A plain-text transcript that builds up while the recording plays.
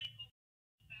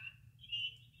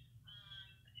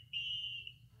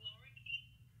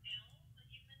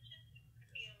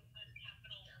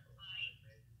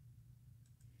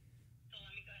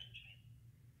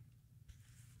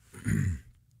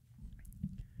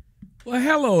Well,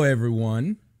 hello,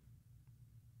 everyone.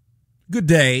 Good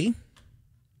day.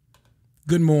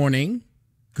 Good morning.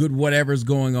 Good whatever's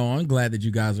going on. Glad that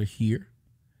you guys are here.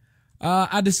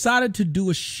 I decided to do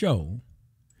a show,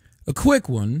 a quick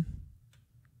one,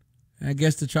 I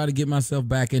guess to try to get myself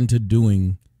back into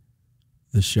doing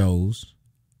the shows.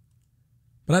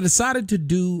 But I decided to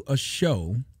do a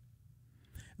show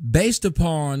based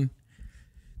upon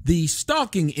the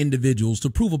stalking individuals to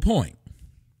prove a point.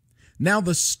 Now,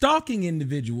 the stalking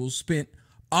individuals spent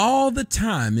all the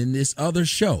time in this other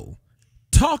show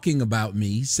talking about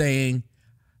me, saying,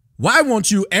 "Why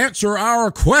won't you answer our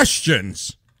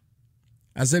questions?"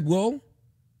 I said, well,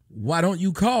 why don't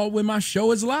you call when my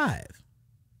show is live?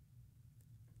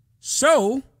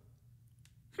 So,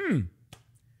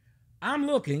 I'm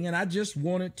looking, and I just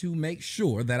wanted to make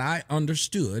sure that I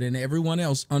understood and everyone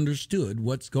else understood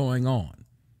what's going on.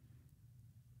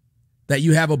 That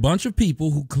you have a bunch of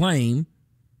people who claim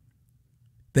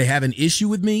they have an issue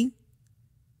with me.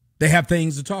 They have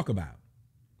things to talk about.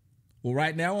 Well,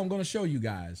 right now, I'm going to show you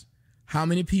guys how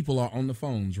many people are on the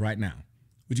phones right now.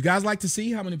 Would you guys like to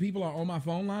see how many people are on my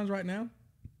phone lines right now?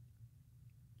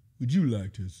 Would you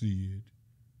like to see it?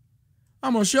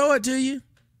 I'm going to show it to you.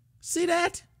 See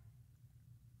that?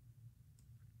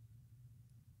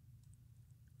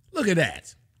 Look at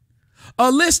that.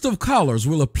 A list of callers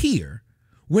will appear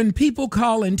when people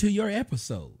call into your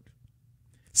episode.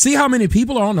 See how many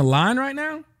people are on the line right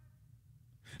now?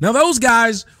 Now, those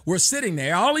guys were sitting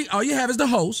there. All you have is the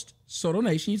host, Soto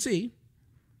Nation, you see.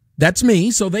 That's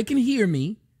me, so they can hear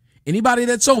me. Anybody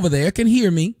that's over there can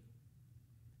hear me.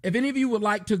 If any of you would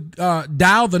like to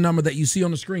dial the number that you see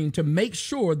on the screen to make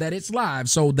sure that it's live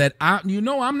so that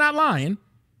I'm not lying,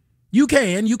 you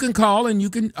can call and you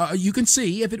can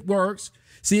see if it works.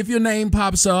 See if your name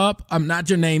pops up. Not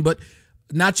your name, but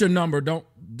not your number. Don't,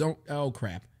 oh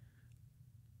crap.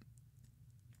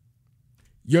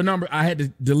 Your number, I had to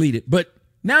delete it. But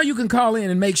now you can call in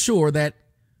and make sure that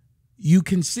you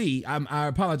can see. I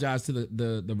apologize to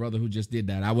the brother who just did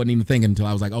that. I wasn't even thinking until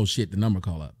I was like, oh shit, the number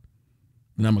call up.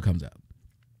 The number comes up.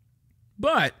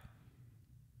 But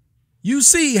you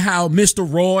see how Mr.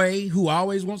 Roy, who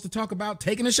always wants to talk about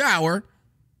taking a shower,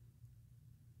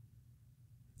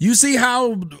 you see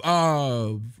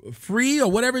how Free or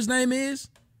whatever his name is,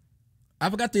 I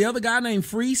forgot the other guy named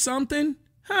Free something,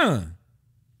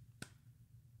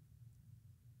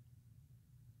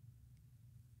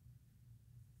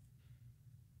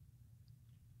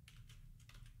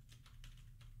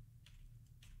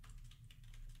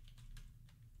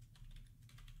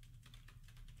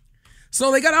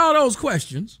 So they got all those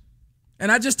questions,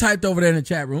 and I just typed over there in the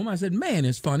chat room. I said, man,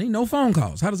 it's funny. No phone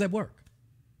calls. How does that work?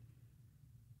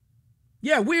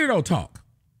 Yeah, weirdo talk.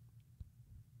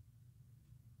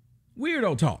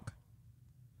 Weirdo talk.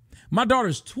 My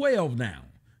daughter's 12 now.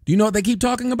 Do you know what they keep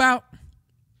talking about?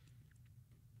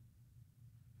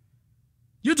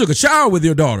 You took a shower with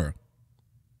your daughter.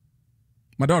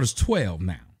 My daughter's 12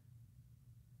 now.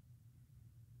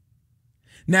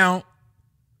 Now,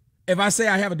 if I say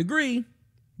I have a degree,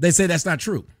 they say that's not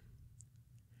true.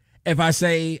 If I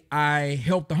say I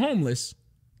help the homeless,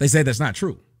 they say that's not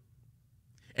true.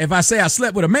 If I say I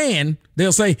slept with a man,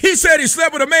 they'll say, he said he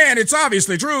slept with a man. It's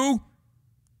obviously true.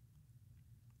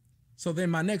 So then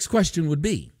my next question would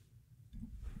be,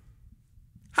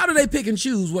 how do they pick and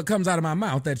choose what comes out of my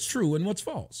mouth that's true and what's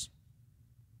false?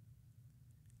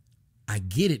 I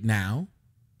get it now.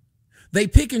 They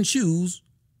pick and choose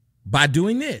by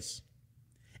doing this.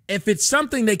 If it's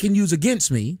something they can use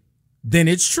against me, then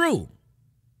it's true.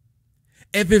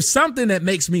 If it's something that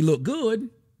makes me look good,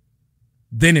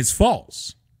 then it's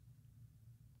false.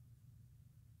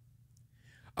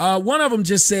 One of them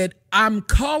just said, I'm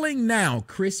calling now,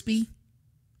 Crispy.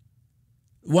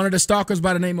 One of the stalkers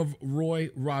by the name of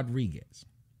Roy Rodriguez.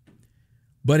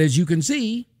 But as you can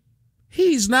see,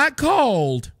 he's not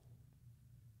called.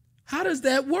 How does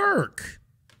that work?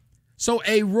 So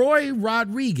a Roy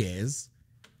Rodriguez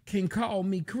can call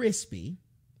me Crispy.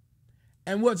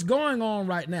 And what's going on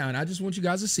right now, and I just want you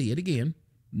guys to see it again,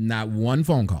 not one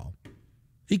phone call.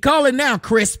 He calling now,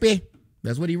 Crispy.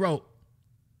 That's what he wrote.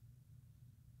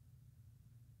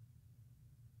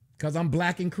 Because I'm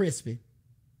black and crispy.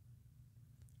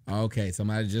 Okay,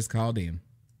 somebody just called in.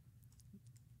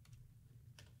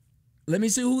 Let me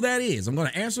see who that is. I'm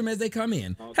going to answer them as they come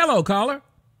in. Hello, caller.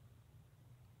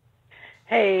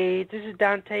 Hey, this is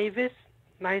Don Tavis.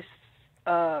 Nice.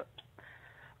 I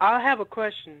have a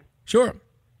question. Sure.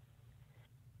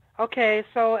 Okay,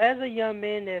 so as a young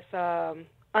man that's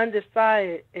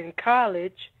undecided in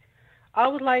college, I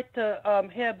would like to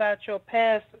hear about your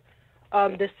past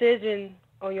decision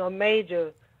on your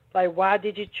major Like, why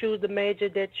did you choose the major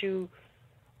that you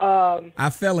I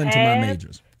fell into my had?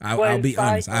 majors. What I'll be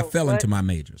honest. I inspired? fell What? into my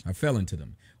majors. I fell into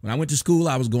them. When I went to school,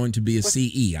 I was going to be a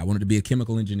CE. I wanted to be a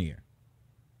chemical engineer.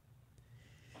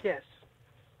 Yes.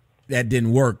 That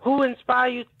didn't work. Who inspired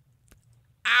you?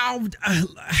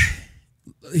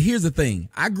 Here's the thing.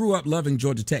 I grew up loving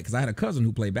Georgia Tech because I had a cousin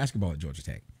who played basketball at Georgia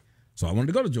Tech. So I wanted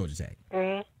to go to Georgia Tech.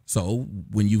 Mm-hmm. So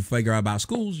when you figure out about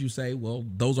schools, you say, well,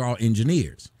 those are all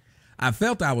engineers. I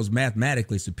felt I was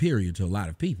mathematically superior to a lot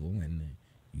of people, and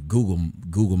you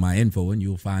Google my info and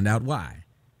you'll find out why.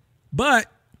 But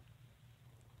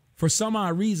for some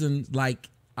odd reason, like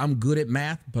I'm good at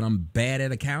math, but I'm bad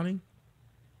at accounting.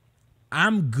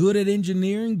 I'm good at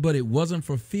engineering, but it wasn't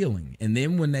fulfilling. And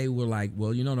then when they were like,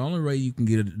 well, the only way you can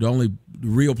the only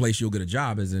real place you'll get a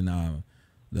job is in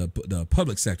the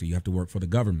public sector. You have to work for the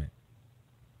government.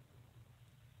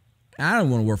 I don't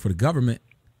want to work for the government.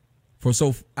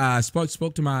 So I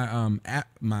spoke to my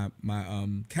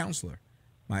counselor,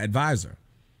 my advisor,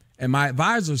 and my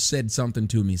advisor said something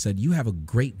to me. Said, "You have a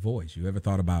great voice. You ever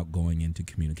thought about going into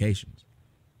communications?"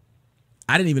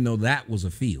 I didn't even know that was a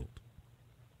field.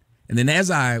 And then as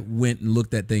I went and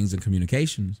looked at things in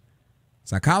communications,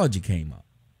 psychology came up.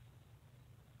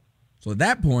 So at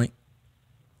that point,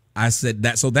 I said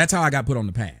that. So that's how I got put on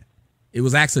the path. It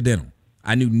was accidental.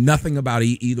 I knew nothing about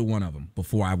either one of them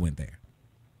before I went there.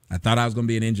 I thought I was going to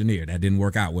be an engineer. That didn't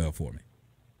work out well for me.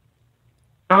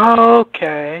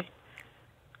 Okay.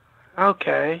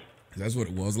 Okay. That's what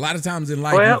it was. A lot of times in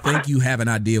life, you think you have an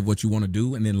idea of what you want to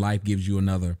do, and then life gives you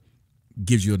another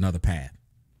path.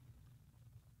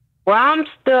 Well, I'm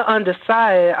still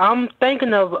undecided. I'm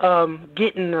thinking of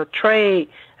getting a trade,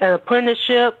 an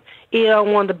apprenticeship. Either I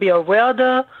want to be a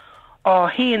welder or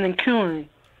heating and cooling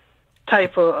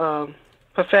type of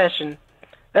profession.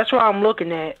 That's what I'm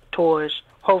looking at towards,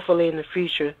 hopefully in the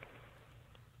future.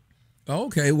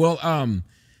 Okay, well,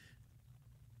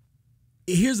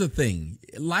 here's the thing.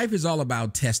 Life is all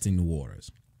about testing the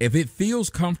waters. If it feels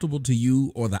comfortable to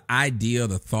you, or the idea,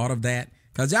 the thought of that,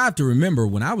 because I have to remember,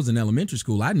 when I was in elementary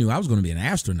school, I knew I was going to be an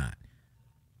astronaut.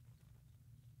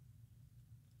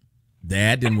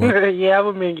 That didn't work. Yeah, I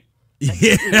remember.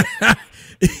 Yeah.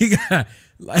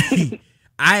 Like,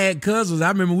 I had cousins. I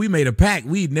remember we made a pact.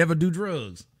 We'd never do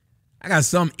drugs. I got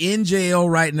some in jail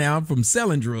right now from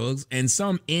selling drugs, and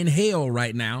some in hell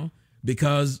right now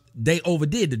because they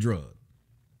overdid the drug.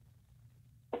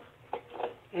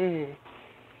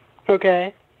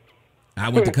 Okay. I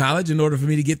went to college. In order for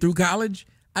me to get through college,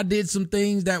 I did some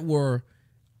things that were,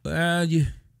 you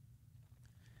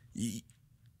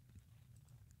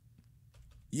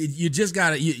just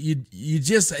gotta, you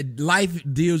just, life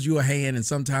deals you a hand, and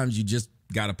sometimes you just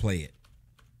gotta play it.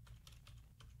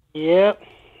 Yep.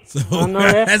 So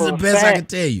that's the best I can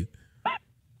tell you.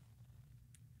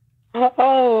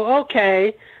 Oh,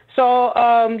 okay. So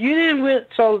you didn't.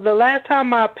 So the last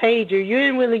time I paid you, you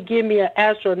didn't really give me an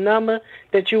actual number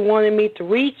that you wanted me to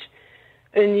reach,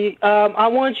 and I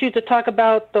want you to talk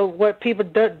about what people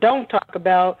don't talk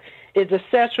about is the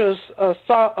sexual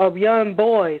assault of young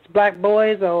boys, black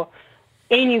boys, or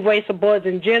any race of boys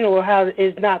in general. How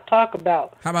it's not talked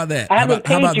about. How about that? I haven't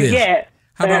paid you yet.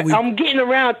 How about I'm getting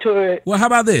around to it. Well, how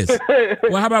about this?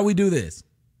 How about we do this?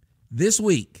 This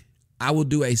week, I will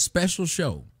do a special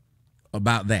show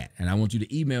about that. And I want you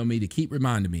to email me to keep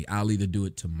reminding me. I'll either do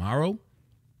it tomorrow,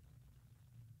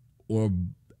 or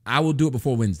I will do it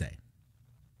before Wednesday.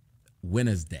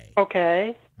 Wednesday.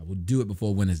 Okay. I will do it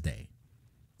before Wednesday,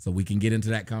 so we can get into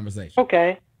that conversation.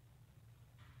 Okay.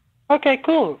 Okay,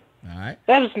 cool. All right.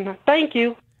 Thank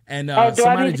you. And do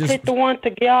I need to click the one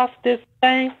to get off this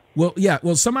thing? Well, yeah.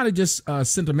 Well, somebody just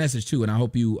sent a message too, and I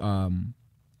hope you will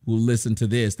listen to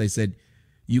this. They said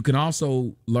you can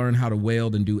also learn how to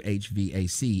weld and do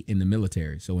HVAC in the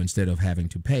military. So instead of having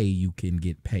to pay, you can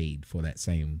get paid for that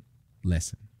same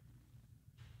lesson.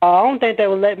 I don't think they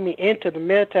would let me into the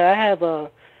military. I have a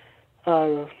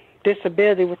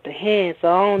disability with the hands,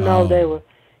 so I don't know they were,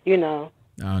 I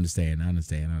understand.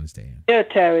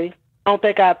 Military. I don't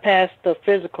think I passed the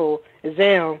physical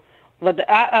exam, but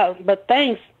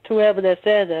thanks to whoever that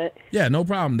said that. Yeah, no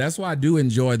problem. That's why I do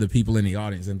enjoy the people in the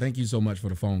audience, and thank you so much for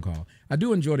the phone call. I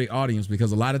do enjoy the audience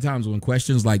because a lot of times when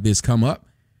questions like this come up,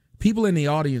 people in the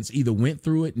audience either went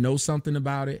through it, know something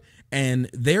about it, and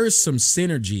there is some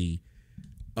synergy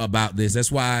about this.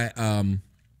 That's why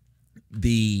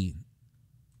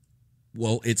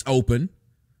it's open,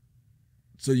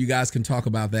 so you guys can talk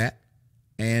about that.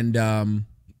 And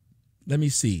let me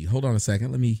see. Hold on a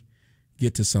second. Let me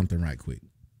get to something right quick.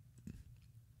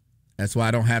 That's why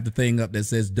I don't have the thing up that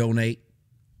says donate.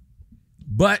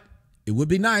 But it would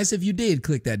be nice if you did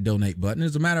click that donate button.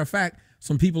 As a matter of fact,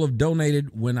 some people have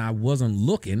donated when I wasn't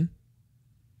looking.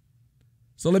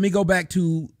 So let me go back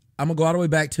to, I'm going to go all the way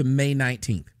back to May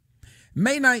 19th.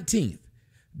 May 19th,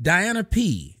 Diana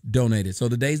P. donated. So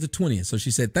the day's the 20th. So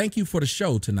she said, thank you for the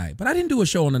show tonight. But I didn't do a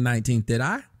show on the 19th, did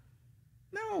I?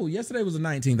 No, yesterday was the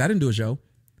 19th. I didn't do a show.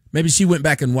 Maybe she went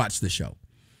back and watched the show.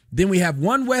 Then we have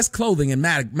One West Clothing and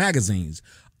magazines.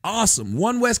 Awesome.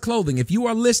 One West Clothing. If you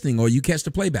are listening or you catch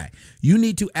the playback, you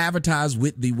need to advertise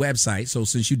with the website. So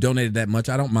since you donated that much,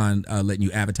 I don't mind letting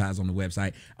you advertise on the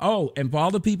website. Oh, and for all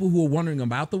the people who are wondering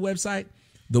about the website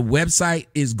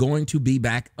is going to be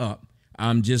back up.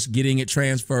 I'm just getting it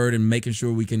transferred and making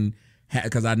sure we can,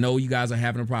 because I know you guys are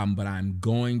having a problem, but I'm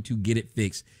going to get it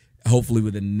fixed, hopefully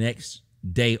within the next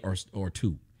day or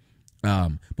two.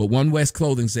 But One West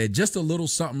Clothing said, just a little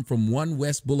something from One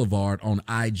West Boulevard on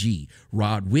IG,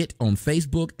 Rod Witt on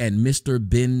Facebook, and Mr.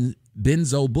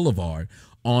 Benzo Boulevard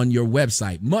on your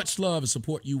website. Much love and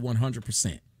support you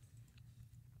 100%.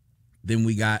 Then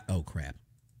we got, oh crap,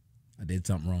 I did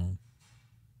something wrong.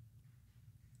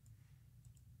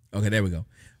 Okay, there we go.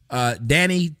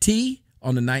 Danny T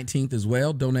on the 19th as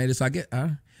well donated. So I get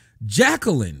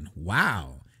Jacqueline.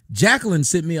 Wow. Jacqueline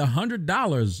sent me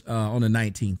 $100 on the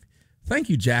 19th. Thank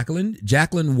you, Jacqueline.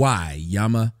 Jacqueline Y.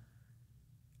 Yama.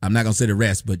 I'm not going to say the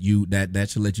rest, but you that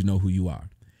should let you know who you are.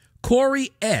 Corey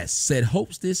S. said,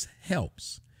 hopes this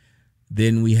helps.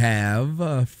 Then we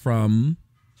have from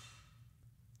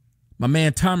my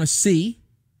man Thomas C.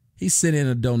 He sent in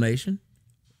a donation.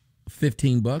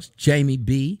 $15. Jamie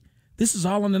B. This is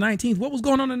all on the 19th. What was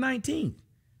going on the 19th?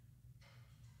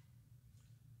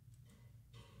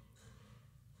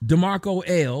 DeMarco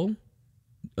L.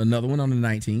 Another one on the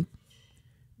 19th.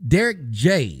 Derek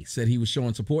J. said he was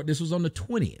showing support. This was on the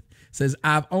 20th. Says,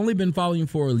 I've only been following you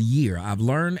for a year. I've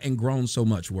learned and grown so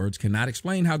much. Words cannot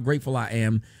explain how grateful I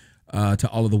am to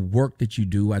all of the work that you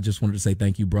do. I just wanted to say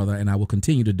thank you, brother, and I will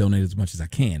continue to donate as much as I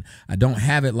can. I don't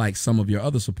have it like some of your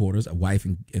other supporters. A wife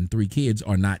and 3 kids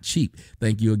are not cheap.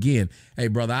 Thank you again. Hey,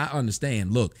 brother, I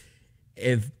understand. Look,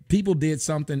 if people did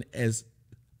something as,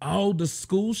 the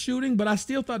school shooting, but I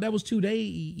still thought that was 2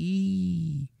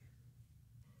 days.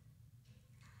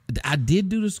 I did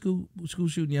do the school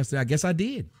shooting yesterday. I guess I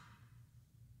did.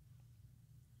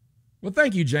 Well,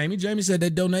 thank you, Jamie. Jamie said they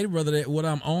donated whether what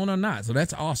I'm on or not. So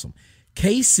that's awesome.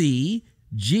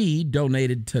 KCG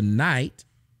donated tonight,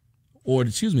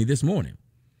 this morning.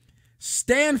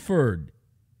 Stanford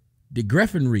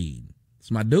DeGreffenreed, it's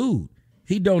my dude.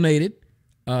 He donated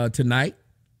tonight.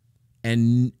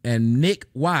 And Nick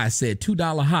Y said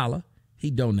 $2 holla.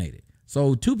 He donated.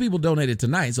 So 2 people donated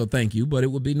tonight, so thank you. But it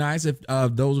would be nice if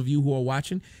those of you who are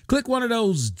watching, click one of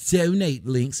those donate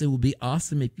links. It would be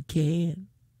awesome if you can.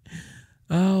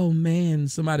 Oh, man.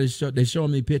 They're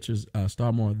showing me pictures,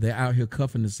 Starmore. They're out here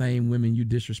cuffing the same women you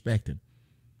disrespecting.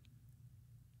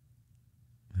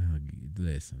 Oh,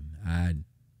 listen,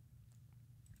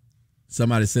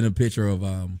 somebody sent a picture of,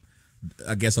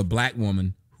 I guess, a black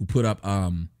woman who put up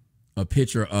a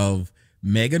picture of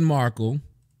Meghan Markle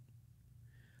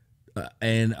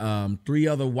and 3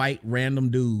 other white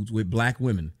random dudes with black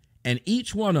women. And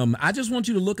each one of them, I just want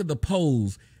you to look at the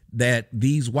pose that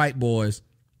these white boys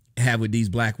have with these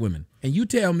black women. And you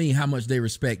tell me how much they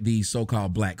respect these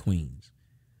so-called black queens.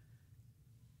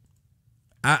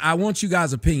 I want you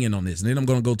guys' opinion on this, and then I'm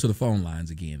going to go to the phone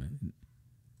lines again.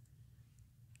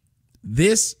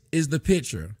 This is the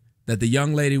picture that the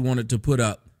young lady wanted to put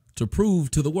up to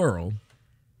prove to the world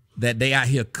that they out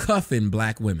here cuffing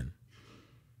black women.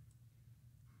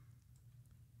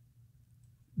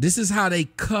 This is how they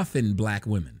cuffing black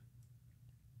women.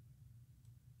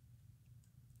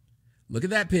 Look at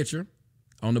that picture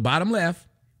on the bottom left.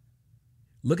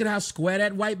 Look at how square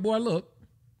that white boy look.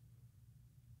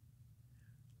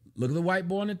 Look at the white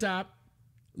boy on the top.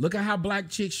 Look at how black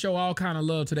chicks show all kind of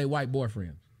love to their white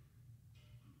boyfriend.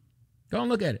 Don't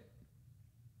look at it.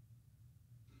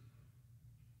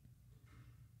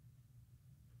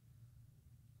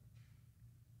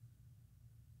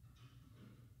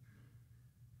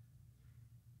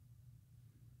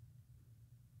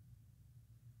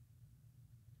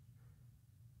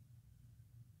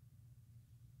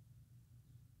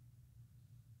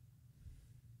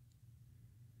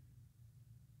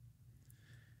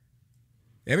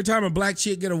 Every time a black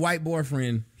chick get a white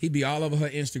boyfriend, he'd be all over her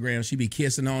Instagram. She'd be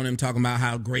kissing on him, talking about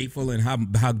how grateful and how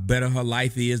better her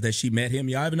life is that she met him.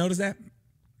 Y'all ever notice that?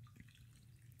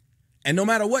 And no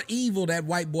matter what evil that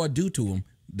white boy do to him,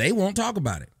 they won't talk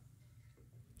about it.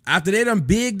 After they done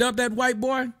bigged up that white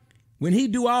boy, when he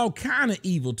do all kind of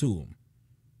evil to him,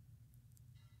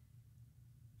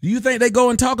 Do you think they go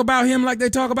and talk about him like they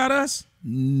talk about us?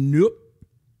 Nope.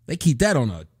 They keep that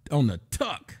on the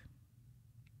tuck.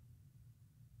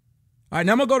 All right,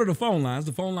 now I'm going to go to the phone lines.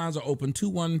 The phone lines are open,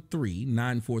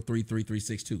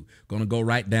 213-943-3362. Going to go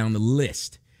right down the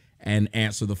list and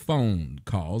answer the phone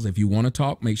calls. If you want to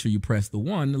talk, make sure you press the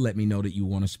 1 to let me know that you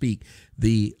want to speak.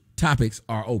 The topics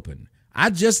are open.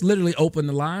 I just literally opened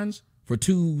the lines for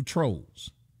 2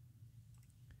 trolls.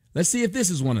 Let's see if this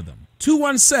is one of them.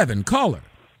 217, caller.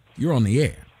 You're on the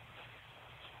air.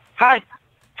 Hi,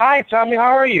 Tommy.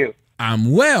 How are you?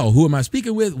 I'm well. Who am I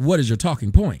speaking with? What is your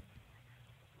talking point?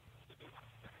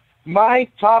 My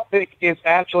topic is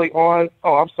actually on.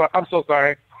 Oh, I'm sorry. I'm so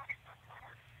sorry.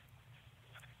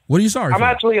 What are you sorry for? I'm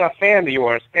actually a fan of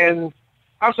yours, and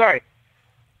I'm sorry.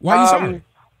 Why are you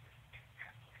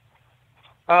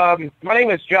sorry? My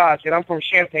name is Josh, and I'm from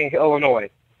Champaign Hill, Illinois.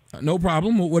 No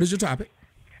problem. What is your topic?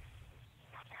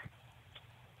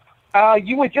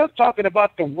 You were just talking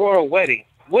about the royal wedding.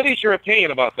 What is your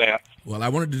opinion about that? Well, I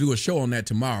wanted to do a show on that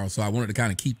tomorrow, so I wanted to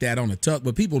kind of keep that on the tuck.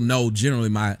 But people know generally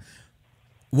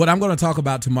what I'm going to talk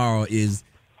about tomorrow is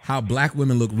how black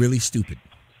women look really stupid.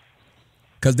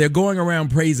 Because they're going around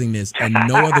praising this, and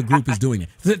no other group is doing it.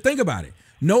 Think about it.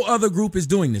 No other group is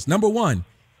doing this. Number one,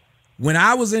 when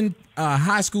I was in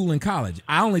high school and college,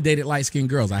 I only dated light-skinned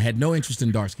girls. I had no interest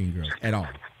in dark-skinned girls at all.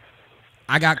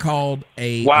 I got called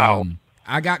a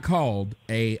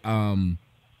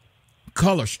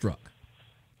color struck.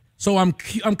 So I'm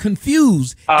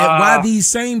confused at why these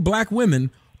same black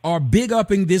women are big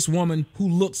upping this woman who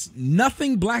looks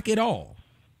nothing black at all.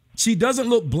 She doesn't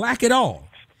look black at all.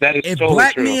 That is if totally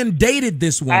black true. men dated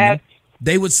this woman,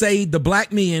 they would say the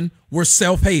black men were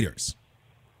self-haters.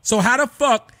 So how the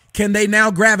fuck can they now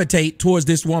gravitate towards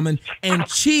this woman and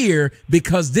cheer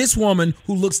because this woman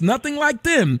who looks nothing like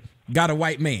them got a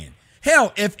white man?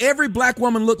 Hell, if every black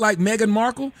woman looked like Meghan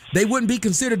Markle, they wouldn't be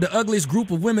considered the ugliest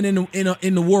group of women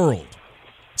in the world.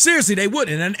 Seriously, they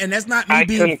wouldn't, and that's not me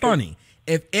being funny.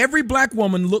 If every black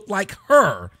woman looked like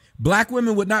her, black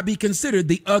women would not be considered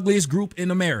the ugliest group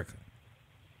in America.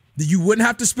 You wouldn't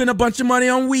have to spend a bunch of money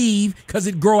on weave because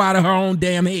it'd grow out of her own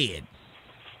damn head.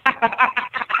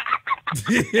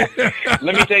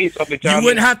 Let me tell you something, Tommy. You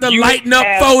wouldn't have to lighten up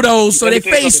photos so their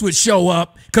face would show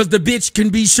up because the bitch can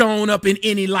be shown up in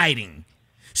any lighting.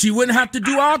 She wouldn't have to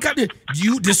do all kinds of...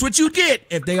 This is what you get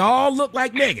if they all look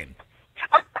like Meghan.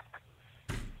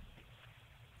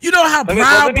 You know how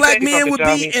proud black men would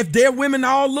be if their women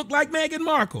all look like Meghan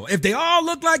Markle? If they all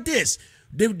look like this,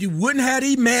 you wouldn't have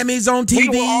these mammies on TV. We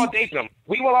will all date them.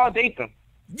 We will all date them.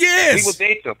 Yes. We will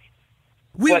date them.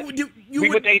 We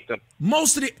would date them.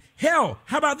 Most of the... Hell,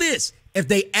 how about this? If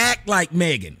they act like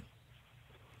Meghan.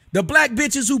 The black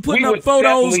bitches who putting up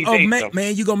photos of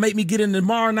man, you going to make me get in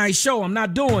tomorrow night's show. I'm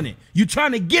not doing it. You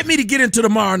trying to get me to get into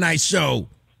tomorrow night's show.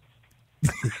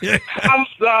 I'm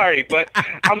sorry, but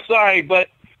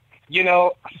you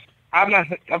know,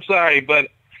 I'm sorry, but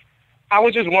I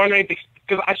was just wondering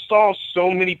because I saw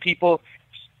so many people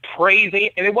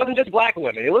praising, and it wasn't just black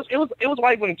women. It was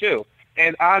white women too.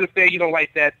 And I understand you don't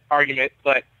like that argument,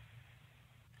 but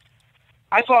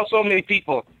I saw so many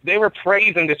people. They were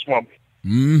praising this woman.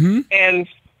 Mm-hmm. And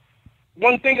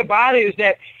one thing about it is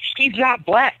that she's not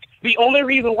black. The only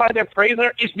reason why they're praising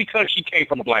her is because she came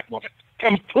from a black woman.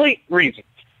 Complete reason.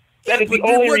 That is the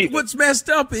only reason. What's messed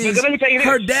up is her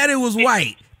daddy was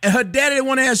white, and her daddy didn't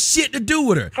want to have shit to do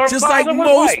with her. Just like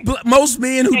most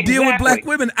men who deal with black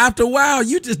women, after a while,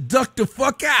 you just duck the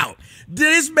fuck out.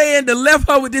 This man that left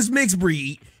her with this mixed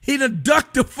breed, he done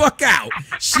ducked the fuck out.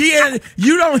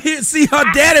 You don't see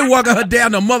her daddy walking her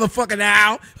down the motherfucking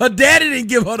aisle. Her daddy didn't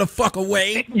give her the fuck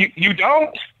away. You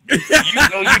don't?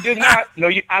 You did not.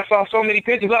 No, I saw so many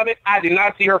pictures of it. I did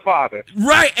not see her father.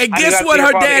 Right, and guess what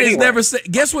her daddy's never said?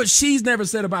 Guess what she's never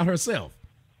said about herself?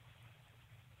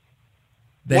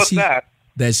 What's that?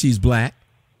 That she's black.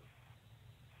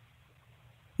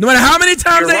 No matter how many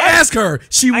times they ask her,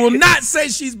 she will not say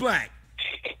she's black.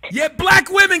 Yet black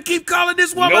women keep calling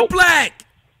this woman black.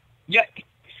 Yeah,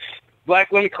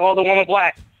 black women call the woman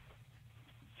black.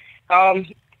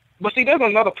 But see, there's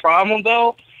another problem,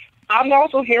 though. I'm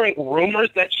also hearing rumors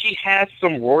that she has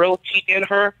some royalty in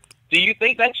her. Do you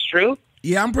think that's true?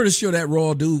 Yeah, I'm pretty sure that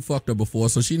royal dude fucked her before,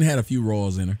 so she had a few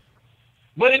royals in her.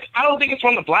 But I don't think it's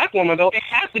from the black woman, though. It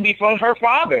has to be from her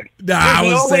father. Nah, I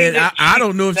was saying, I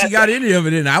don't know if she got any of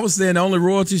it in. I was saying the only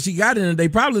royalty she got in it, they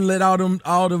probably let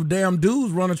all the damn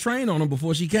dudes run a train on her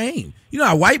before she came. You know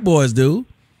how white boys do.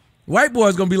 White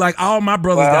boys gonna be like, all my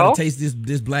brothers gotta taste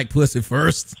this black pussy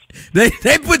first.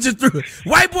 They put you through.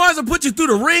 White boys will put you through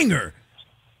the ringer.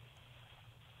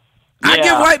 I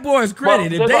give white boys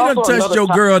credit. But If there's they done also touched your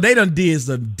another girl, they done did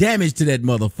some damage to that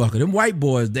motherfucker. Them white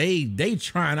boys, they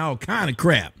trying all kind of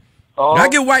crap. Oh, I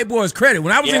give white boys credit.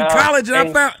 When I was in yeah, college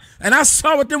and I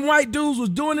saw what them white dudes was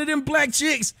doing to them black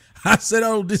chicks, I said,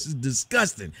 "Oh, this is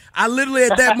disgusting." I literally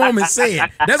at that moment said,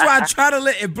 "That's why I try to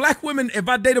if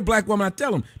I date a black woman, I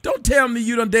tell them, don't tell me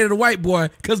you done dated a white boy,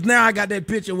 because now I got that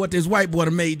picture of what this white boy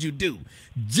done made you do.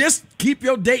 Just keep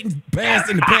your dating past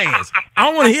in the past. I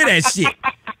don't want to hear that shit.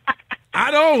 I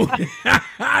don't.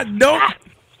 I don't.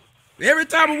 Every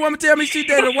time a woman tell me she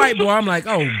dated a white boy, I'm like,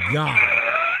 oh God.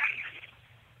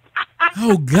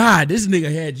 Oh God, this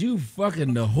nigga had you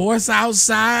fucking the horse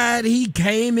outside. He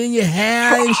came in your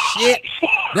hair and shit.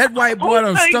 That white boy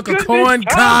done stuck a corn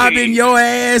cob in your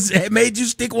ass and made you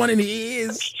stick one in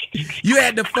his. You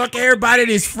had to fuck everybody in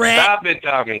his frat. Stop it,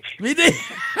 Tommy.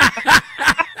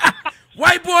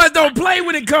 White boys don't play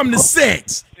when it comes to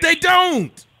sex. They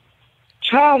don't.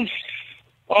 Tom.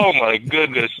 Oh my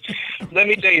goodness. Let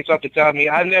me tell you something, Tommy.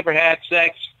 I've never had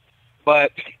sex,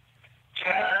 but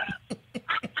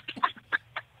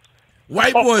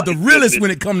white boys the realest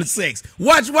when it comes to sex.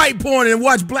 Watch white porn and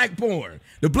watch black porn.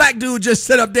 The black dude just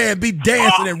sit up there and be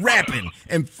dancing and rapping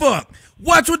and fuck.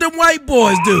 Watch what them white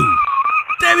boys do.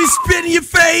 They be spit in your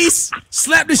face,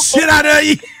 slap the shit out of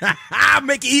you,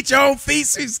 make you eat your own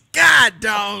feces. God,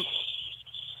 dog.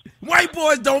 White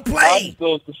boys don't play.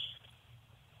 Oh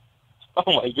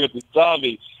my goodness,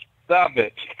 Tommy, stop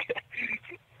it.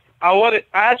 I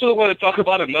actually want to talk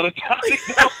about another topic.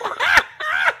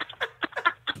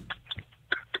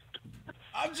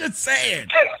 I'm just saying.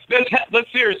 But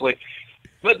seriously,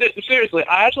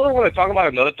 I actually want to talk about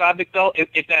another topic though,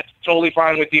 if that's totally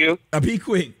fine with you. Be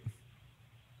quick.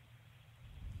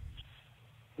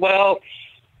 Well,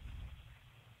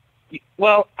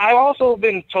 I've also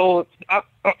been told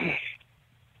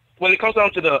when it comes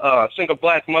down to the single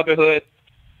black motherhood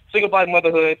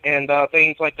and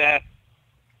things like that.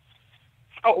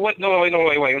 Oh, wait, no,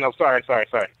 sorry.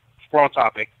 Wrong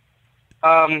topic.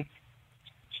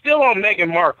 Still on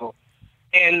Meghan Markle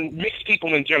and mixed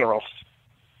people in general.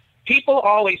 People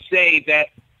always say that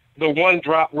the one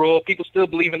drop rule, people still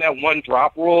believe in that one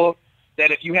drop rule, that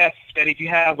if you have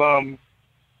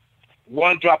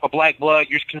one drop of black blood,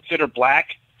 you're considered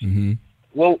black. Mm-hmm.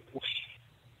 Well,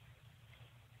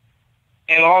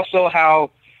 and also how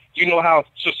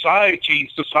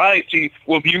society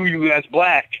will view you as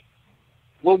black.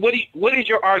 Well, what is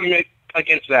your argument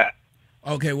against that?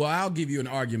 Okay, well, I'll give you an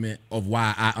argument of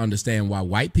why I understand why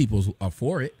white people are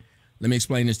for it. Let me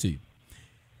explain this to you.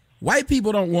 White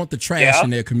people don't want the trash in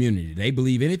their community. They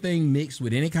believe anything mixed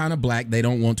with any kind of black, they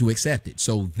don't want to accept it.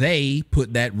 So they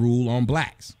put that rule on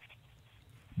blacks.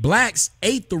 Blacks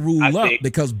ate the rule up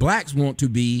because blacks want to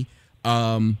be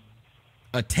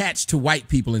attached to white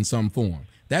people in some form.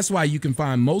 That's why you can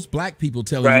find most black people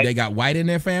telling you they got white in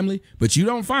their family, but you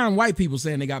don't find white people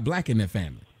saying they got black in their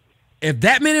family. If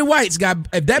that many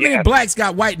many blacks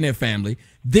got white in their family,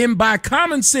 then by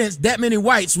common sense, that many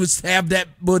whites would have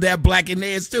black in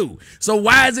theirs too. So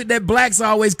why is it that blacks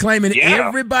are always claiming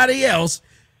everybody else,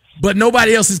 but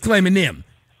nobody else is claiming them?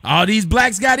 All these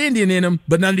blacks got Indian in them,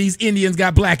 but none of these Indians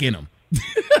got black in them.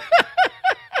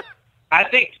 I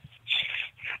think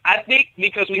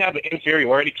because we have an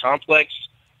inferiority complex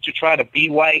to try to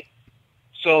be white,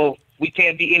 so we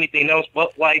can't be anything else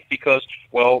but white because,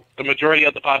 well, the majority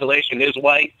of the population is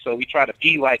white, so we try to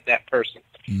be like that person.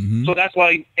 Mm-hmm. So that's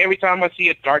why every time I see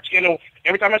a dark-skinned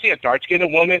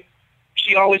woman,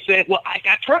 she always said, well, I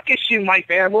got Turkish in my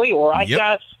family, or I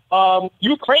got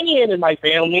Ukrainian in my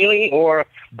family, or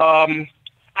I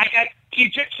got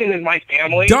Egyptian in my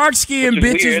family. Dark-skinned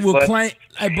bitches will claim,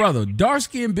 hey, brother,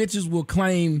 dark-skinned bitches will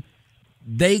claim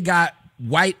they got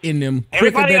white in them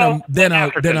quicker than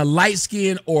a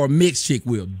light-skinned or a mixed chick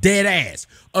will. Dead ass.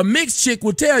 A mixed chick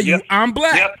will tell you, I'm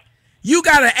black. Yep. You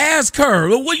got to ask her,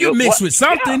 well, will you mix with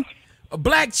something? Yeah. A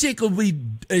black chick will be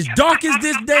as dark as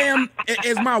this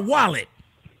as my wallet.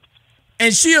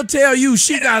 And she'll tell you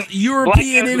she got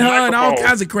European in her and all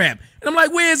kinds of crap. And I'm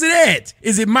like, where is it at?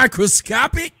 Is it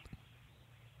microscopic?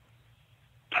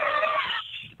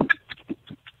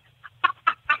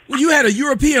 Well, you had a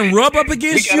European rub up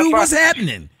against you? What's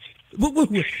happening?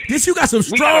 This you got some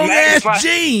strong ass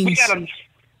genes.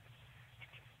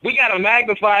 We got to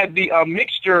magnify the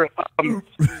mixture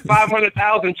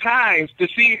 500,000 times to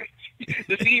see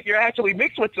if you're actually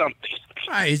mixed with something.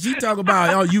 All right, you talk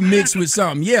about, oh, you mixed with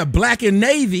something. Yeah, black and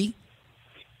navy.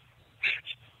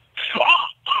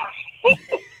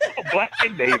 Black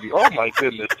and navy. Oh, my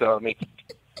goodness, Tommy.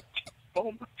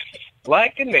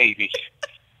 Black and navy.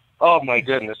 Oh, my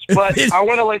goodness. But I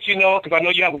want to let you know, because I know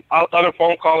you have other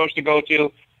phone callers to go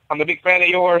to. I'm a big fan of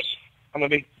yours. I'm a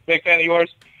big fan of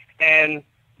yours. And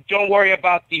don't worry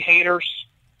about the haters.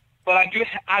 But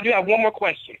I do have one more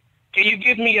question. Can you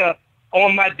give me a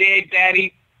On My Dead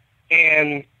Daddy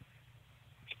and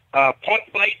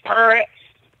Point Blank Purr?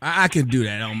 I can do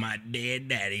that on my dead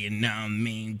daddy, and now I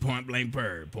mean point blank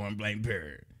purr, point blank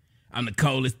purr. I'm the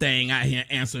coldest thing out here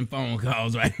answering phone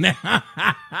calls right now.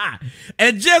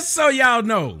 And just so y'all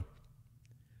know,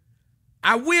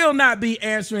 I will not be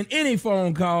answering any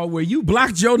phone call where you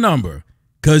blocked your number,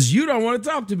 because you don't want to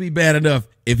talk to me bad enough.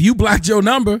 If you blocked your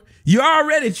number, you're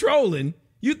already trolling.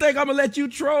 You think I'm going to let you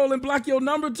troll and block your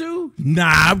number too?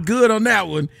 Nah, I'm good on that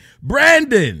one.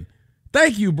 Brandon.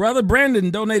 Thank you, brother. Brandon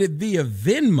donated via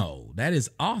Venmo. That is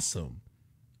awesome.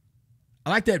 I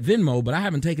like that Venmo, but I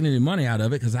haven't taken any money out of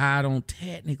it because I don't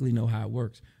technically know how it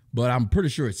works. But I'm pretty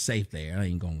sure it's safe there. I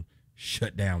ain't going to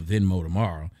shut down Venmo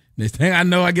tomorrow. Next thing I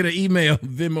know, I get an email.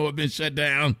 Venmo has been shut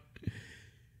down.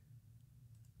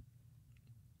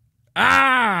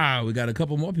 We got a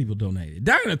couple more people donated.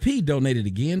 Diana P donated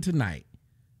again tonight.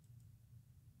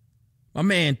 My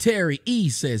man Terry E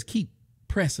says, keep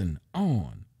pressing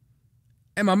on.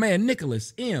 And my man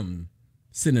Nicholas M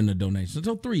sending a donation.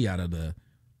 So 3 out of the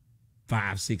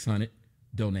 500-600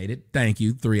 donated. Thank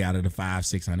you. 3 out of the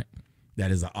 500-600. That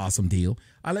is an awesome deal.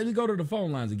 Let me go to the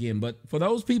phone lines again. But for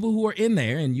those people who are in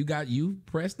there and you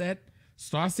pressed that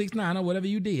 *69 or whatever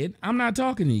you did, I'm not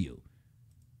talking to you.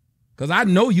 Because I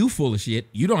know you full of shit.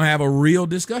 You don't have a real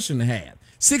discussion to have.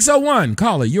 601,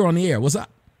 caller, you're on the air. What's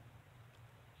up?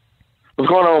 What's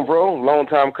going on, bro? Long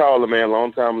time caller, man.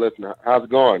 Long time listener. How's it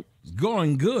going? It's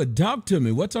going good. Talk to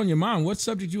me. What's on your mind? What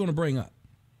subject you want to bring up?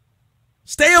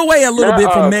 Stay away a little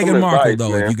bit from Meghan Markle, though,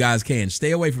 man. If you guys can.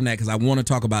 Stay away from that because I want to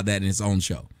talk about that in its own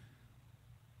show.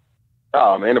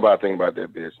 Oh, man, ain't nobody thinking about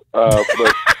that bitch. But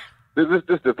this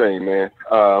is the thing, man.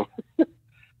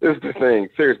 This is the thing.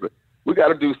 Seriously. We got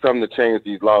to do something to change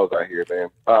these laws out here,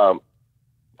 man.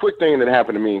 Quick thing that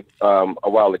happened to me a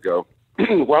while ago.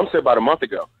 Well, I'm saying about a month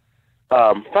ago.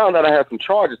 Found out I had some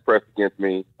charges pressed against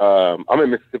me. I'm in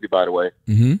Mississippi, by the way.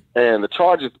 Mm-hmm. And the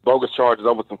charges, bogus charges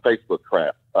over some Facebook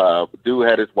crap. Dude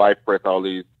had his wife press all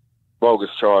these bogus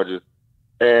charges.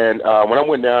 And when I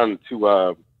went down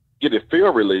to get a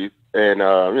field release and,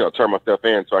 turn myself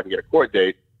in so I can get a court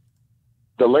date,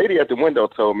 the lady at the window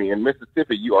told me, in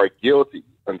Mississippi, you are guilty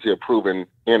until proven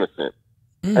innocent.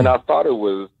 Mm. And I thought it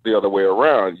was the other way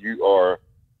around. You are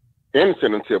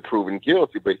innocent until proven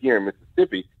guilty. But here in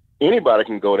Mississippi, anybody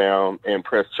can go down and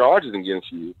press charges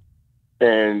against you,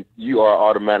 and you are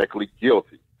automatically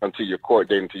guilty until your court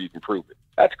date, until you can prove it.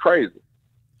 That's crazy.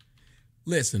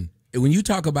 Listen, when you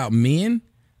talk about men,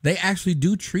 they actually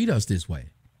do treat us this way,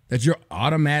 that you're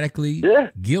automatically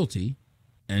guilty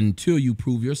until you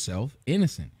prove yourself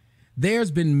innocent.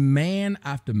 There's been man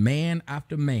after man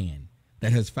after man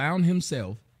that has found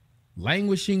himself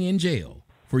languishing in jail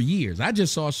for years. I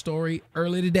just saw a story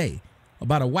earlier today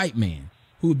about a white man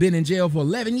who had been in jail for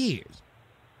 11 years.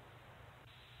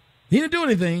 He didn't do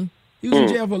anything. He was in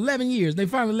jail for 11 years. They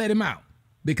finally let him out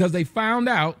because they found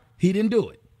out he didn't do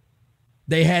it.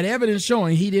 They had evidence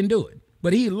showing he didn't do it,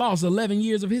 but he lost 11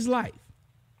 years of his life.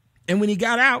 And when he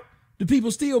got out, the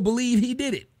people still believe he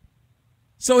did it.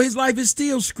 So his life is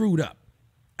still screwed up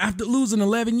after losing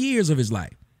 11 years of his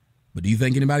life. But do you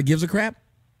think anybody gives a crap?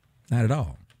 Not at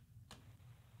all.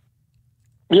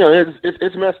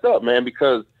 It's messed up, man,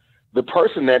 because the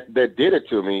person that did it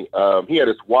to me, he had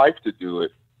his wife to do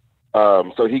it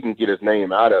so he can get his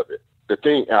name out of it. The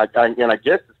thing, and I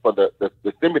guess it's for the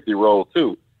sympathy role,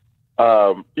 too.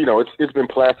 It's been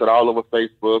plastered all over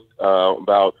Facebook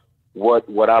about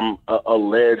what I'm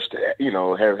alleged,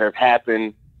 have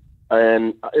happened.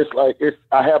 And it's like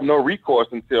I have no recourse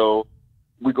until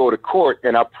we go to court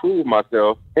and I prove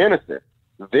myself innocent.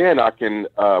 Then I can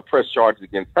press charges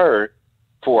against her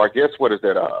for, I guess, what is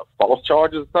that, false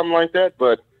charges or something like that.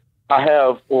 But I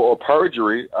have, or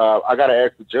perjury, I got to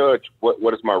ask the judge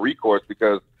what is my recourse,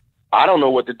 because I don't know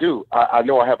what to do. I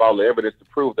know I have all the evidence to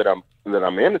prove that I'm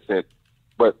innocent.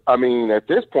 But, I mean, at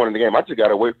this point in the game, I just got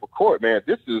to wait for court, man.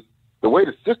 This is the way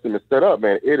the system is set up,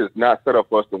 man. It is not set up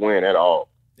for us to win at all.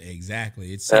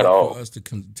 Exactly. It's set up for us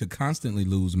to constantly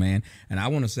lose, man. And I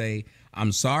want to say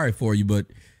I'm sorry for you, but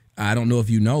I don't know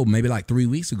if you know, maybe like 3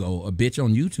 weeks ago, a bitch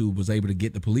on YouTube was able to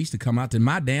get the police to come out to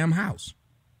my damn house.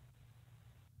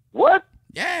 What?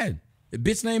 Yeah. A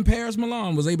bitch named Paris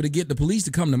Milan was able to get the police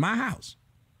to come to my house.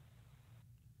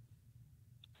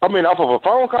 I mean, off of a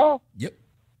phone call? Yep.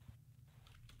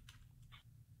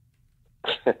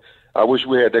 I wish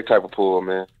we had that type of pull,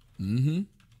 man. Mm-hmm.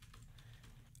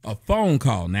 A phone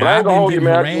call. Now, But I ain't gonna hold you,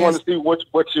 man. I just want harassed. to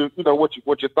see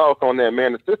what your thoughts on that,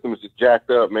 man. The system is just jacked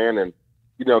up, man, and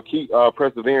keep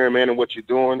persevering, man, in what you're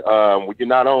doing. When you're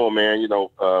not on, man,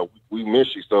 we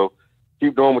miss you. So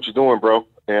keep doing what you're doing, bro,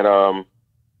 and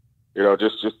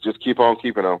just keep on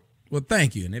keeping on. Well,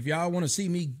 thank you. And if y'all want to see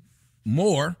me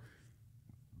more,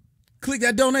 click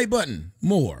that donate button.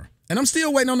 More. And I'm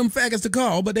still waiting on them faggots to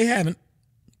call, but they haven't.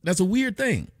 That's a weird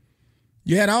thing.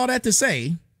 You had all that to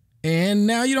say, and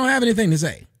now you don't have anything to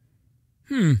say.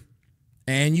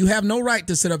 And you have no right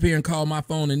to sit up here and call my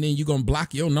phone, and then you're going to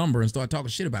block your number and start talking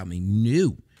shit about me.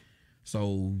 No.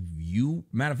 So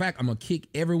matter of fact, I'm going to kick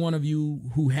every one of you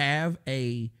who have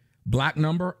a block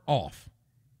number off.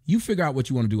 You figure out what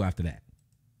you want to do after that.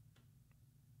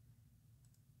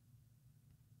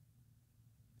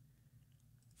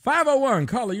 .501,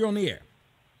 caller, you're on the air.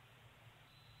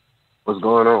 What's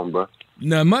going on, bro?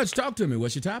 Not much. Talk to me.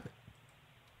 What's your topic?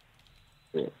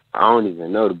 Yeah, I don't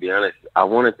even know, to be honest. I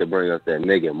wanted to bring up that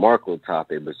Meghan Markle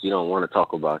topic, but you don't want to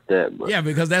talk about that. But yeah,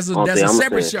 because that's a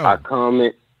separate show. I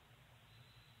comment.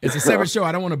 It's a separate show.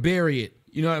 I don't want to bury it.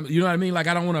 You know what I mean? Like,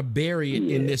 I don't want to bury it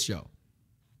in this show.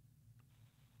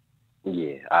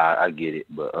 Yeah, I get it.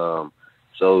 But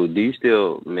so do you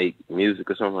still make music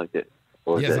or something like that?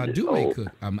 Or yes, I do make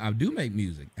I do make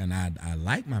music, and I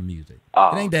like my music.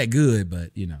 It ain't that good,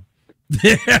 but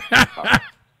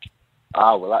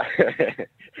well,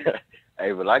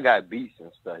 hey, well, I got beats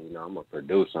and stuff. I'm a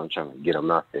producer. I'm trying to get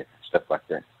them out there, stuff like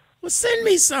that. Well, send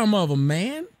me some of them,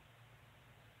 man.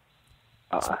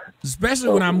 Especially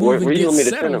when I move and get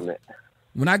settled.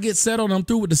 When I get settled, I'm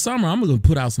through with the summer. I'm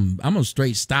gonna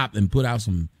straight stop and put out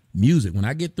some music. When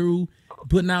I get through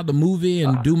putting out the movie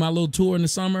and do my little tour in the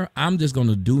summer, I'm just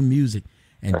gonna do music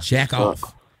and jack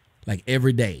off like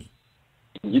every day.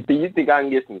 You think I can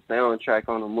get some soundtrack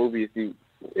on a movie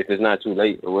if it's not too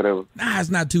late or whatever? Nah, it's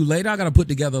not too late. I gotta put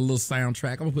together a little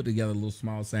soundtrack. I'm gonna put together a little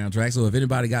small soundtrack. So if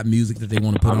anybody got music that they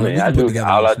want to put on, we can put together.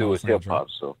 All I do is hip hop,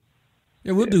 so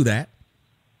yeah, we'll do that.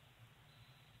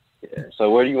 Yeah.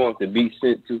 So where do you want the beat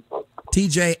sent to?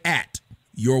 TJ at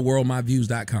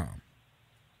yourworldmyviews.com.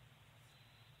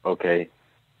 Okay.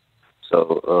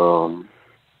 So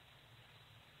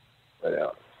what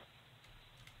else?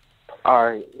 All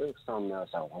right, there's something else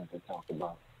I wanted to talk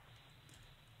about.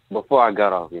 Before I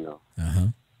got off, I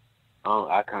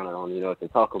kind of don't know what to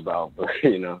talk about, but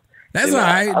that's all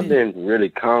right. I've been really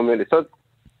commenting. So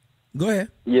go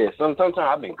ahead. Yeah, sometimes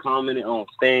I've been commenting on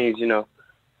things,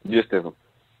 just to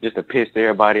piss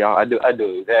everybody off. I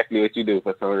do exactly what you do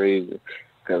for some reason.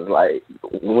 Cause like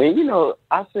when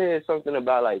I said something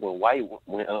about like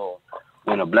when a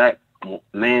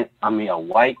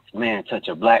white man touch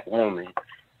a black woman,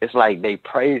 it's like they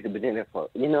praise it, but then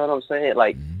you know what I'm saying?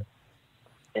 Like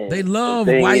they love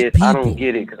white people. I don't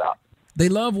get it because they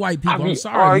love white people. I'm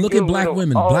sorry. Look at black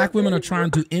women. Black women are trying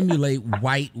to emulate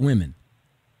white women.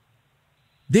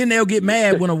 Then they'll get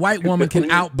mad when a white woman can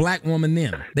out black woman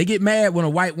them. They get mad when a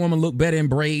white woman look better in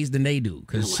braids than they do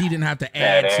because she didn't have to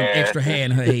add some extra hair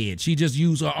in her head. She just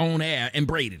used her own hair and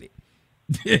braided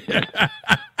it.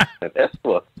 That's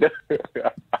fucked.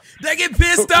 They get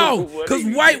pissed off because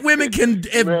white women can.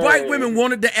 If white women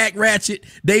wanted to act ratchet,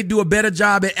 they do a better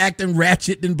job at acting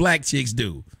ratchet than black chicks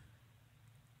do.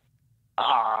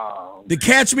 The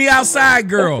Catch Me Outside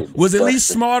girl was at least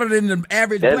smarter than the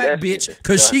average black bitch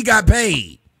because she got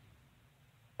paid.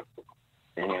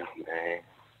 Damn, man.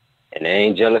 And they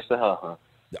ain't jealous of her,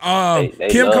 huh?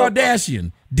 Kim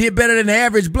Kardashian did better than the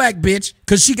average black bitch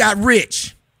because she got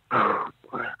rich.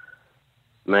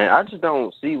 Man, I just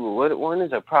don't see what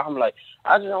is a problem. Like,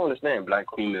 I just don't understand black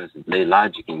females, their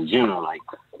logic in general. Like,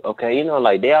 okay,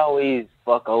 like they always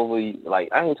fuck over you. Like,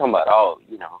 I ain't talking about all,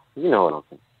 you know what I'm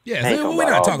saying. Yeah, we're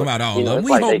not talking about all of them. We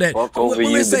like hope that. Fuck over you,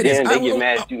 let's say this. They get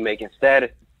mad at you making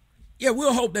status. Yeah,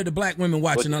 we'll hope that the black women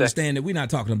watching understand that we're not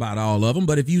talking about all of them.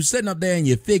 But if you sitting up there and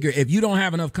you figure if you don't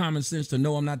have enough common sense to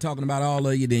know I'm not talking about all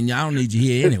of you, then I don't need you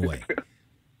here anyway.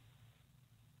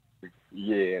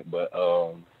 Yeah, but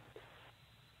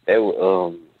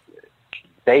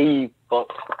they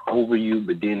fuck over you,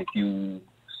 but then if you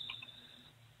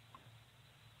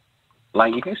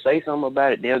say something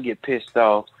about it, they'll get pissed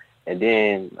off. And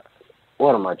then,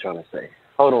 what am I trying to say?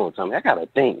 Hold on, Tommy. I gotta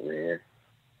think, man.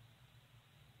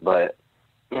 But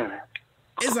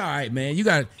it's all right, man. You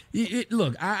got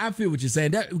look. I feel what you're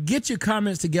saying. Get your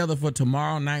comments together for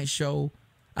tomorrow night's show.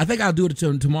 I think I'll do it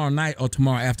tomorrow night or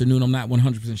tomorrow afternoon. I'm not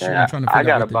 100% sure. I'm trying to figure out. I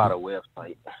got about a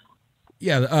website.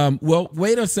 Yeah. Well,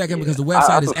 wait a second because the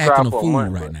website is acting a fool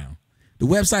right now. The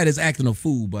website is acting a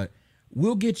fool, but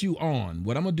we'll get you on.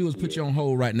 What I'm gonna do is put you on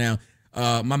hold right now.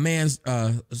 My man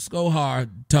Skohar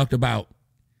talked about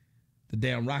the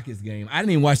damn Rockets game. I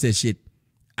didn't even watch that shit.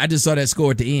 I just saw that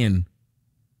score at the end.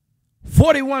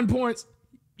 41 points.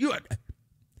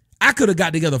 I could have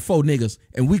got together 4 niggas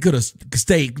and we could have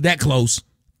stayed that close.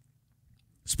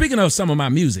 Speaking of some of my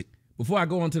music, before I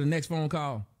go on to the next phone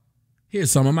call, here's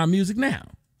some of my music now.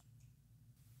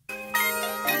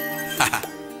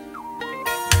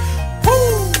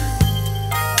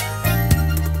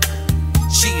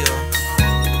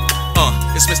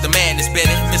 It's Mr. Madness, baby.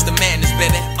 Mr. Madness,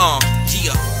 baby.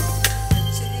 Yeah.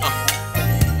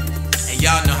 And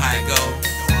y'all know how it goes.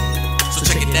 So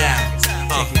check it out.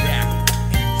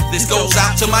 This goes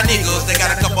out to my niggas that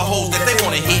got a couple hoes that they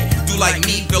wanna hit. Do like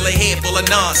me, fill a head full of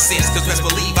nonsense. Cause best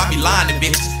believe I be lying to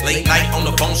bitches. Late night on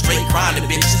the phone, straight crying to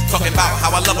bitches. Talking about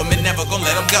how I love them and never gonna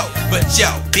let them go. But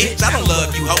yo, bitch, I don't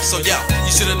love you, ho. So yo,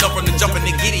 you should've known from the jump and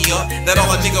the giddy up that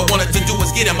all a nigga wanted to do was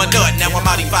get him a nut. Now I'm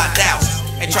out in 5,000.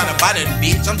 Ain't tryna buy nothing,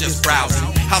 bitch, I'm just browsing.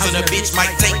 Housing a bitch might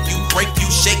take you, break you,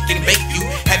 shake and bake you.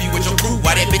 Have you with your crew,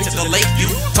 why that bitch at the lake you?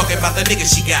 Talking about the nigga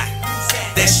she got.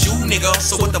 That's you, nigga,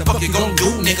 so what the fuck you gon' do,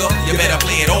 nigga? You better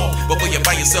play it off before you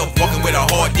find yourself walking with a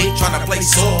hard dick tryna play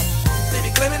sore. They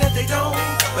be claiming that they don't,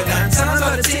 but 9 times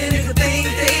out of 10 nigga think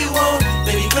they won't.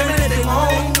 They be claiming that they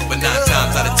won't, but 9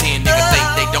 times out of 10 nigga think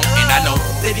they don't, and I know.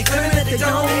 They be claiming that they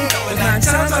don't, but 9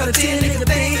 times out of 10 nigga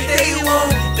think they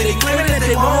won't. They be claiming that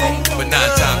they won't, but 9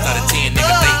 times out of 10 nigga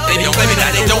think they don't. Claiming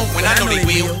that they don't when I know they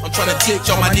will. I'm tryna teach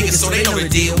all my niggas so they know the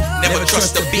deal. Never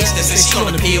trust a bitch that says she on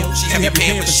the pill. She have you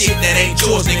paying for shit that ain't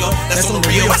yours, nigga. That's on the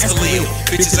real, I still live.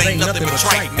 Bitches ain't nothing but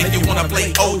trite. Make you wanna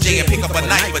play OJ and pick up a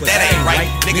knife, but that ain't right.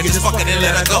 Nigga, just fuck it and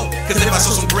let her go. Cause if I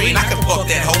saw some green, I can fuck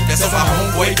that hoe. That's on my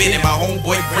homeboy bin and my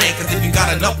homeboy brand. Cause if you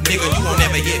got enough, nigga, you won't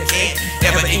ever hit can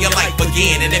ever in your life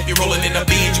again. And if you're rolling in the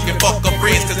beans, you can fuck up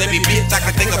friends. Cause every bitch I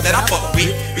can think of that I fuck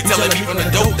with be telling me from the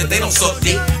dope that they don't suck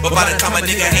dick. But by the time a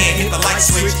nigga hand hit the light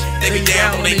switch, they be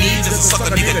down on their knees just to suck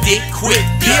a nigga dick quick,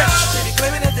 bitch. They be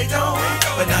claiming that they don't,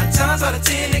 but 9 times out of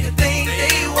 10 nigga think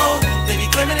they won't. They be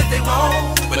claiming that they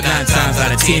won't, but 9 times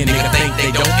out of 10 nigga think they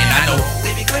don't, and I know.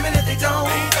 They be claiming that they don't,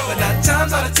 but 9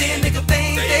 times out of 10 nigga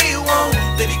think they won't.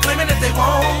 They be claiming that they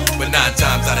won't, but 9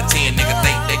 times out of 10 nigga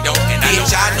think they don't, and I know.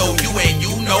 Bitch, I know you and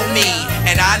you know me,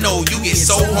 and I know you get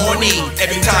so horny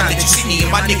every time that you see me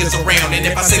and my niggas around. And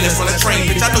if I say let's run a train,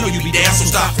 bitch, I know you be down, so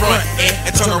stop front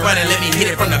and turn around and let me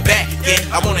hit it from the back. Yeah,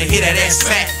 I wanna hit that ass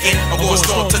smack. Yeah, I'm going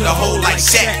strong to the hole like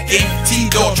Shaq. Yeah,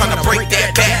 T-Dog trying to break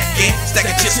that back. Yeah, stack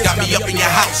of chips got me up in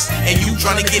your house, and you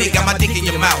trying to get it, got my dick in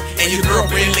your mouth, and your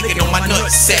girlfriend licking on my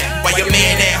nutsack. While your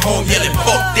man at home yelling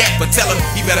fuck that, but tell him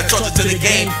he better trust it to the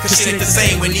game, cause shit ain't the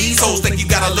same when these hoes think you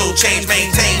got a little change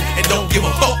maintain, and don't give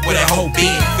a fuck where that hoe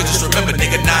been. Cause just remember,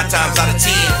 nigga, 9 times out of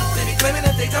 10 they be claiming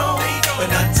that they don't, but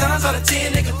 9 times out of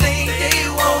 10 nigga think they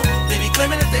won't. They be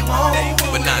claiming that they won't,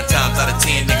 but 9 times out of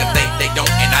 10 nigga think they don't,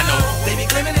 and I know. They be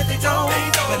claiming that they don't,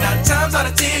 but 9 times out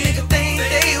of 10 nigga think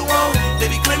they won't. They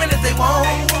be claiming that they won't,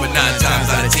 but 9 times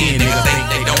out of 10 nigga think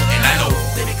they don't, and I know.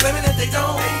 They be claiming that they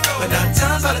don't, but 9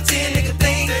 times out of 10 nigga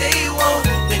think they won't.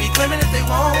 They be claiming that they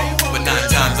won't, but 9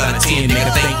 times out of 10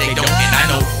 nigga think they don't, and I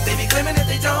know. They be claiming that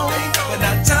they don't, but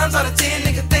 9 times out of 10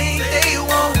 nigga think they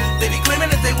won't. They be claiming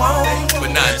that they won't, but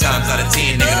 9 times out of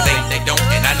 10 nigga think they don't,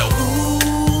 and I know.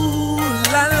 Ooh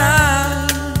la la,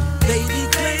 they be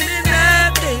claiming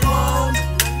that they won't,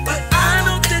 but I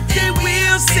know that they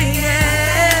will see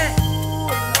it.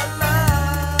 Ooh la la,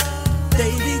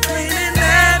 they be claiming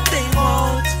that they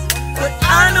won't, but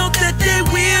I know that they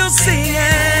will see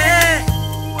it.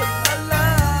 Ooh la la,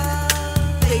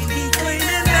 they be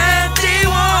claiming that they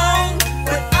won't,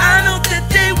 but I know that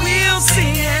they will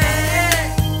see it.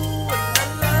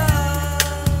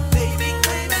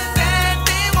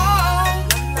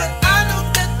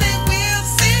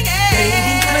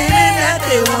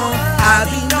 I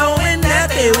be knowing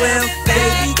that they will. They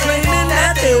be claiming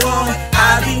that they won't.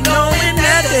 I be knowing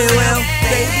that they will.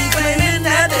 They be claiming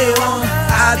that they won't.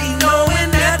 I be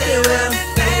knowing that they will.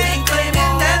 They be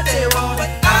claiming that they won't.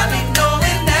 I be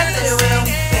knowing that they will.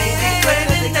 They be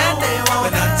claiming that they won't.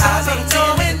 But 9 times out of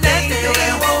 10 that they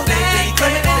will. They be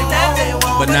claiming that they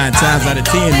won't. But 9 times out of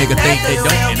 10 nigga think they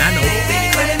don't, and I know. They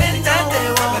be claiming that they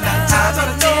won't. But 9 times out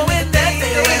of 10 that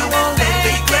they will. They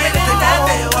be claiming that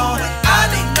they won't.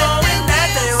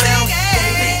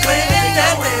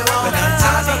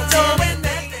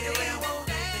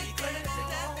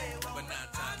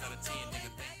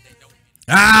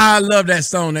 I love that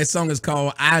song. That song is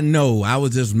called I Know. I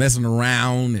was just messing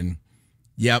around and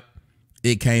yep,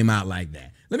 it came out like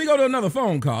that. Let me go to another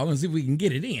phone call and see if we can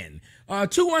get it in.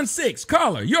 216,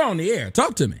 caller, you're on the air.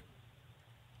 Talk to me.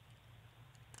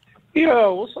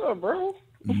 Yo, what's up, bro?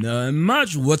 Nothing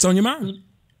much. What's on your mind?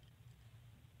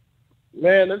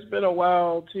 Man, it's been a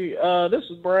while too. This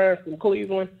is Brian from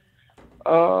Cleveland.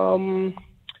 Man,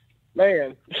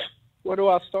 where do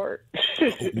I start?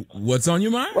 What's on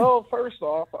your mind? Well, first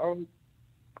off,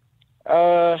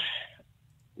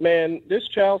 man, this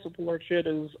child support shit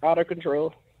is out of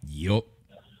control. Yup.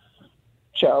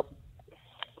 Child,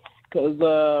 because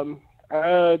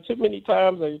too many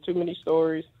times there's too many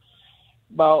stories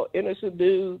about innocent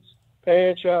dudes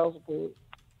paying child support,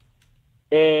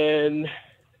 and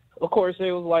of course,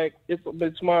 it was like,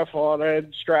 it's my fault. I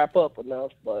didn't strap up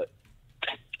enough. But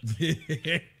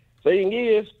thing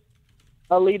is,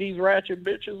 I leave these ratchet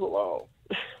bitches alone.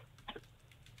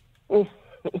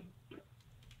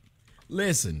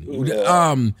 Listen,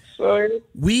 Sorry.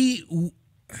 we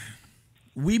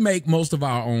make most of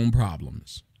our own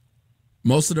problems.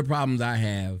 Most of the problems I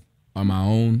have are my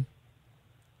own.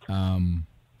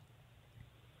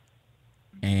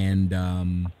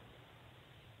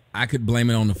 I could blame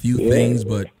it on a few things,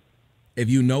 but if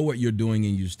you know what you're doing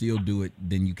and you still do it,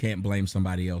 then you can't blame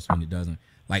somebody else when it doesn't.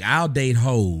 Like, I'll date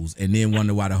hoes and then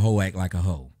wonder why the hoe act like a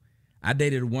hoe. I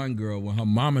dated one girl when her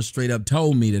mama straight up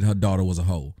told me that her daughter was a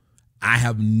hoe. I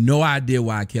have no idea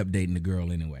why I kept dating the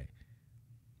girl anyway.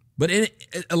 But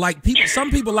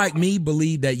some people like me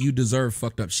believe that you deserve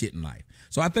fucked up shit in life.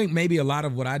 So I think maybe a lot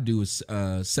of what I do is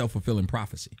self-fulfilling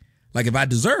prophecy. Like, if I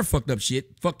deserve fucked up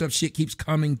shit keeps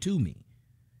coming to me.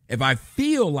 If I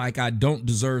feel like I don't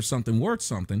deserve something worth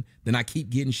something, then I keep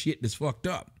getting shit that's fucked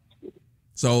up.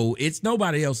 So it's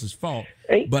nobody else's fault.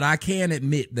 But I can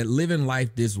admit that living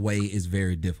life this way is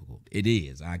very difficult. It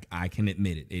is. I can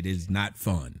admit it. It is not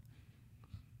fun.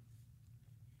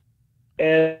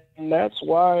 And that's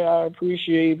why I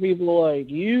appreciate people like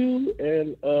you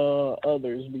and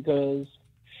others, because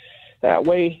that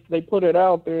way they put it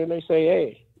out there and they say,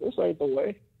 hey, this ain't the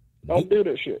way. Don't do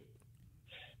this shit.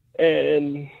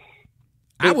 And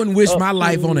I wouldn't wish my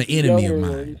life on an enemy of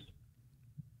mine.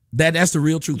 That's the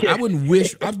real truth. I wouldn't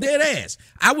wish, I'm dead ass.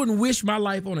 I wouldn't wish my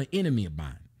life on an enemy of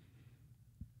mine.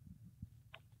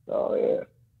 Oh,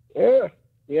 yeah.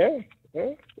 Yeah.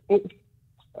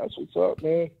 That's what's up,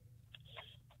 man.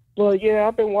 But yeah,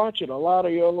 I've been watching a lot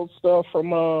of your old stuff from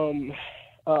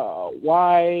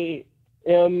YM,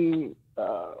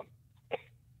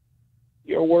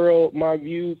 Your World, My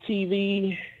View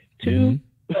TV 2.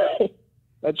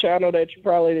 A channel that you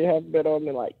probably haven't been on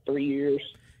in like 3 years.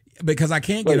 Because I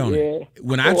can't get on it.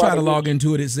 When I try to log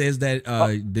into it, it says that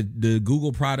the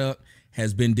Google product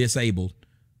has been disabled.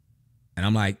 And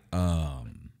I'm like, oh,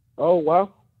 wow.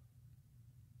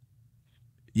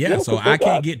 Yeah, so I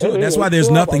can't get to it. That's why there's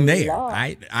nothing there.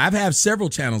 I've had several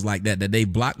channels like that they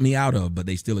blocked me out of, but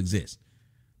they still exist.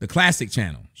 The Classic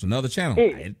channel, it's another channel.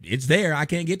 It's there. I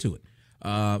can't get to it.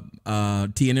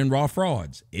 TNN Raw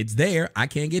Frauds, it's there. I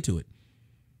can't get to it.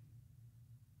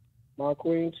 My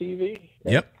Queen TV.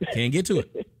 Yep, can't get to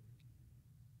it.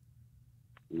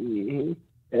 Yeah,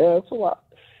 it's a lot.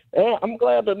 Yeah, I'm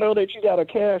glad to know that you got a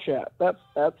Cash App. That's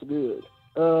good.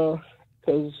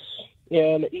 Because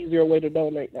an easier way to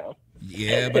donate now.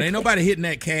 Yeah, but ain't nobody hitting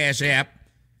that Cash App.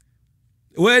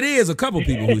 Well, it is a couple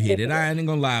people who hit it. I ain't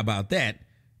gonna lie about that.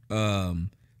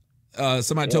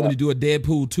 Somebody told me to do a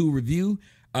Deadpool 2 review.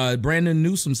 Brandon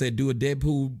Newsom said do a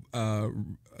Deadpool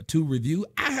 2 review.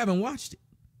 I haven't watched it.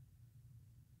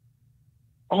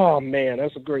 Oh man,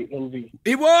 that's a great movie.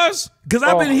 It was? Because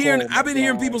I've been hearing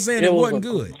people saying it wasn't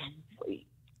good.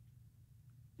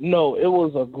 No, it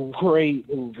was a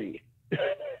great movie.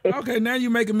 Okay, now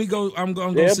you're making me go. I'm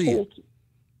gonna go see it.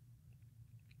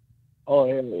 Oh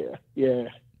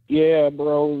yeah,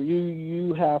 bro.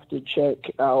 You have to check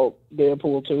out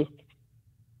Deadpool 2.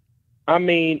 I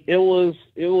mean, it was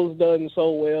done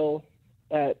so well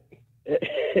that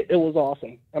it was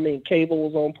awesome. I mean, Cable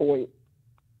was on point.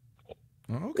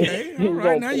 Okay, all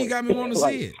right. Now you got me wanting to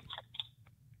see it.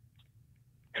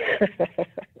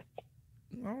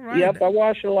 All right. Yep, I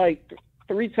watched it like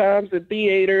 3 times in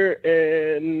theater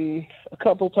and a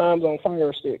couple times on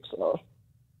Fire Stick. So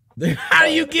how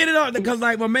do you get it on? Because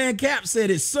like my man Cap said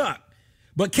it sucked,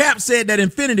 but Cap said that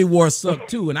Infinity War sucked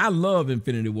too, and I love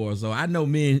Infinity War, so I know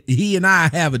he and I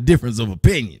have a difference of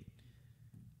opinion.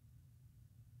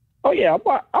 Oh yeah, I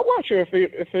watched your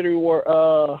Infinity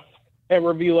War and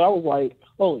review. I was like,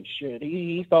 holy shit,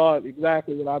 he thought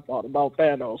exactly what I thought about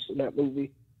Thanos in that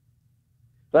movie.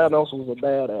 Thanos was a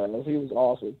badass. He was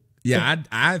awesome. Yeah,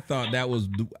 I thought that was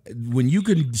when you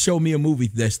can show me a movie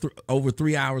that's over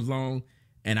 3 hours long,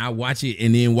 and I watch it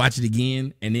and then watch it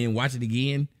again and then watch it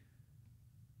again.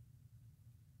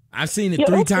 I've seen it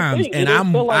 3 times, and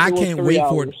I can't wait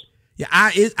for it. Yeah,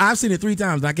 I've seen it 3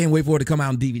 times. And I can't wait for it to come out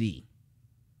on DVD.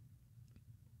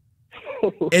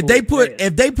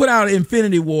 if they put out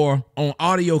Infinity War on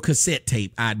audio cassette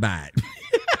tape, I'd buy it.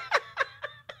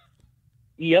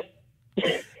 Yep.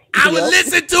 I would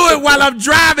listen to it while I'm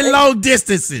driving long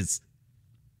distances.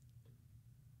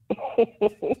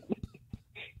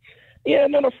 Yeah,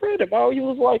 and then a friend of mine, he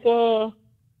was like,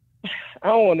 I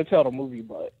don't want to tell the movie,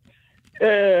 but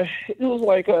it was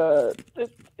like,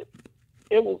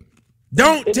 it was.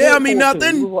 Don't tell me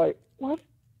nothing. He was like, what?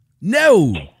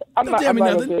 No. I'm Don't not tell me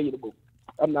gonna nothing. tell you the movie.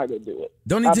 I'm not gonna do it.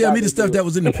 Don't even tell me the stuff that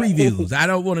was in the previews. I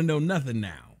don't want to know nothing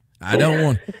now. I don't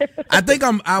want. I think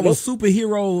I was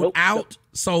superhero out,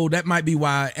 so that might be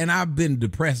why. And I've been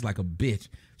depressed like a bitch,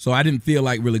 so I didn't feel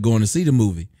like really going to see the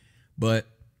movie. But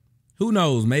who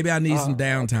knows? Maybe I need some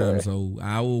downtime, so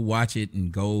I will watch it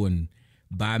and go and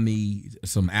buy me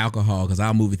some alcohol because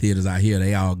our movie theaters out here,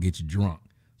 they all get you drunk.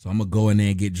 So I'm gonna go in there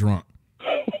and get drunk.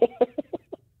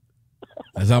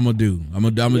 That's what I'm gonna do. I'm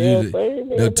gonna do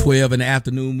the 12 in the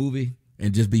afternoon movie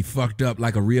and just be fucked up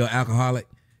like a real alcoholic.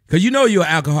 Cause you know you're an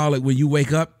alcoholic when you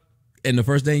wake up and the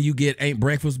first thing you get ain't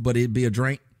breakfast, but it'd be a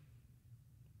drink.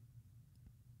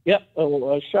 Yep,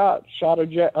 a shot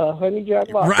of honey jack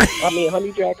vodka. Right. I mean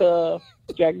honey jack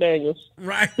Jack Daniels.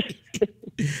 Right.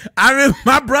 I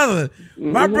remember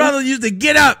my brother used to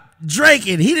get up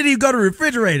drinking. He didn't even go to the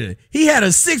refrigerator. He had a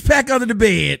 6-pack under the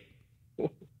bed.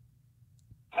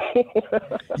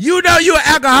 You know you're an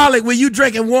alcoholic when you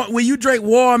drink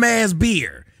warm ass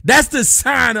beer. That's the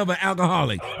sign of an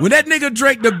alcoholic. When that nigga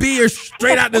drank the beer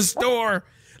straight out the store,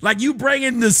 like you bring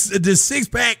in the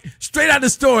 6-pack straight out the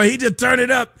store, he just turn it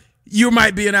up, you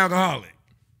might be an alcoholic.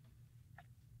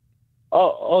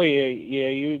 Oh yeah,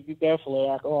 you definitely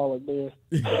an alcoholic there.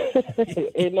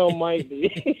 Ain't no might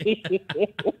be.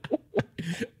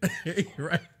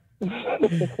 Right.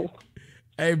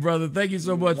 Hey, brother, thank you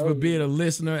so much for being a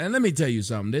listener. And let me tell you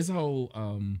something. This whole,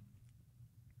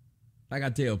 like I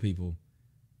tell people,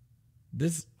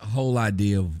 this whole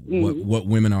idea of what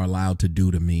women are allowed to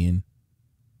do to men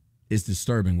is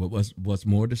disturbing. What's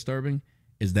more disturbing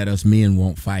is that us men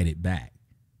won't fight it back.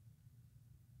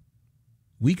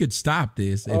 We could stop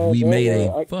this if we made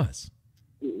a fuss.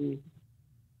 Mm-hmm.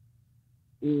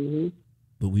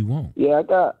 But we won't. Yeah,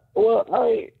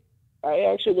 I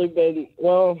actually been,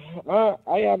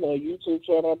 I have a YouTube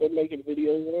channel I've been making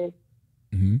videos on.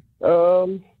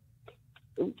 Mm-hmm.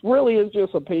 It really is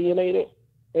just opinionated,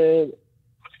 and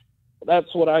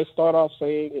that's what I start off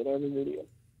saying in every video.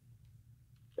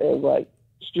 And,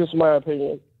 it's just my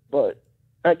opinion, but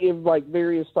I give,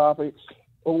 various topics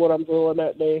of what I'm doing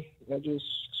that day. I just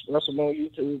express them on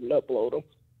YouTube and upload them.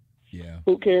 Yeah.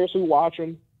 Who cares who watch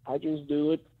them? I just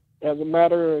do it as a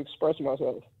matter of expressing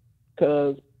myself.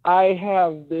 Because I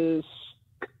have this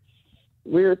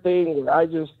weird thing where I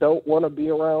just don't want to be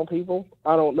around people.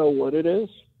 I don't know what it is.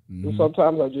 Mm-hmm. And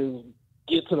sometimes I just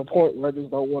get to the point where I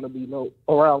just don't want to be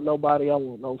around nobody. I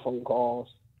want no phone calls,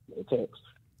 no text.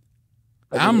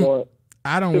 I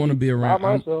don't want to be around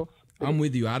myself. I'm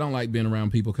with you. I don't like being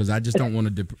around people because I just don't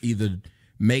want to either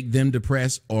make them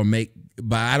depressed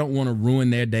but I don't want to ruin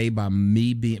their day by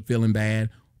me feeling bad,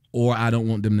 or I don't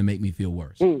want them to make me feel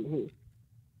worse. Mm-hmm.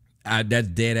 That's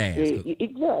dead ass.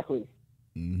 Exactly.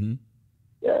 Mm-hmm.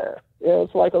 Yeah.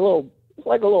 It's like a little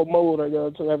mode I go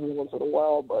to every once in a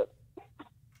while, but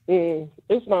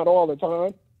it's not all the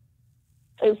time.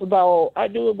 I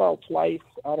do about twice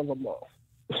out of a month.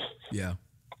 Yeah.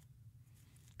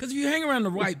 Because if you hang around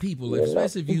the right people,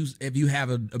 especially if you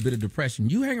have a bit of depression,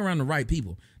 you hang around the right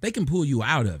people, they can pull you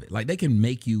out of it. Like they can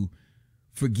make you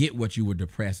forget what you were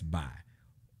depressed by.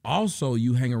 Also,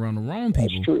 you hang around the wrong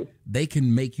people, they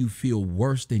can make you feel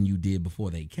worse than you did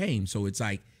before they came. So it's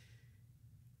like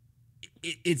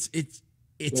it's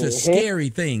a scary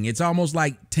thing. It's almost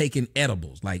like taking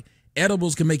edibles. Like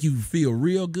edibles can make you feel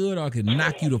real good or can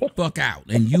knock you the fuck out,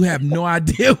 and you have no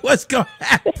idea what's gonna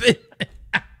happen.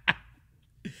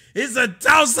 It's a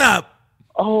toss-up.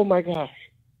 Oh my gosh!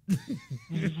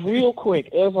 Real quick,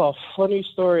 there's a funny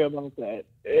story about that.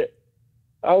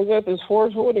 I was at this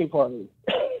 420 party,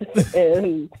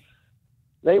 and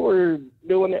they were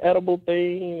doing the edible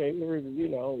thing. They were, it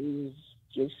was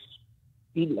just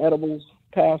eating edibles,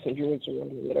 passing drinks or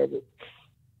whatever.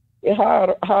 It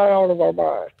high out of our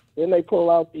mind. Then they pull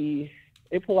out these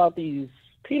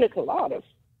pina coladas,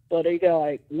 but they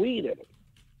got weed in them.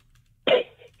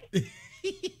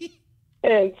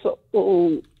 And so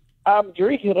I'm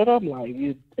drinking it. I'm like,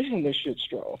 damn, this shit's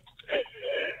strong.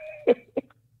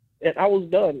 And I was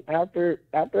done. After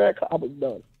that, I was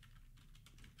done.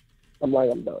 I'm like,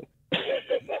 I'm done.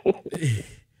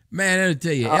 Man, I'll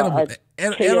tell you,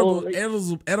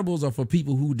 edibles are for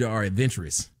people who are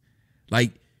adventurous.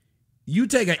 Like, you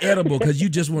take an edible because you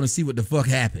just want to see what the fuck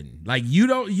happened. Like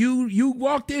you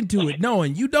walked into it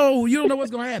knowing you don't know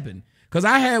what's gonna happen. Because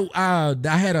I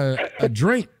had a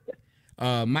drink.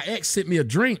 My ex sent me a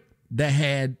drink that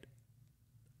had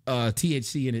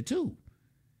THC in it too,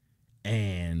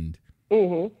 and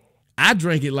I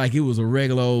drank it like it was a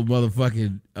regular old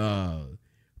motherfucking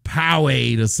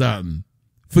Powerade or something,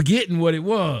 forgetting what it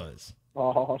was.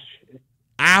 Oh shit!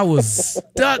 I was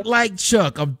stuck like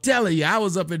Chuck. I'm telling you, I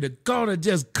was up in the corner,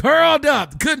 just curled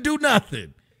up, couldn't do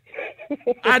nothing.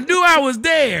 I knew I was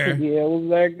there. Yeah, it was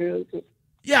that good.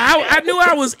 Yeah, I knew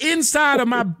I was inside of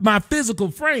my physical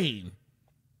frame,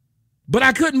 but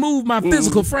I couldn't move my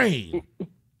physical frame.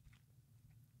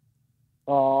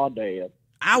 Oh, damn.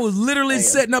 I was literally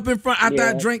sitting up in front. After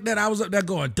I drank that, I was up there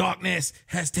going, darkness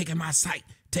has taken my sight,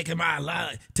 taken my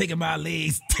life, taking my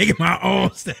legs, taking my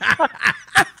arms.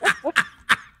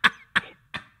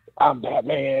 I'm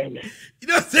Batman. You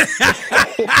know what I'm saying?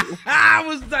 I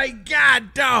was like,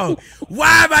 God, dog,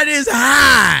 why am I this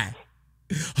high?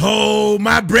 Hold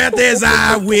my breath as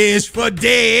I wish for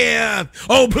death.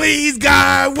 Oh, please,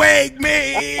 God, wake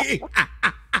me.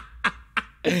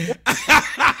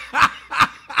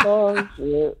 Oh,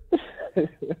 shit.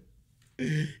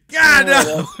 God,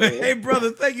 no. Hey,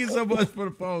 brother, thank you so much for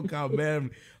the phone call,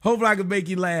 man. Hopefully I can make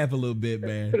you laugh a little bit,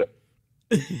 man.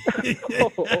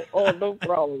 Oh, no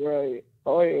problem, right?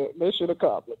 Oh, yeah, mission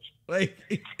accomplished.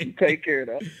 Take care of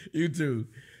that. You too.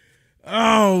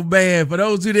 Oh, man. For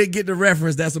those who didn't get the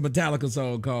reference, that's a Metallica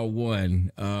song called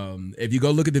One. If you go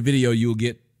look at the video, you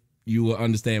will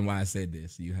understand why I said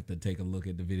this. You have to take a look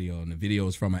at the video, and the video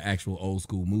is from an actual old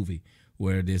school movie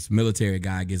where this military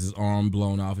guy gets his arm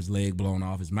blown off, his leg blown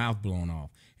off, his mouth blown off,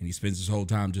 and he spends his whole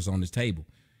time just on this table.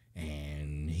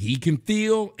 And he can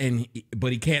feel,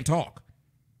 but he can't talk.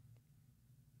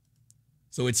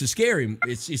 So it's scary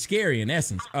in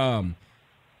essence.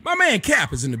 My man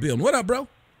Cap is in the building. What up, bro?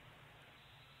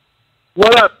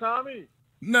 What up, Tommy?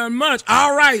 Not much.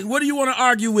 All right. What do you want to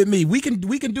argue with me? We can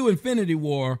do Infinity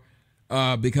War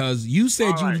because you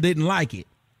said you didn't like it,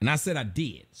 and I said I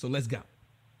did. So let's go.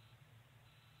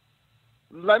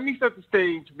 Let me set the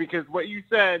stage because what you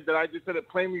said that I just said it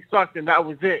plainly sucked, and that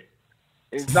was it.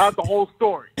 It's not the whole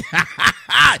story.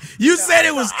 You said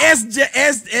it was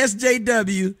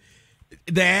SJW.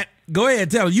 That go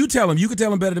ahead, tell him. You tell him. You can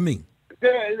tell him better than me.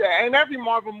 In every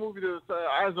Marvel movie, there's,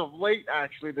 as of late,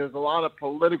 actually, there's a lot of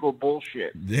political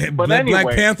bullshit. But Black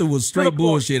anyway, Panther was straight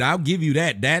bullshit. I'll give you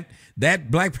that. That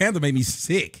Black Panther made me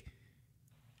sick.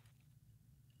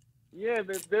 Yeah,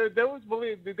 there was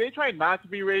they tried not to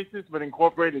be racist, but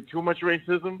incorporated too much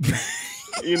racism,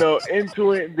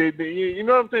 into it. You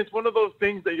know what I'm saying? It's one of those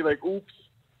things that you're like, oops,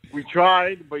 we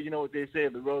tried, but you know what they say: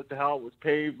 the road to hell was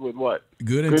paved with what?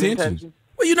 Good intentions.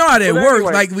 Well, you know how that works.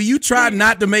 Anyway, like when you try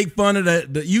not to make fun of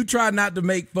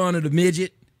the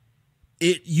midget,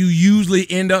 you usually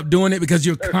end up doing it because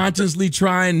you're consciously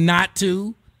trying not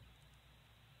to.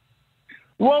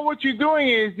 Well, what you're doing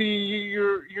is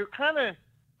you're kind of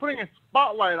putting a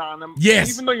spotlight on them, yes,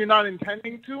 even though you're not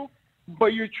intending to,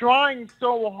 but you're trying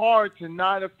so hard to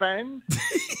not offend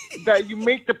that you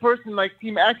make the person like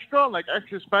seem extra, like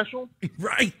extra special,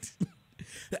 right?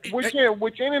 Which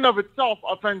in and of itself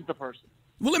offends the person.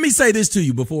 Well, let me say this to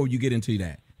you before you get into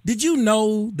that. Did you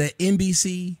know that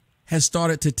NBC has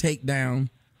started to take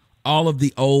down all of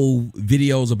the old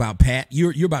videos about Pat?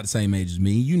 You're about the same age as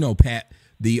me. You know Pat,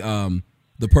 the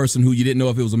person who you didn't know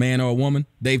if it was a man or a woman.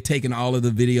 They've taken all of the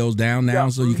videos down now,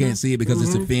 so you can't see it because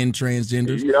it's offend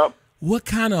transgenders. Yep. What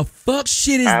kind of fuck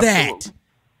shit is that?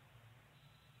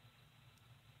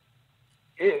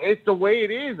 It's the way it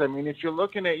is. I mean, if you're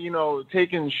looking at,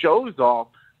 taking shows off,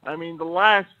 I mean, the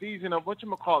last season of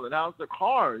whatchamacallit, House of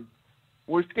Cards,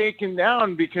 was taken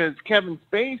down because Kevin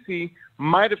Spacey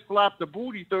might have slapped a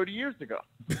booty 30 years ago.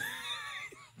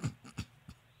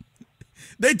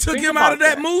 They took him out of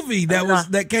that movie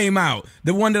that came out,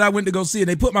 the one that I went to go see. And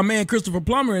they put my man Christopher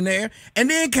Plummer in there, and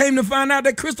then came to find out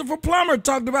that Christopher Plummer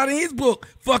talked about in his book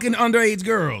fucking underage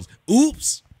girls.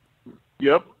 Oops.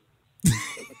 Yep.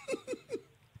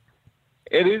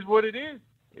 It is what it is.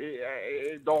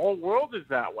 The whole world is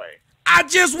that way. I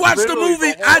just watched the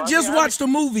movie. Watched a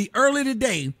movie early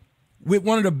today with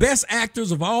one of the best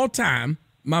actors of all time,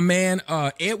 my man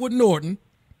Edward Norton.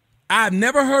 I've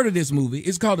never heard of this movie.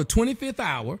 It's called The 25th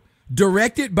Hour,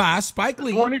 directed by Spike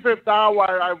Lee. 25th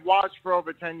Hour I've watched for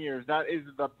over 10 years. That is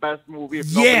the best movie.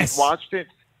 If nobody's watched it,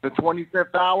 The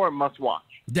 25th Hour, must watch.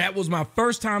 That was my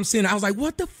first time seeing it. I was like,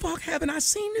 what the fuck haven't I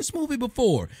seen this movie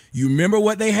before? You remember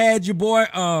what they had your boy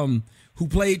who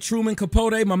played Truman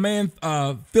Capote, my man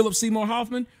Philip Seymour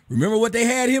Hoffman? Remember what they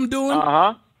had him doing?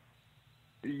 Uh-huh.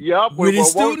 Yup. With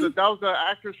his student? That was the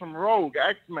actress from Rogue,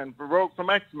 X-Men, from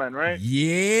X-Men, right?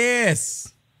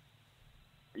 Yes.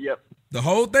 Yep. The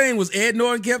whole thing was Ed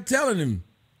Norton kept telling him,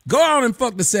 go on and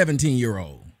fuck the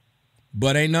 17-year-old.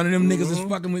 But ain't none of them niggas is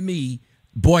fucking with me.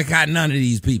 Boycott none of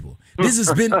these people. This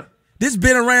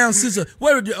been around since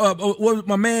what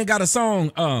my man got a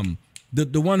song,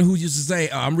 the one who used to say,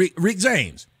 Rick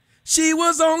James. She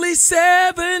was only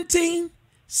 17,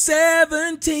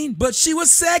 but she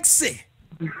was sexy.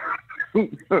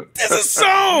 There's a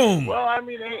song. Well, I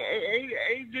mean,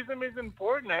 ageism is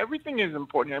important. Everything is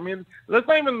important. I mean, let's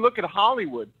not even look at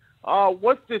Hollywood.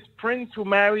 What's this prince who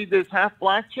married this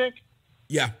half-black chick?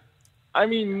 Yeah. I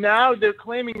mean, now they're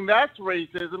claiming that's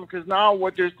racism because now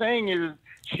what they're saying is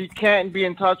she can't be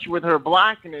in touch with her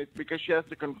blackness because she has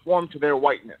to conform to their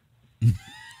whiteness.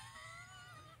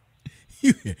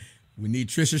 We need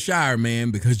Trisha Shire,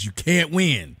 man, because you can't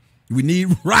win. We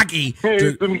need Rocky.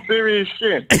 It's some serious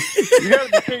shit.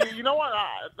 You know what?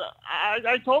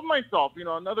 I told myself,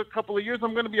 another couple of years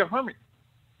I'm going to be a hermit.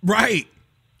 Right.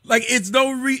 Like, it's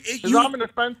no because I'm an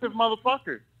offensive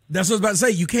motherfucker. That's what I was about to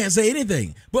say. You can't say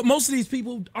anything. But most of these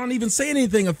people aren't even saying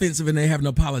anything offensive and they haven't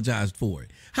apologized for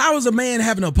it. How is a man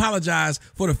having to apologize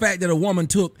for the fact that a woman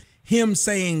took him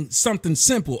saying something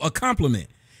simple, a compliment?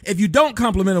 If you don't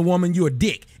compliment a woman, you're a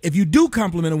dick. If you do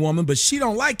compliment a woman, but she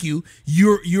don't like you,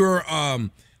 you're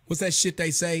what's that shit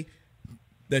they say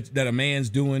that a man's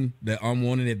doing, that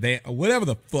unwanted advance or whatever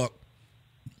the fuck,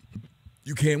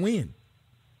 you can't win.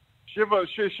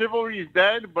 Chivalry is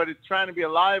dead, but it's trying to be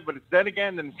alive, but it's dead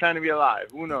again, then it's trying to be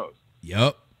alive. Who knows?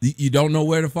 Yep. You don't know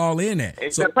where to fall in at.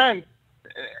 It depends.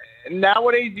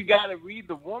 Nowadays, you got to read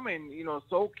the woman,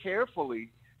 so carefully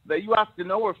that you have to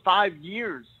know her 5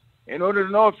 years in order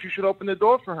to know if you should open the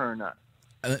door for her or not.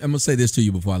 I'm going to say this to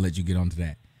you before I let you get on to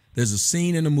that. There's a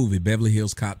scene in the movie, Beverly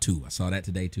Hills Cop 2. I saw that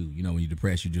today, too. When you're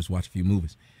depressed, you just watch a few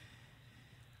movies.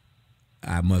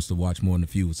 I must have watched more than a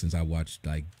few since I watched,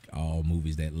 like, all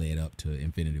movies that led up to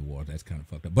Infinity War. That's kind of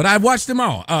fucked up. But I watched them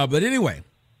all. But anyway,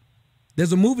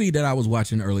 there's a movie that I was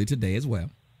watching earlier today as well,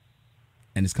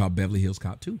 and it's called Beverly Hills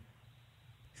Cop 2.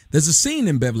 There's a scene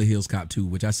in Beverly Hills Cop 2,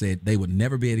 which I said they would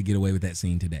never be able to get away with that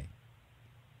scene today.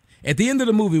 At the end of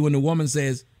the movie, when the woman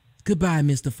says, "Goodbye,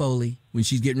 Mr. Foley," when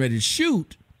she's getting ready to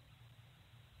shoot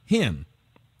him,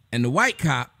 and the white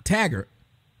cop, Taggart,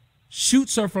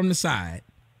 shoots her from the side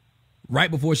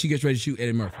right before she gets ready to shoot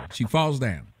Eddie Murphy. She falls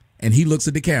down, and he looks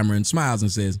at the camera and smiles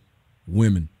and says,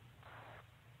 "Women."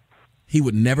 He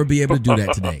would never be able to do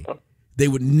that today. They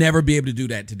would never be able to do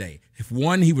that today. If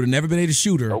one, he would have never been able to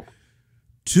shoot her. Nope.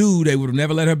 Two, they would have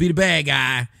never let her be the bad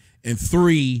guy. And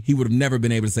three, he would have never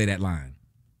been able to say that line.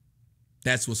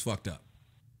 That's what's fucked up.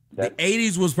 The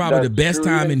 80s was probably the best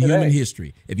time in human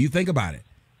history. If you think about it,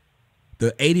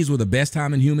 the 80s were the best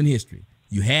time in human history.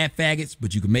 You had faggots,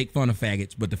 but you could make fun of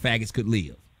faggots, but the faggots could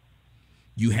live.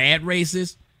 You had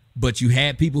racists, but you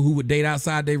had people who would date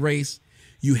outside their race.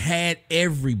 You had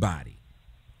everybody,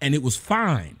 and it was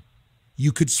fine.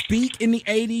 You could speak in the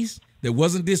 80s. There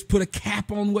wasn't this put a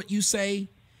cap on what you say.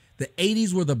 The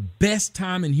 80s were the best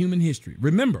time in human history.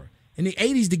 Remember, in the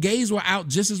 80s, the gays were out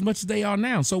just as much as they are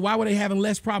now. So why were they having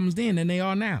less problems then than they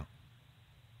are now?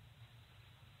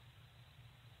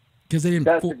 Because they didn't.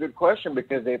 That's a good question,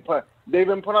 because they've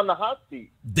been put on the hot seat.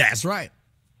 That's right.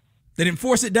 They didn't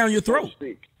force it down your throat.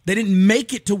 They didn't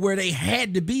make it to where they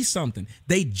had to be something.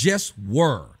 They just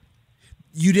were.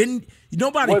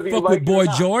 Nobody fucked with Boy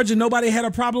George, and nobody had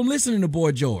a problem listening to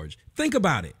Boy George. Think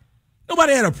about it.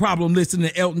 Nobody had a problem listening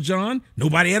to Elton John.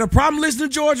 Nobody had a problem listening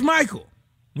to George Michael.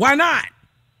 Why not?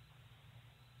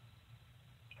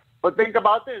 But think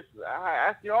about this.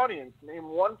 Ask the audience. Name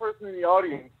one person in the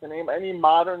audience to name any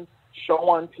modern show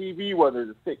on TV, whether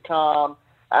it's a sitcom,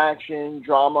 action,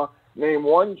 drama. Name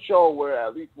one show where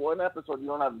at least one episode you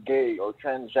don't have gay or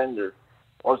transgender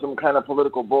or some kind of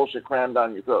political bullshit crammed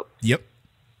down your throat. Yep.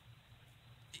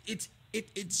 It's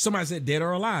somebody said dead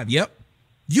or alive. Yep.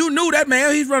 You knew that,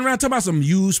 man. He's running around talking about some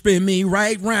 "you spin me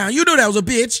right round." You knew that was a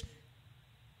bitch.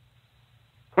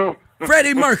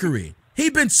 Freddie Mercury.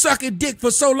 He'd been sucking dick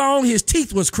for so long his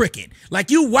teeth was crooked.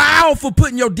 Like, you wild for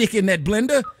putting your dick in that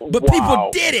blender, but people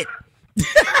did it.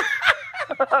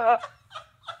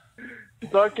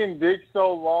 Sucking dick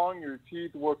so long your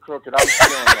teeth were crooked. I'm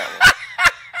feeling that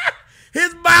one.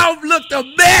 His mouth looked a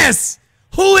mess.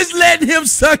 Who is letting him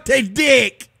suck their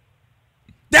dick?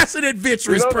 That's an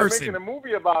adventurous person. They're making a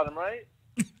movie about him, right?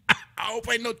 I hope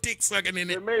ain't no dick sucking in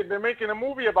it. They're making a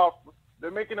movie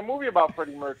about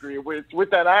Freddie Mercury with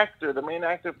that actor, the main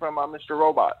actor from Mr.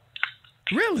 Robot.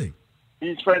 Really?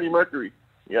 He's Freddie Mercury.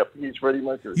 Yep, he's Freddie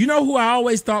Mercury. You know who I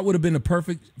always thought would have been the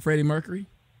perfect Freddie Mercury?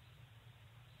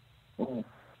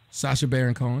 Sacha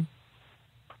Baron Cohen.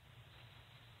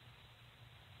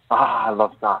 I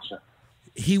love Sasha.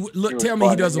 Tell me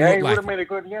he doesn't look he like would have made a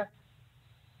good,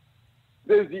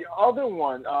 There's the other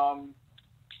one.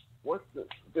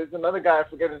 There's another guy, I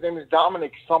forget his name, is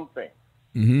Dominic something.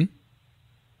 Mm-hmm.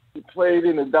 He played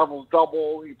in The Devil's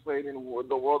Double. He played in the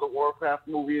World of Warcraft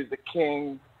movie as the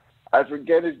king. I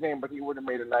forget his name, but he would have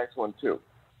made a nice one, too.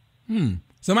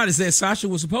 Somebody said Sasha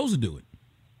was supposed to do it.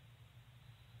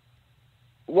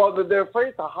 Well, they're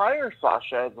afraid to hire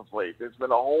Sasha as of late. There's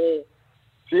been a whole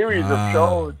series of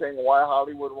shows saying why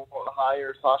Hollywood won't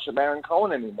hire Sacha Baron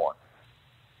Cohen anymore.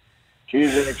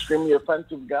 He's an extremely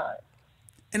offensive guy.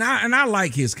 And I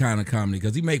like his kind of comedy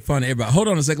because he make fun of everybody. Hold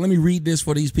on a second. Let me read this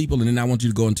for these people, and then I want you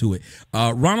to go into it.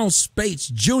 Ronald Spates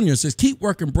Jr. says, keep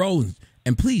working, bro,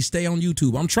 and please stay on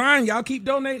YouTube. I'm trying. Y'all keep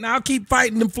donating. I'll keep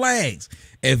fighting them flags.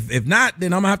 If not,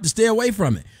 then I'm going to have to stay away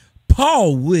from it.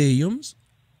 Paul Williams.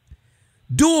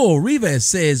 Dual Rivas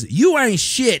says, you ain't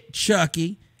shit,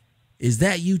 Chucky. Is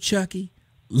that you, Chucky?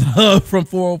 Love from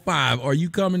 405. Are you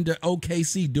coming to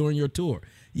OKC during your tour?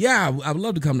 Yeah, I would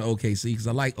love to come to OKC because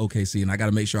I like OKC, and I got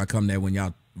to make sure I come there when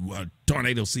y'all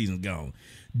tornado season's gone.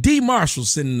 D. Marshall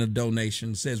sending a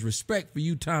donation, says, respect for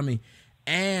you, Tommy,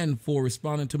 and for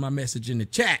responding to my message in the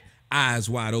chat. Eyes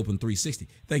wide open 360.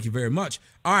 Thank you very much.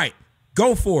 All right,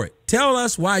 go for it. Tell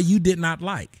us why you did not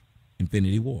like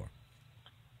Infinity War.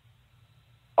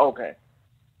 Okay.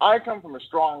 I come from a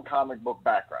strong comic book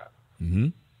background. Mm-hmm.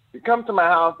 You come to my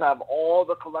house, I have all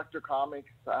the collector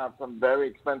comics. I have some very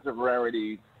expensive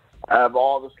rarities. I have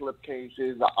all the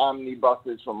slipcases, the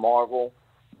omnibuses from Marvel.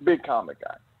 Big comic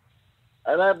guy.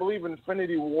 And I believe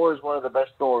Infinity War is one of the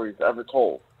best stories ever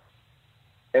told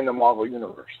in the Marvel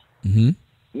Universe. Mm-hmm.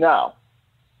 Now,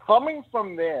 coming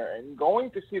from there and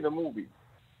going to see the movie,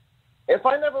 if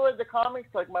I never read the comics,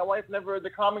 like my wife never read the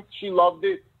comics, she loved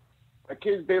it. My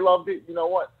kids, they loved it. You know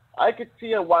what? I could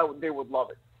see why they would love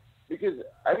it. Because,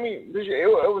 I mean,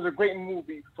 it was a great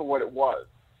movie for what it was.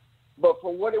 But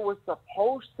for what it was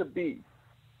supposed to be,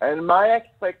 and my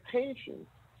expectations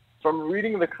from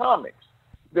reading the comics,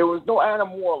 there was no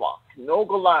Adam Warlock, no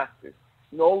Galactus,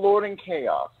 no Lord in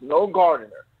Chaos, no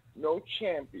Gardener, no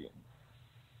Champion.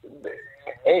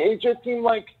 It just seemed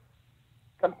like,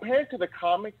 compared to the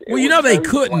comics... Well, you know they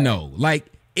couldn't, though. Like,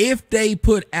 if they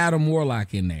put Adam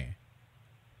Warlock in there,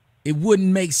 it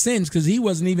wouldn't make sense because he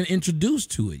wasn't even introduced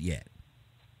to it yet.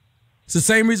 It's the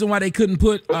same reason why they couldn't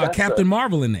put Captain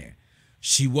Marvel in there.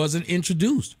 She wasn't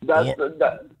introduced. Go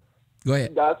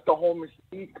ahead. That's the whole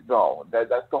mystique, though. That's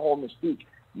the whole mystique.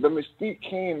 The mystique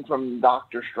came from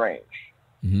Doctor Strange.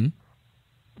 Mm-hmm.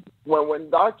 When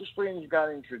Doctor Strange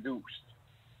got introduced,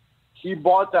 he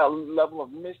brought that level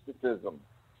of mysticism,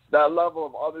 that level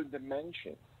of other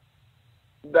dimension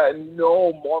that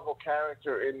no Marvel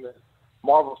character in the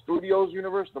Marvel Studios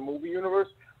universe, the movie universe,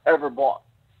 ever bought.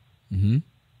 Mm-hmm.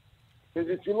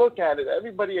 Because if you look at it,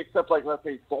 everybody except, like, let's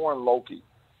say Thor and Loki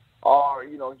are,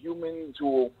 humans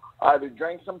who either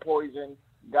drank some poison,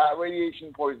 got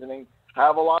radiation poisoning,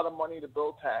 have a lot of money to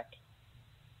build tech.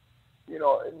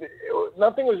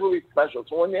 Nothing was really special.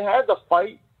 So when they had the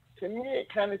fight, to me,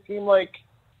 it kind of seemed like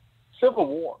Civil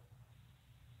War.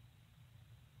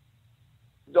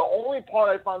 The only part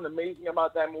I found amazing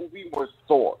about that movie was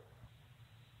Thor.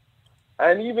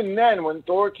 And even then, when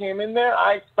Thor came in there,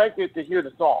 I expected to hear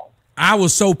the song. I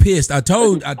was so pissed. I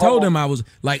told him I was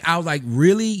like,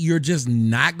 really? You're just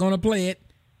not gonna play it?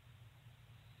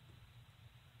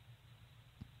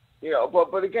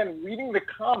 But again, reading the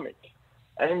comic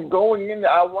and going in there,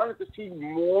 I wanted to see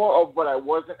more of what I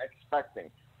wasn't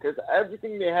expecting because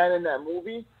everything they had in that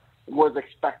movie was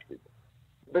expected.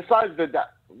 Besides the death,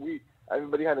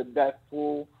 everybody had a death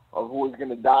pool of who was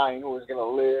gonna die and who was gonna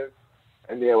live.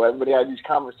 And everybody had these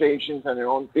conversations and their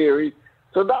own theories.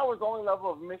 So that was the only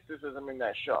level of mysticism in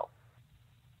that show.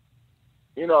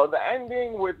 The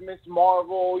ending with Miss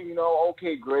Marvel,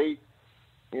 okay, great.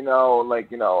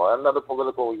 Another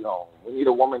political, we need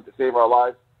a woman to save our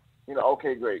lives.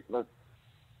 Okay, great.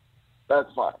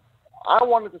 That's fine. I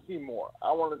wanted to see more.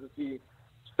 I wanted to see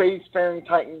space-faring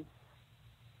Titans.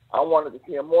 I wanted to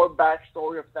see a more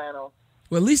backstory of Thanos.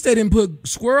 Well, at least they didn't put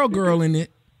Squirrel Girl in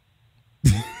it.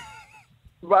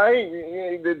 Right?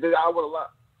 I would have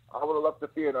left. I would have left the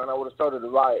theater and I would have started a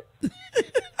riot.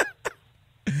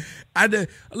 I did.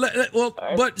 Well,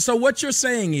 but so what you're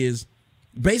saying is,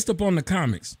 based upon the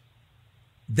comics,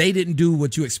 they didn't do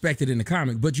what you expected in the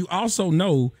comic. But you also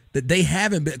know that they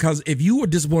haven't been, because if you were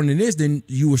disappointed in this, then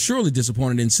you were surely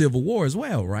disappointed in Civil War as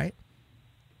well, right?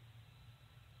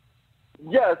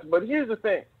 Yes, but here's the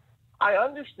thing. I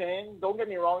understand. Don't get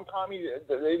me wrong, Tommy.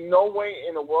 There's no way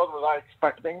in the world was I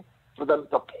expecting for them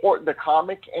to port the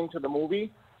comic into the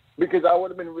movie, because I would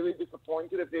have been really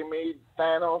disappointed if they made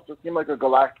Thanos to seem like a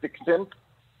galactic simp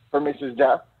for Mrs.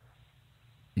 Death.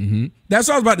 Mm-hmm. That's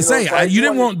what I was about to say. So You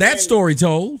didn't want that story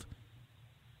told.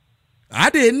 I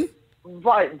didn't.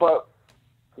 Right, but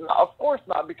no, of course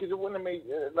not, because it wouldn't have made,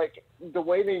 like, the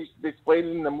way they displayed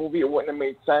it in the movie, it wouldn't have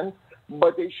made sense.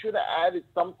 But they should have added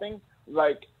something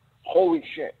like, holy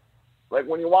shit. Like,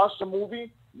 when you watch the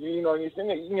movie, you know, you're sitting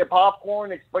there eating your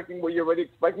popcorn, expecting what you're already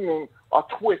expecting, and a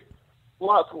twist.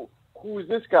 Who is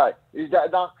this guy? Is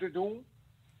that Dr. Doom?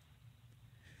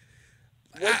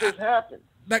 What just happened?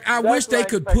 Like, I wish they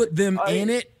could put them in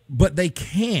it, but they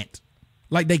can't.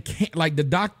 Like, they can't. Like, the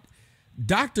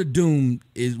Dr. Doom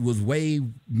was way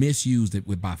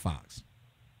misused by Fox.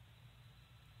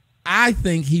 I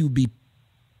think he would be,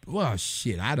 well,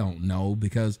 shit, I don't know,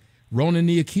 because Ronan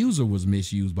the Accuser was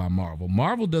misused by Marvel.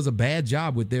 Marvel does a bad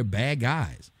job with their bad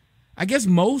guys. I guess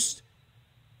most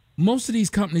of these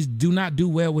companies do not do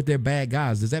well with their bad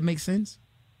guys. Does that make sense?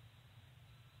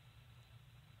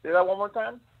 Say that one more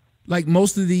time? Like,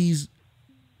 most of these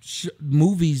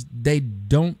movies, they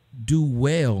don't do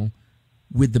well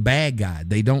with the bad guy.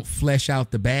 They don't flesh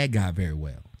out the bad guy very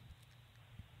well.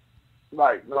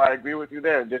 Right. No, I agree with you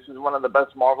there. This is one of the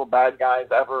best Marvel bad guys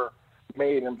ever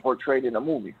made and portrayed in a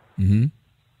movie. Mm-hmm.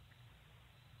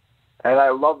 And I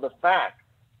love the fact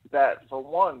that, for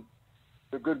one,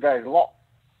 the good guys lost.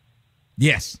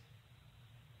 Yes.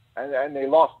 And they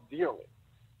lost dearly.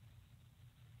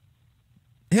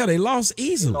 Hell, they lost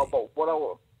easily. You know, but what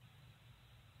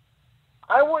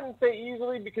I wouldn't say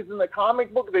easily, because in the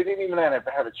comic book, they didn't even have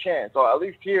a chance. So at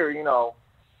least here, you know,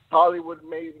 Hollywood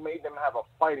made them have a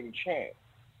fighting chance.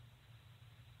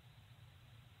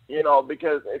 You know,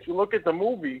 because if you look at the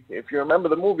movie, if you remember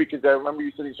the movie, because I remember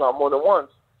you said you saw it more than once,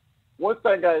 what's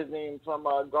that guy's name from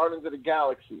Guardians of the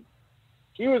Galaxy?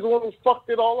 He was the one who fucked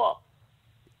it all up.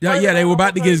 Yeah, they were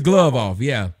about to get his glove off,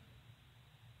 yeah.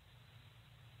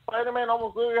 Spider-Man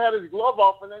almost literally had his glove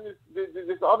off, and then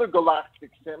this other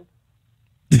galactic simp.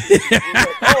 He's like,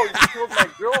 oh, you killed my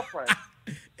girlfriend.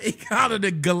 He called it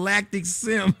a galactic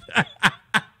simp.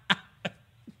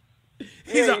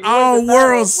 He's Yeah, an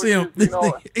all-world Thanos, simp. Is,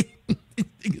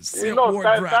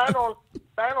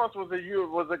 Thanos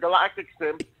was a galactic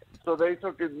simp, so they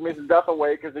took his Mrs. Death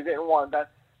away because they didn't want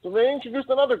that. So they introduced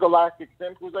another galactic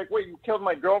simp who's like, wait, you killed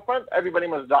my girlfriend? Everybody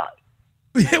must die.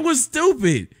 It was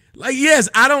stupid. Like, yes,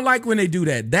 I don't like when they do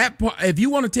that. That part, if you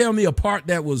want to tell me a part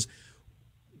that was,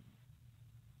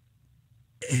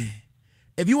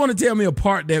 if you want to tell me a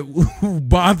part that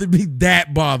bothered me,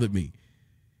 that bothered me.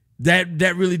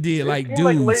 That really did. Like,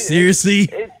 dude, seriously?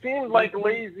 It seemed like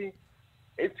lazy.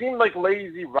 It seemed like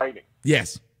lazy writing.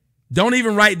 Yes. Don't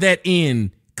even write that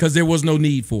in, because there was no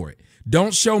need for it.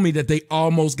 Don't show me that they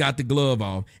almost got the glove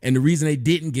off, and the reason they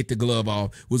didn't get the glove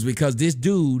off was because this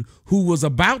dude who was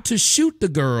about to shoot the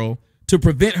girl to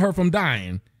prevent her from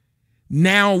dying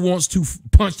now wants to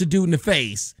punch the dude in the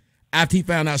face after he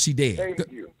found out she dead.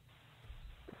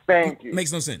 Thank you.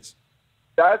 Makes no sense.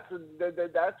 That's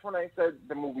when I said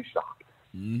the movie sucked.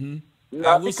 Mm-hmm.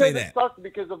 I will say that. It sucked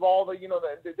because of all the,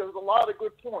 there was a lot of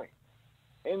good points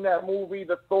in that movie.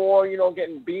 The Thor,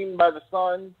 getting beamed by the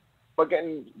sun, but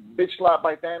getting bitch slapped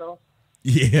by Thanos.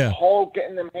 Yeah. Hulk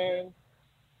getting them hands,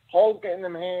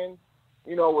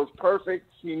 was perfect.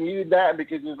 He needed that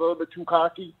because he was a little bit too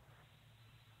cocky.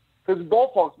 Because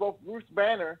both Bruce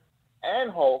Banner and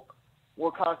Hulk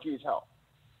were cocky as hell.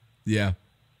 Yeah.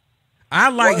 I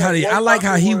like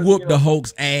how he whooped the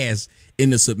Hulk's ass in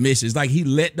the submissions. Like, he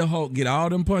let the Hulk get all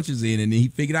them punches in, and then he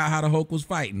figured out how the Hulk was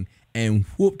fighting and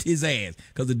whooped his ass.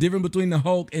 Because the difference between the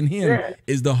Hulk and him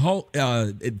is the Hulk,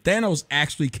 Thanos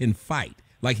actually can fight.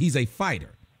 Like, he's a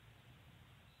fighter.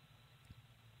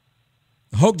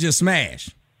 Hulk just smash.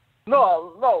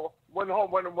 No. When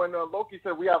Loki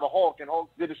said we have a Hulk, and Hulk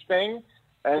did his thing,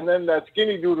 and then that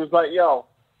skinny dude was like, yo,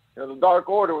 the Dark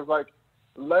Order was like,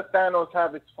 let Thanos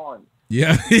have his fun.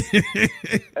 Yeah.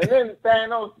 And then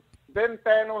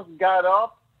Thanos got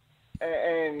up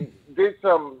and did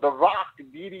some The Rock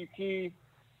DDT,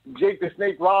 Jake the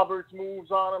Snake Roberts moves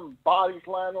on him, body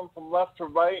slammed him from left to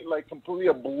right, like completely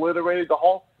obliterated the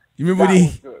Hulk. You remember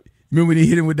when he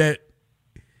hit him with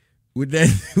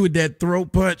that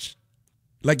throat punch,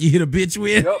 like you hit a bitch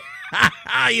with? Yep.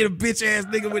 I hit a bitch ass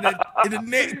nigga with that in the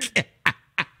neck.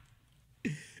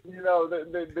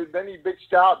 Then he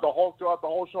bitched out the Hulk throughout the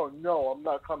whole show. No, I'm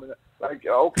not coming. Like,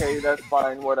 okay, that's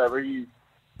fine, whatever. He's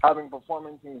having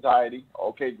performance anxiety.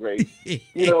 Okay, great.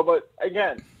 But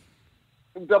again,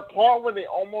 the part where they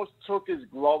almost took his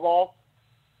glove off,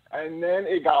 and then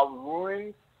it got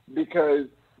ruined because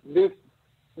this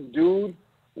dude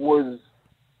was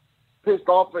pissed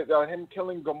off at him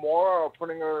killing Gamora or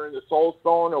putting her in the Soul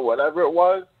Stone or whatever it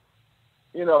was,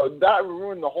 that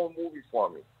ruined the whole movie for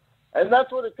me. And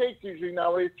that's what it takes usually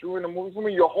nowadays to ruin a movie for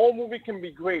me. Your whole movie can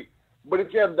be great, but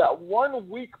if you have that one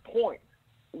weak point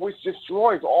which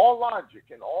destroys all logic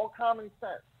and all common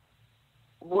sense,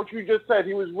 what you just said,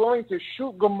 he was willing to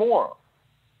shoot Gamora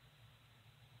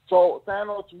so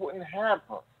Thanos wouldn't have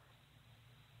her.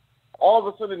 All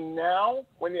of a sudden now,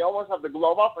 when they almost have the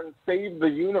glove off and save the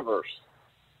universe,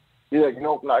 he's like,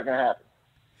 nope, not going to happen.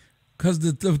 Because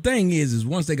the thing is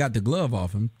once they got the glove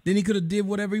off him, then he could have did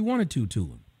whatever he wanted to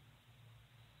him.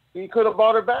 He could have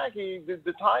brought her back.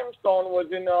 The time stone was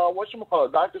in,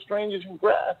 Doctor Strange's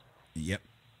grasp. Yep.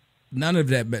 None of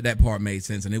that part made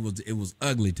sense, and it was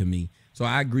ugly to me. So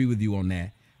I agree with you on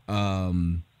that.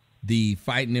 The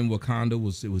fighting in Wakanda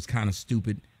was kind of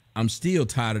stupid. I'm still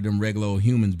tired of them regular old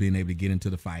humans being able to get into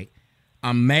the fight.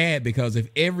 I'm mad because if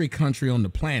every country on the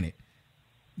planet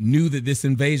knew that this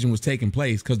invasion was taking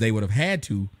place, because they would have had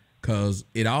to, because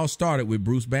it all started with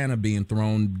Bruce Banner being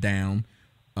thrown down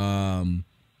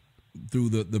through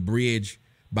the bridge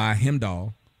by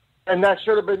Heimdall. And that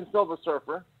should have been Silver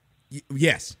Surfer.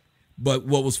 Yes. But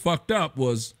what was fucked up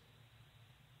was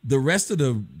the rest of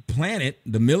the planet,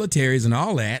 the militaries and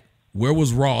all that, where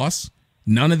was Ross?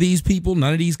 None of these people,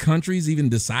 none of these countries even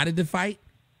decided to fight?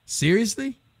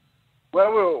 Seriously?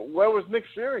 Where was Nick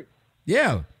Fury?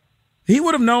 Yeah. He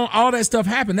would have known all that stuff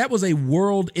happened. That was a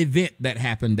world event that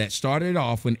happened that started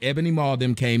off when Ebony Maw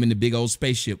them came and the big old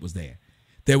spaceship was there.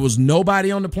 There was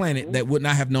nobody on the planet that would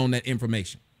not have known that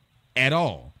information at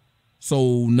all.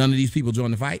 So none of these people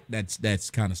joined the fight. That's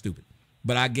kind of stupid.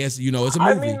 But I guess, it's a movie.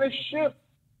 I mean,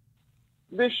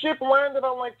 the ship landed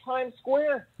on like Times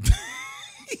Square.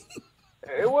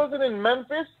 It wasn't in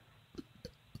Memphis.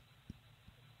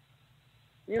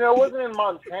 It wasn't in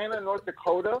Montana, North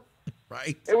Dakota.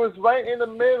 Right. It was right in the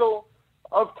middle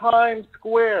of Times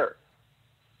Square.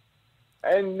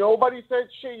 And nobody said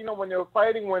shit. When they were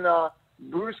fighting, when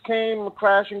Bruce came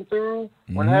crashing through,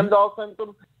 when Heimdall sent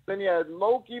them, then you had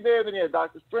Loki there, then you had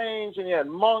Doctor Strange, and you had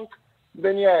Monk,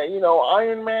 then you had,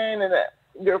 Iron Man, and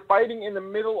they're fighting in the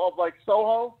middle of like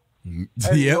Soho. And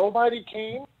nobody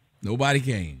came. Nobody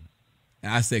came.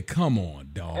 And I said, come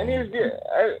on, dog. And here's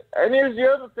the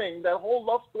other thing. That whole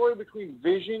love story between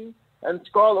Vision and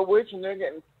Scarlet Witch, and they're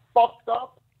getting fucked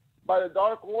up by the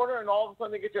Dark Order, and all of a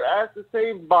sudden they get your asses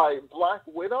saved by Black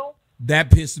Widow.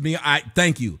 That pissed me.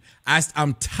 Thank you.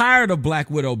 I'm tired of Black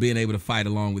Widow being able to fight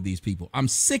along with these people. I'm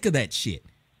sick of that shit.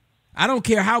 I don't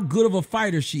care how good of a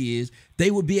fighter she is. They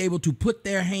would be able to put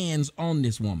their hands on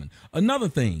this woman. Another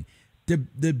thing, the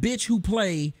bitch who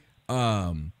played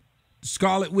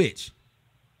Scarlet Witch,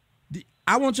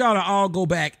 I want y'all to all go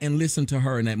back and listen to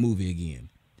her in that movie again.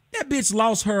 That bitch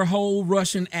lost her whole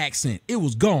Russian accent. It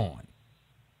was gone.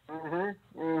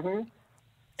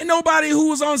 And nobody who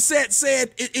was on set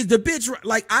said, is the bitch,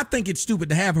 like, I think it's stupid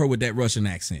to have her with that Russian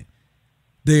accent.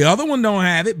 The other one don't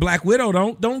have it. Black Widow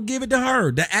don't give it to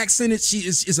her. The accent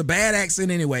is a bad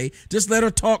accent anyway. Just let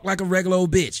her talk like a regular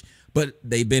old bitch. But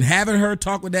they've been having her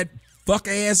talk with that fuck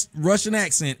ass Russian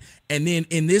accent, and then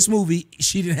in this movie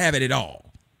she didn't have it at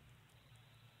all.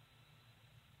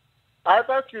 I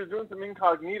thought she was doing some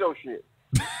incognito shit.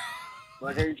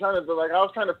 Like, are you trying to, I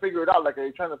was trying to figure it out. Like, are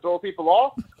you trying to throw people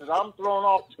off? Because I'm thrown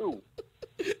off too.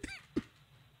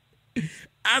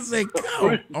 I said,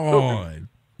 come on.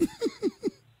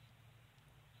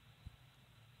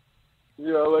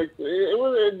 Like, it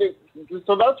was,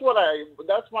 so that's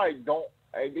why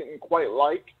I didn't quite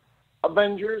like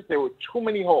Avengers. There were too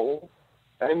many holes,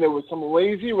 and there was some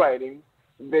lazy writing.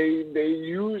 They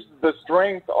used the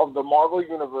strength of the Marvel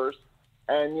Universe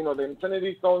and, the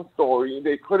Infinity Stone story.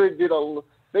 They could have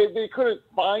they could have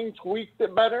fine-tweaked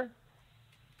it better.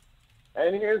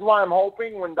 And here's why I'm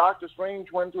hoping when Doctor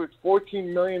Strange went through its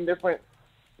 14 million different,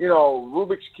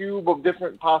 Rubik's Cube of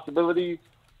different possibilities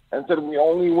and said we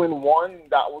only win one,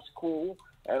 that was cool.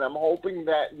 And I'm hoping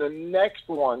that the next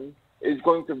one is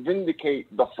going to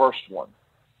vindicate the first one.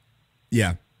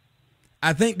 Yeah.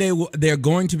 I think they're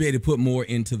going to be able to put more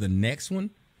into the next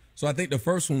one. So I think the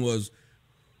first one was,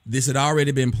 this had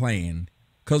already been planned.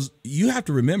 Because you have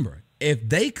to remember, if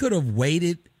they could have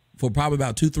waited for probably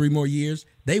about 2-3 more years,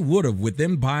 they would have, with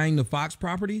them buying the Fox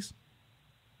properties.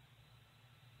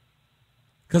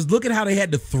 Because look at how they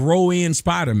had to throw in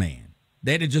Spider-Man.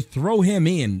 They had to just throw him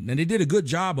in, and they did a good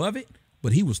job of it,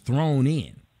 but he was thrown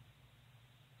in.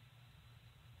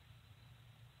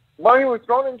 Well, he was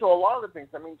thrown into a lot of things.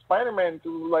 I mean, Spider-Man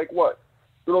through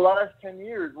the last 10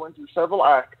 years went through several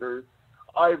actors.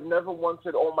 I've never once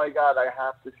said, oh my God, I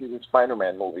have to see the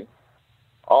Spider-Man movie.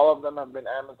 All of them have been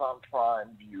Amazon Prime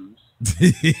views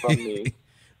from me.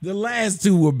 The last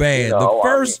two were bad. You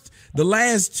know, The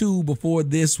last two before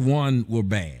this one were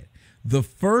bad. The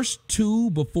first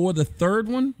two before the third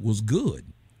one was good.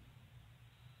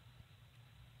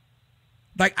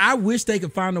 Like, I wish they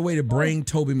could find a way to bring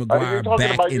Tobey Maguire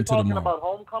back into the Marvel. About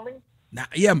Homecoming? Now,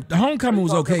 yeah, the Homecoming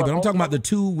was okay, but I'm talking about the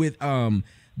two with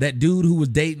that dude who was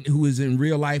dating, who was in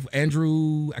real life,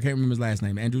 Andrew. I can't remember his last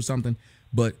name, Andrew something.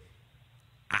 But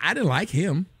I didn't like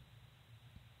him.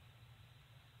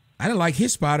 I didn't like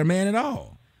his Spider-Man at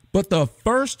all. But the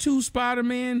first two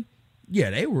Spider-Man, yeah,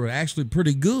 they were actually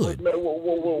pretty good.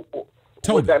 Whoa.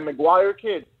 Tobey. With that Maguire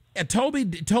kid. Yeah,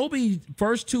 Tobey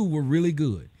first two were really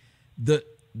good.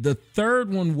 The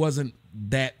third one wasn't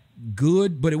that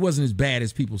good, but it wasn't as bad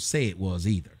as people say it was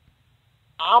either.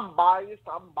 I'm biased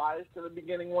to the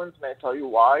beginning ones, and I tell you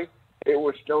why. It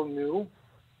was still new.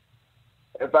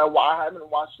 If I haven't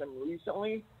watched them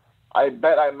recently, I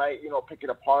bet I might, pick it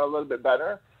apart a little bit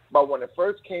better. But when it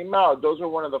first came out, those were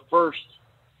one of the first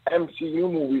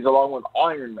MCU movies along with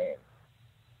Iron Man.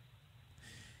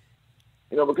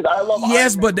 Because I love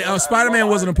Yes, Iron Man. but Spider-Man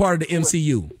wasn't a part of the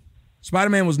MCU.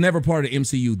 Spider-Man was never part of the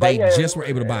MCU. They just were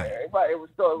able to buy it. But it was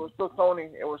still Sony.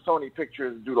 It was Sony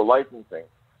Pictures due to licensing.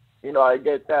 I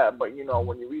get that, but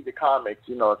when you read the comics,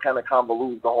 it kind of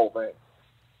convolutes the whole thing.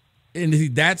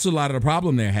 And that's a lot of the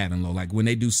problem they're having, though. Like when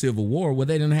they do Civil War,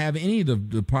 they didn't have any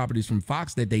of the properties from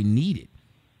Fox that they needed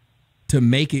to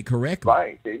make it correctly.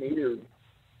 Right. They needed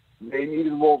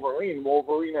Wolverine.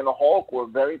 Wolverine and the Hulk were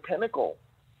very pinnacle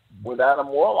with Adam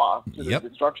Warlock to the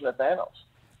destruction of Thanos.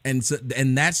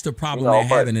 And that's the problem they're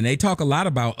having. And they talk a lot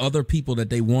about other people that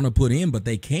they want to put in, but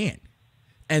they can't.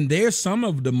 And there's some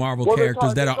of the Marvel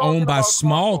characters that are owned by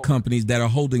small companies that are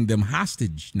holding them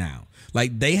hostage now.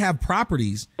 Like they have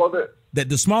properties that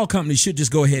the small companies should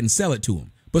just go ahead and sell it to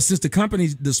them. But since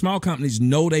the small companies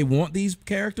know they want these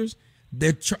characters,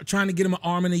 they're trying to get them an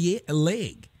arm and a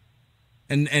leg.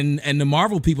 And the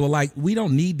Marvel people are like, we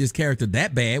don't need this character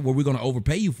that bad where we're going to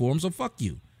overpay you for him, so fuck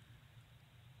you.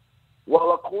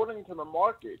 Well, according to the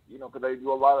market, because they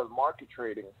do a lot of market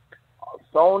trading,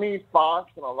 Sony,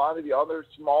 Fox, and a lot of the other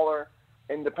smaller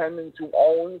independents who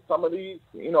own some of these,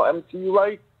 MCU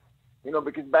rights,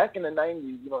 because back in the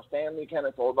 90s, Stan Lee kind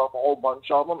of sold off a whole bunch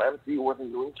of them. MCU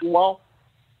wasn't doing too well.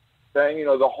 Then,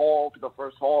 the Hulk, the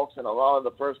first Hulks, and a lot of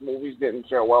the first movies didn't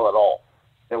fare well at all.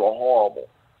 They were horrible.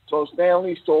 So Stan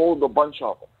Lee sold a bunch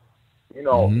of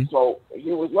them, So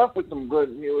he was left with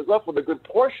a good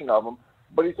portion of them,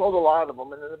 but he sold a lot of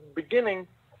them. And in the beginning,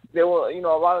 they were,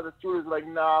 a lot of the studios were like,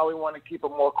 nah, we want to keep it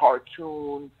more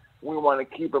cartoon. We want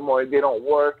to keep it more, they don't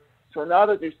work. So now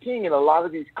that they're seeing it, a lot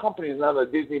of these companies, now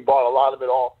that Disney bought a lot of it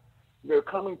off, they're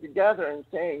coming together and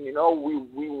saying, we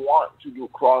want to do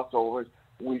crossovers.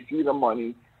 We see the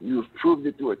money. You've proved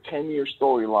it through a 10-year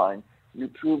storyline. You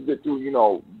proved it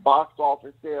through, box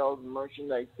office sales,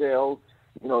 merchandise sales,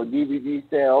 DVD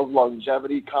sales,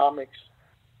 longevity comics.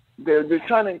 They're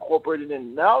trying to incorporate it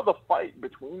in. Now the fight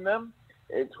between them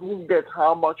is who gets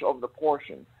how much of the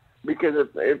portion. Because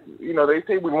if they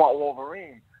say we want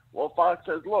Wolverine, well, Fox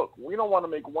says, look, we don't want to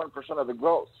make 1% of the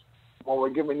gross when we're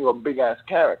giving you a big-ass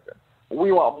character.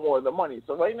 We want more of the money.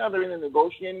 So right now they're in a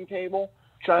negotiating table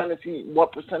trying to see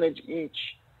what percentage each,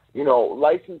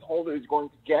 license holder is going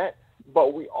to get.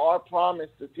 But we are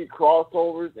promised to see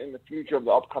crossovers in the future of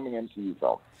the upcoming MCU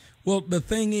film. Well, the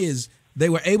thing is, they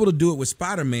were able to do it with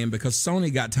Spider-Man because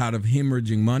Sony got tired of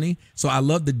hemorrhaging money. So I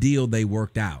love the deal they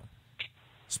worked out.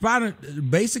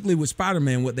 Basically with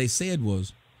Spider-Man, what they said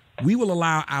was, we will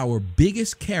allow our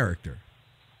biggest character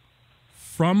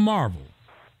from Marvel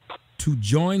to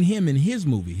join him in his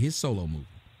movie, his solo movie.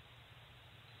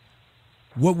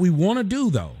 What we want to do,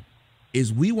 though,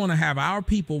 is we want to have our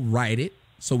people write it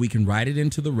so we can write it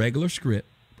into the regular script,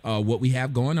 what we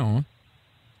have going on.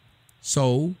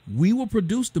 So we will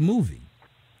produce the movie.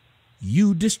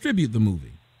 You distribute the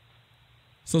movie.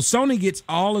 So Sony gets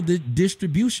all of the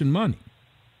distribution money.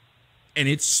 And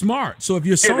it's smart. So if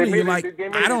you're Sony, you're like,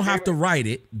 I don't have to write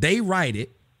it. They write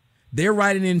it. They're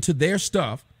writing into their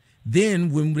stuff.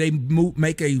 Then when they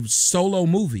make a solo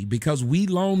movie, because we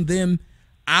loaned them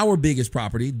our biggest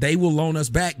property, they will loan us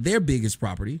back their biggest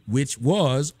property, which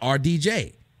was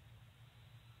RDJ.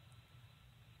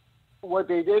 What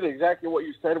they did, exactly what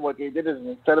you said, what they did is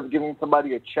instead of giving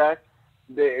somebody a check,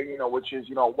 they, which is,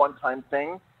 a one-time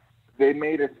thing, they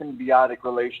made a symbiotic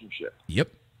relationship. Yep.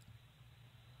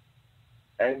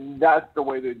 And that's the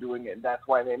way they're doing it. That's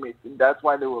why they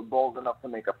were bold enough to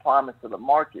make a promise to the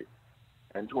market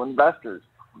and to investors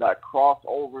that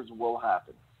crossovers will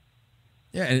happen.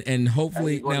 Yeah, and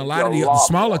hopefully now a lot of the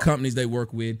smaller companies they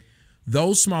work with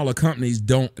those smaller companies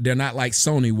they're not like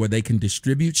Sony where they can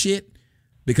distribute shit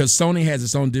because Sony has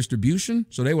its own distribution.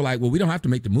 So they were like, well, we don't have to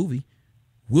make the movie.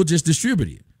 We'll just distribute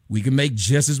it. We can make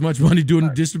just as much money doing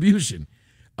the distribution.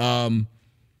 The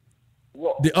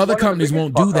other companies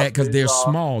won't do that because they're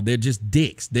small. They're just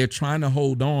dicks. They're trying to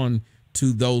hold on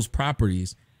to those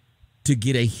properties to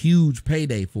get a huge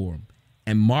payday for them.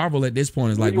 And Marvel at this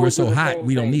point is like, we're so hot,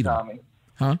 we don't need them.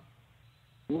 Huh?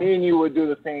 Me and you would do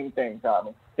the same thing,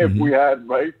 Tommy. If we had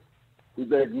rights, we'd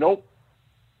be like, nope.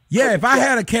 Yeah, if I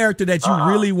had a character that you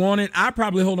really wanted, I'd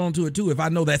probably hold on to it too if I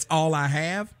know that's all I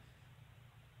have.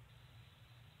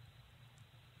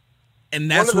 And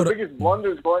that's one of the biggest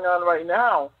blunders going on right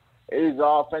now is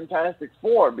Fantastic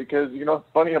Four, because you know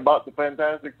what's funny about the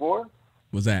Fantastic Four?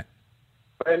 What's that?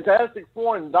 Fantastic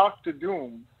Four and Doctor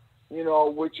Doom, you know,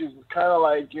 which is kind of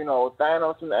like, you know,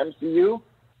 Thanos in the MCU.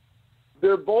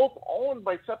 They're both owned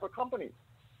by separate companies.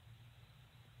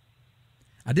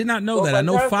 I did not know that. I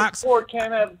know Fox.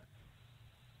 Can't have.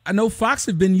 I know Fox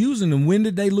have been using them. When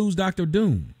did they lose Doctor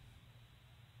Doom?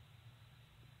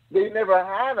 They never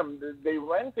had them. They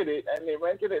rented it, and they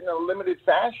rented it in a limited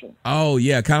fashion. Oh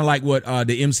yeah, kind of like what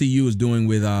the MCU is doing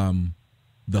with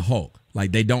the Hulk.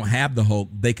 Like they don't have the Hulk.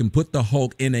 They can put the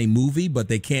Hulk in a movie, but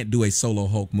they can't do a solo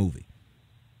Hulk movie.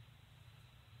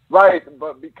 Right,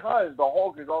 but because the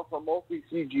Hulk is also mostly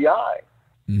CGI,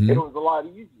 it was a lot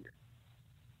easier.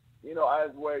 You know, as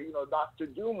where, you know, Doctor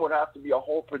Doom would have to be a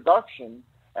whole production,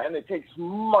 and it takes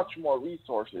much more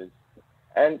resources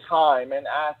and time and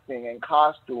acting and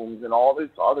costumes and all this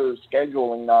other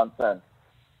scheduling nonsense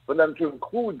for them to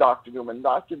include Doctor Doom. And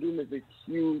Doctor Doom is a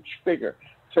huge figure.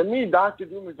 To me, Doctor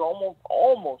Doom is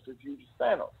almost as huge as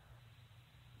Thanos.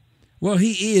 Well,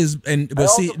 he is, but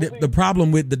see, the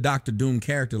problem with the Doctor Doom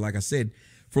character, like I said,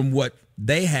 from what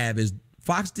they have is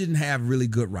Fox didn't have really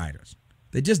good writers.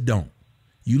 They just don't.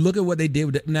 You look at what they did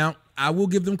with it. Now, I will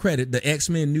give them credit. The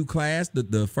X-Men new class,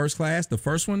 the first class, the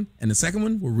first one and the second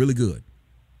one were really good.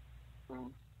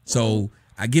 So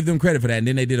I give them credit for that. And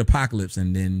then they did Apocalypse,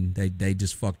 and then they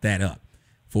just fucked that up.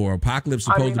 For Apocalypse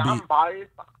supposed to be. I'm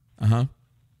biased. Uh-huh.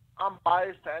 I'm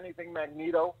biased to anything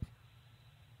Magneto.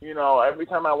 You know, every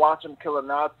time I watch him kill a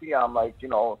Nazi, I'm like, you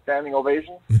know, standing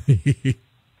ovation.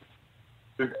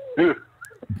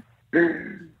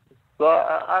 So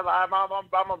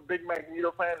I'm a big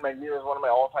Magneto fan. Magneto is one of my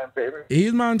all-time favorites.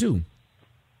 He's mine too.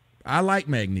 I like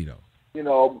Magneto. You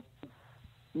know,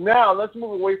 now let's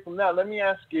move away from that. Let me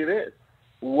ask you this: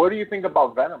 what do you think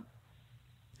about Venom?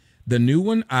 The new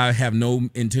one, I have no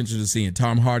intention of seeing.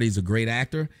 Tom Hardy's a great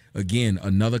actor. Again,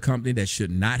 another company that should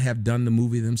not have done the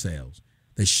movie themselves.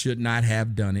 They should not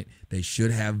have done it. They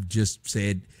should have just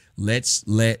said, let's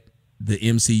let the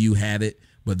MCU have it.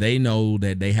 But they know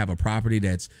that they have a property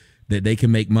that they can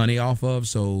make money off of,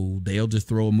 so they'll just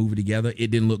throw a movie together.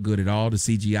 It didn't look good at all. The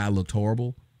CGI looked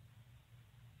horrible.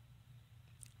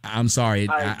 I'm sorry.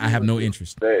 I have no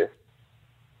interest.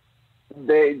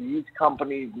 These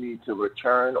companies need to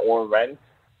return or rent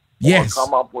or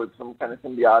come up with some kind of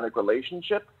symbiotic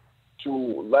relationship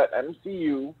to let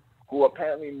MCU, who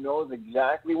apparently knows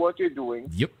exactly what you're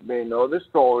doing, they know the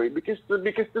story, because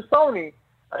the Sony,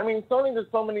 I mean, Sony does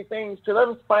so many things. To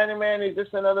them, Spider-Man is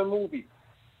just another movie.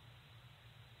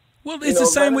 Well, it's the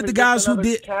same with the guys who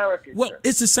did. Well,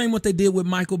 it's the same what they did with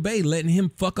Michael Bay, letting him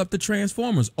fuck up the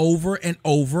Transformers over and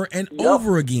over and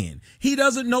over again. He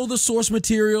doesn't know the source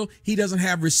material. He doesn't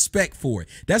have respect for it.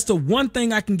 That's the one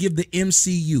thing I can give the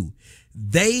MCU.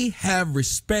 They have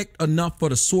respect enough for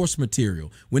the source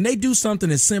material. When they do something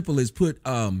as simple as put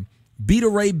Beta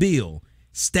Ray Bill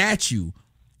statue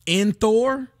in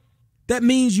Thor, that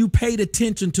means you paid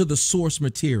attention to the source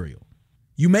material.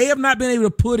 You may have not been able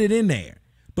to put it in there,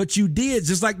 but you did,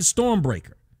 just like the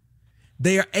Stormbreaker.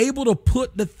 They are able to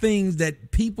put the things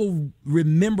that people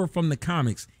remember from the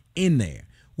comics in there.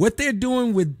 What they're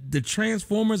doing with the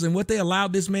Transformers and what they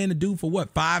allowed this man to do for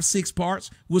 5, 6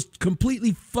 parts was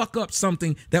completely fuck up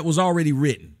something that was already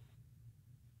written.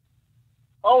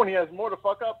 Oh, and he has more to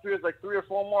fuck up. He has like 3 or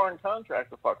 4 more in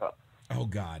contract to fuck up. Oh,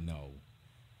 God, no.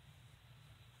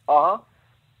 Uh-huh.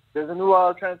 There's a new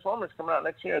Transformers coming out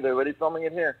next year. They're already filming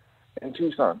it here in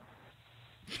Tucson.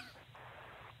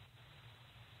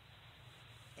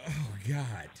 Oh,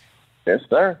 God. Yes,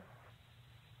 sir.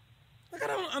 Like, I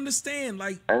don't understand.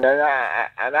 Like, and then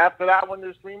and after that one,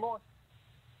 there's 3 more.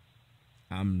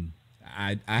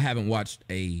 I haven't watched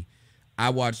I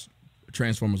watched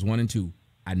Transformers 1 and 2.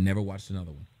 I never watched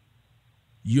another one.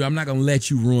 I'm not gonna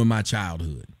let you ruin my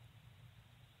childhood.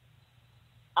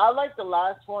 I like the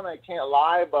last one. I can't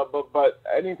lie, but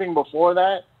anything before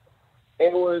that,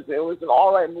 it was an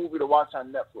all right movie to watch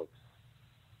on Netflix.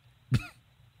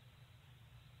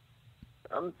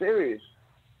 I'm serious.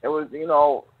 It was, you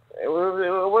know, it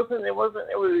was,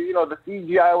 you know, the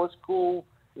CGI was cool.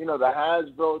 You know, the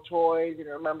Hasbro toys. You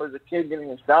know, remember as a kid getting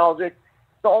nostalgic.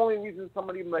 It's the only reason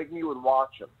somebody like me would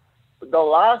watch them. But the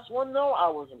last one, though, I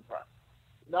was impressed.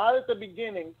 Not at the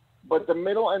beginning, but the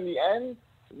middle and the end,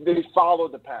 they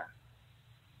followed the path.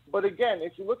 But again,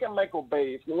 if you look at Michael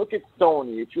Bay, if you look at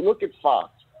Sony, if you look at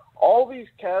Fox, all these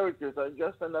characters are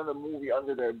just another movie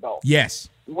under their belt. Yes.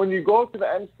 When you go to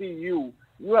the MCU,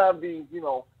 you have these, you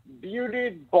know,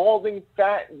 bearded, balding,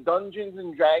 fat Dungeons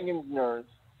and Dragons nerds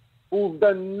who've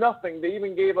done nothing. They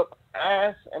even gave up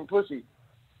ass and pussy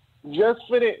just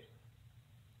for this.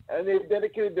 And they've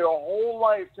dedicated their whole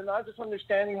life to not just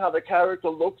understanding how the character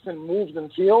looks and moves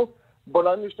and feels, but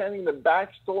understanding the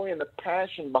backstory and the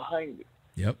passion behind it.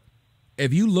 Yep.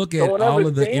 If you look at all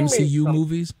of the MCU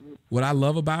movies, what I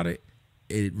love about it,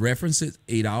 it references,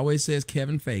 it always says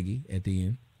Kevin Feige at the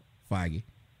end, Feige.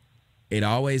 It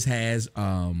always has,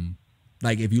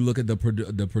 like if you look at the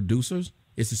producers,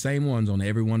 it's the same ones on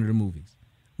every one of the movies,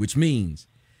 which means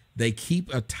they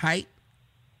keep a tight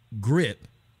grip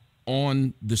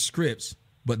on the scripts,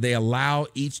 but they allow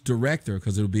each director,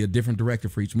 because it'll be a different director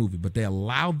for each movie, but they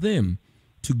allow them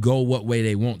to go what way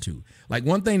they want to. Like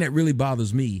one thing that really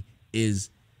bothers me is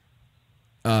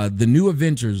the new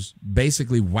Avengers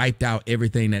basically wiped out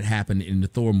everything that happened in the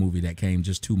Thor movie that came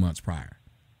just 2 months prior.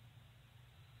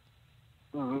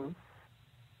 Mm-hmm.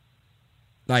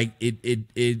 Like it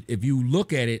if you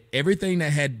look at it, everything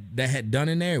that had done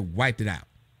in there wiped it out.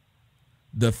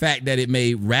 The fact that it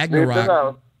made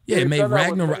Ragnarok, it made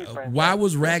Ragnarok. Why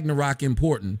was Ragnarok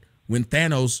important when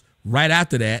Thanos right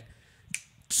after that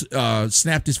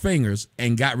snapped his fingers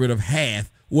and got rid of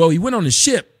half? Well, he went on the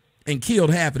ship and killed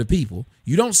half of the people.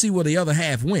 You don't see where the other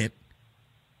half went.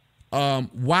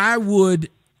 Why would,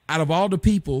 out of all the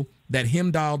people that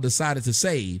Heimdall decided to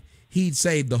save, he'd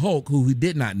save the Hulk, who he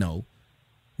did not know,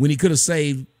 when he could have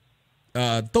saved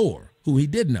Thor, who he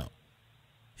did know?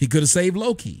 He could have saved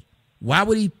Loki. Why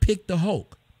would he pick the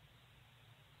Hulk?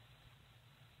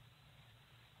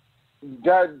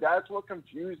 That's what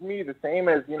confused me. The same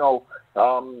as, you know,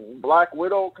 Black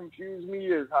Widow confused me,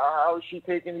 is how is she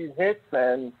taking these hits,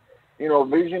 and, you know,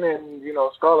 Vision and, you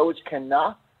know, Scarlet Witch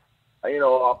cannot. You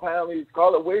know, apparently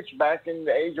Scarlet Witch back in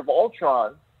the Age of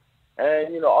Ultron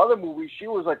and, you know, other movies, she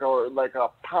was like a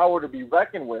power to be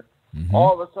reckoned with. Mm-hmm.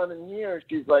 All of a sudden here,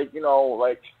 she's like, you know,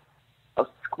 like a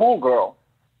schoolgirl,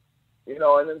 you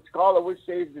know, and then Scarlet Witch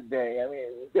saves the day. I mean,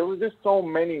 there was just so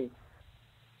many.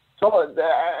 So,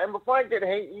 and before I get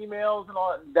hate emails and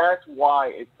all, that's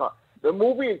why it's not. The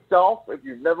movie itself, if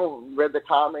you've never read the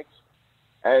comics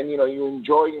and, you know, you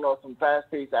enjoy, you know, some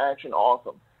fast-paced action,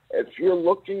 awesome. If you're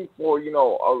looking for, you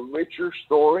know, a richer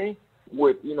story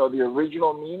with, you know, the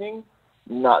original meaning,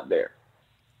 not there.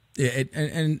 Yeah,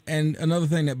 and another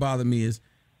thing that bothered me is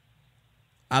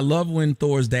I love when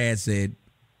Thor's dad said,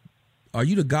 "Are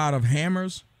you the god of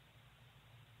hammers?"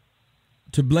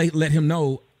 To let him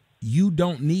know you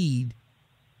don't need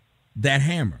that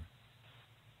hammer.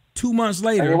 2 months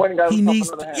later, he needs.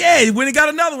 He went and got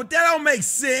another one. That don't make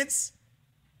sense.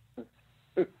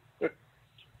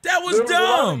 That was dumb. There was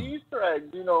a lot of Easter eggs,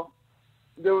 you know.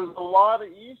 There was a lot of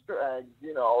Easter eggs,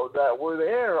 you know, that were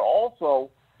there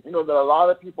also, you know, that a lot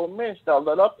of people missed that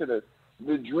led up to this.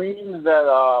 The dreams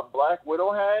that Black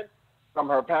Widow had from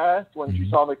her past when she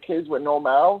saw the kids with no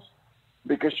mouths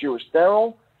because she was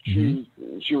sterile. She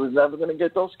was never going to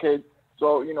get those kids,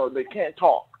 so, you know, they can't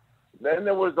talk. Then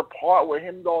there was the part where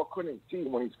Heimdall couldn't see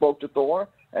when he spoke to Thor,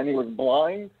 and he was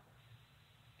blind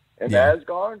in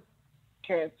Asgard,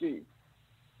 can't see.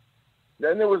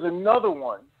 Then there was another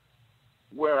one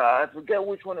where I forget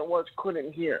which one it was,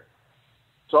 couldn't hear.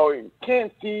 So he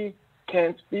can't see,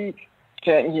 can't speak,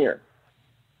 can't hear.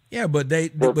 Yeah, but you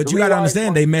got to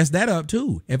understand, they messed that up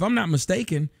too. If I'm not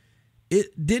mistaken,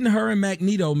 didn't her and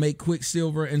Magneto make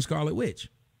Quicksilver and Scarlet Witch?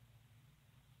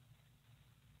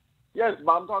 Yes,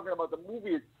 but I'm talking about the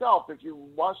movie itself. If you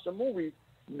watch the movie,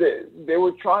 they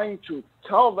were trying to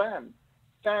tell them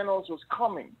Thanos was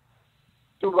coming.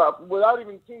 Without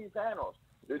even seeing Thanos,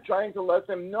 they're trying to let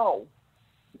them know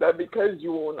that because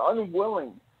you were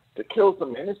unwilling to kill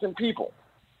some innocent people,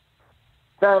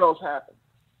 Thanos happened.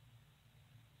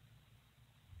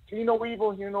 See no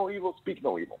evil, hear no evil, speak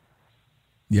no evil.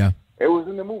 Yeah. It was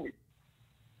in the movie.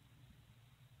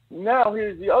 Now,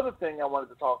 here's the other thing I wanted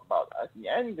to talk about at the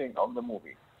ending of the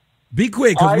movie. Be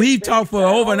quick, because we've talked for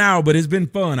over an hour, but it's been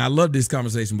fun. I love this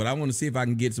conversation, but I want to see if I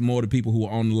can get some more of the people who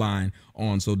are on the line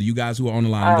on. So do you guys who are on the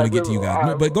line, I'm going to get to you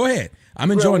guys. But go ahead.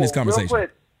 I'm enjoying this conversation.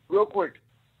 Real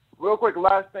quick,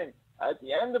 last thing. At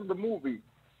the end of the movie,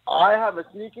 I have a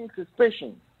sneaking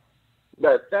suspicion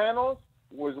that Thanos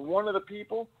was one of the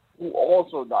people who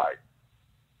also died.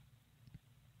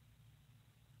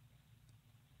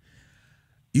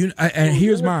 And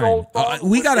here's mine.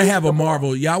 We got to have a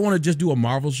Marvel. Y'all want to just do a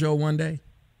Marvel show one day?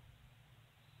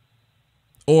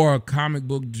 Or a comic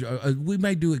book. We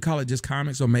may call it just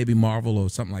comics, or maybe Marvel or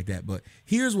something like that. But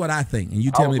here's what I think, and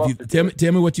you tell me if you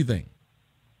tell me what you think.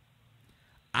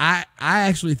 I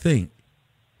actually think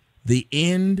the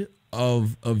end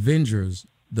of Avengers,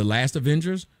 the last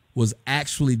Avengers, was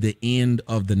actually the end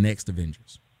of the next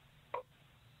Avengers.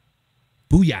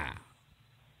 Booyah.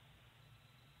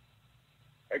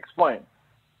 Explain.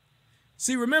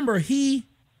 See, remember, in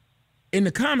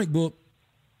the comic book,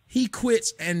 he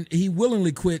quits, and he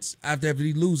willingly quits after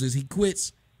he loses. He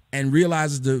quits and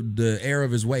realizes the error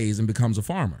of his ways and becomes a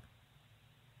farmer.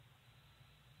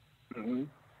 Mm-hmm.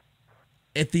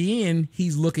 At the end,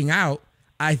 he's looking out.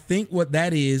 I think what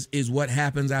that is what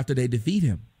happens after they defeat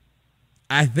him.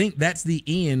 I think that's the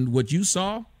end. What you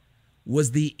saw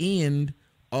was the end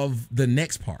of the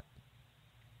next part.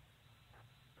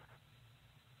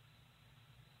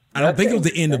 I don't think it was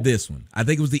the end of this one. I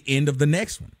think it was the end of the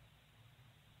next one.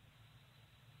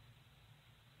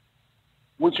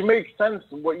 Which makes sense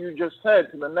what you just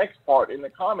said to the next part in the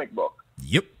comic book.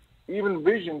 Yep. Even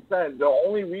Vision said the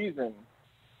only reason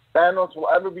Thanos will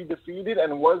ever be defeated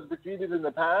and was defeated in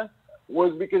the past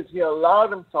was because he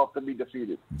allowed himself to be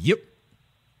defeated. Yep.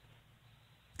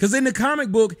 Because in the comic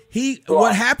book,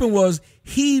 what happened was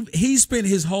he spent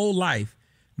his whole life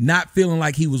not feeling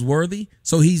like he was worthy,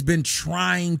 so he's been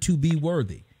trying to be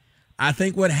worthy. I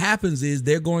think what happens is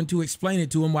they're going to explain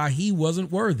it to him why he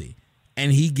wasn't worthy.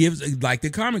 And he gives, like the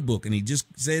comic book, and he just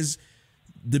says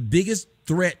the biggest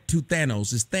threat to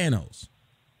Thanos is Thanos.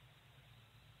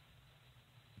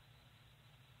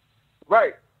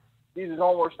 Right. He's his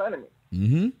own worst enemy.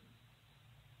 Mm-hmm.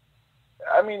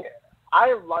 I mean, I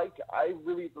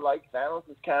really like Thanos'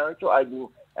 character. I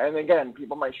do. And again,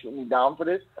 people might shoot me down for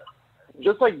this.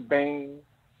 Just like Bane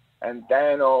and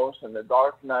Thanos and the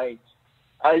Dark Knight,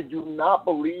 I do not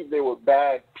believe they were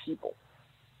bad people.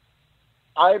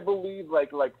 I believe,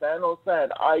 like Thanos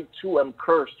said, I too am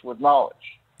cursed with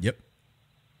knowledge. Yep.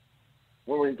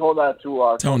 When we told that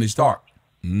to Tony Stark.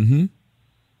 Mm-hmm.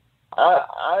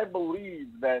 I believe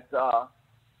that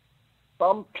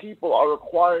some people are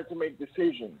required to make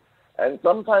decisions, and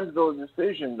sometimes those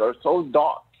decisions are so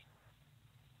dark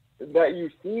that you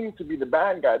seem to be the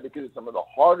bad guy because it's some of the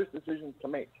hardest decisions to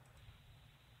make,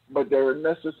 but they're a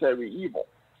necessary evil.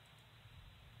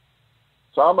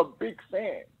 So I'm a big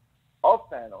fan of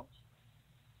Thanos.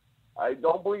 I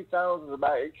don't believe Thanos is a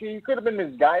bad. He could have been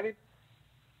misguided.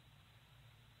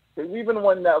 Because even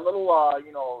when that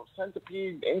little,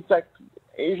 centipede insect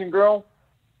Asian girl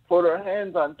put her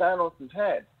hands on Thanos'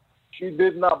 head, she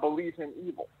did not believe him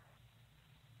evil.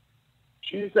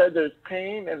 She said there's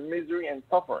pain and misery and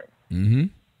suffering. Mm-hmm.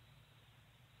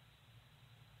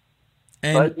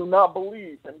 And I do not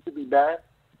believe him to be bad.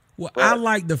 Well, I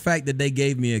like the fact that they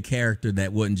gave me a character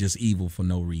that wasn't just evil for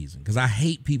no reason. Because I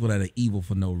hate people that are evil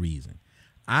for no reason.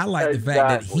 I like the fact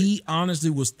that he honestly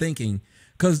was thinking.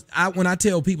 Because when I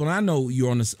tell people, and I know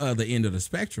you're on the other end of the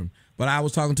spectrum, but I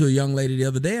was talking to a young lady the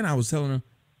other day, and I was telling her,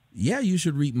 yeah, you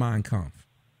should read Mein Kampf.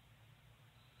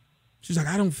 She's like,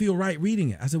 I don't feel right reading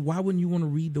it. I said, why wouldn't you want to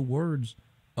read the words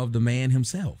of the man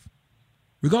himself?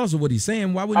 Regardless of what he's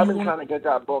saying, why wouldn't you want to? I've been trying to get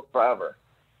that book forever.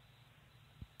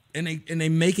 And they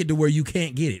make it to where you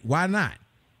can't get it. Why not?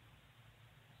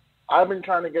 I've been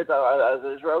trying to get that. As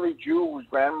an Israeli Jew whose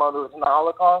grandmother was in the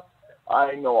Holocaust,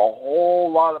 I know a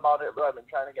whole lot about it, but I've been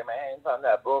trying to get my hands on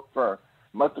that book for,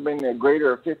 must have been a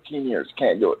greater of 15 years.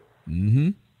 Can't do it. Mm-hmm.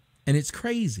 And it's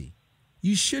crazy.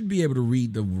 You should be able to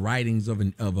read the writings of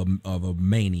a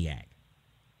maniac.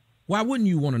 Why wouldn't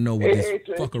you want to know what this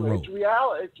fucker wrote?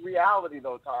 It's reality,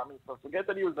 though, Tommy. So forget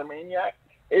that he was a maniac.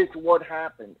 It's what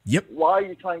happened. Yep. Why are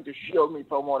you trying to shield me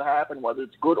from what happened, whether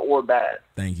it's good or bad?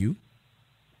 Thank you.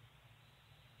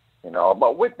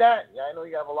 But with that, I know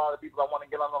you have a lot of people that want to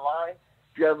get on the line.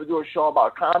 If you ever do a show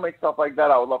about comics, stuff like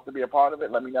that, I would love to be a part of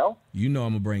it. Let me know. You know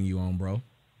I'm going to bring you on, bro.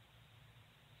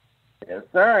 Yes,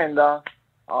 sir. And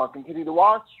I'll continue to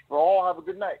watch. For all, have a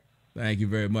good night. Thank you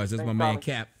very much. That's my man,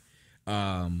 Cap.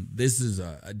 This is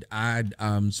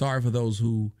I'm sorry for those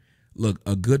who, look,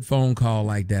 a good phone call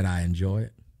like that, I enjoy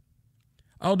it.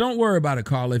 Oh, don't worry about it,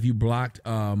 Carl, if you blocked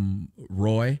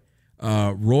Roy.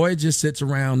 Roy just sits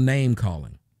around name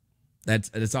calling.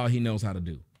 That's all he knows how to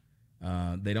do.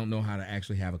 They don't know how to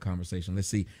actually have a conversation. Let's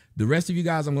see. The rest of you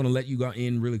guys, I'm going to let you go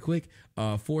in really quick.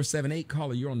 478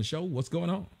 caller, you're on the show. What's going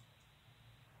on?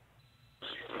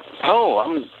 Oh,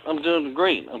 I'm doing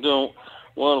great. I'm doing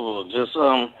wonderful. Just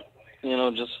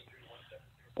just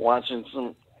watching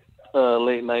some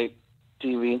late night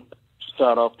TV.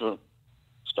 Start off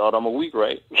my week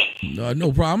right.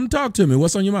 No problem. Talk to me.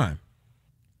 What's on your mind?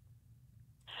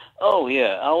 Oh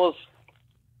yeah, I was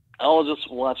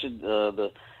just watching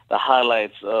the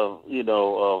highlights of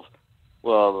the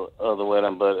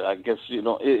wedding, but I guess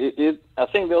I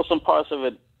think there was some parts of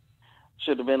it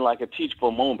should have been like a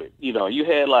teachable moment. You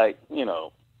had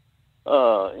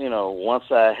one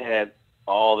side had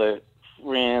all the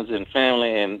friends and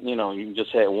family, and you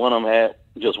just had one of them had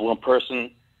just one person,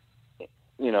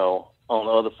 on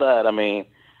the other side. I mean,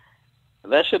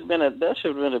 that should have been a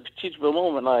teachable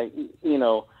moment. Like,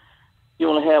 you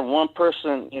only have one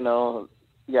person,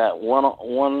 got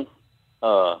one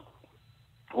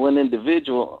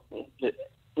individual,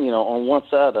 on one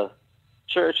side of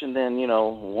church, and then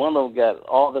one of them got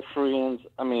all the friends.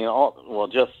 I mean,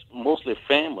 just mostly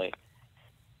family.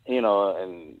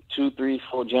 And 2, 3,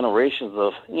 4 generations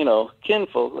of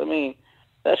kinfolk. I mean,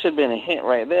 that should have been a hint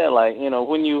right there. Like,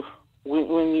 when you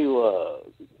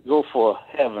go for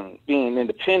being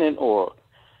independent, or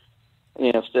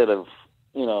instead of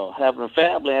having a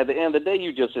family, at the end of the day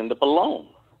you just end up alone.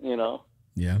 Yeah.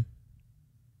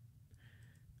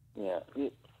 Yeah. I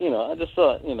just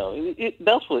thought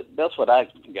that's what I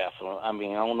got from it. I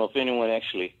mean, I don't know if anyone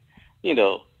actually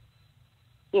got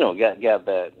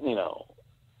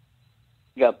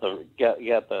that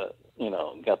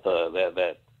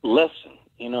that lesson.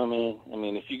 You know what I mean? I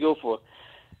mean, if you go for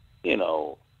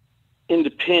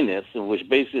independence, which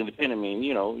basically independent means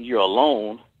you're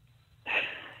alone.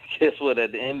 Guess what?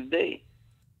 At the end of the day,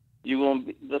 you're gonna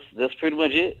be. That's pretty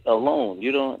much it. Alone.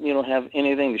 You don't have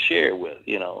anything to share with.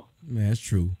 Yeah, that's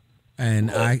true. And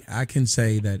I can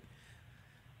say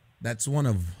that's one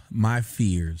of my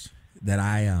fears, that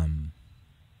I'm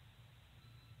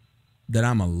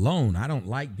alone. I don't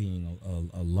like being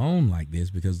alone like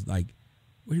this, because like,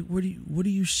 what do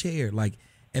you share? Like,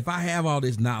 if I have all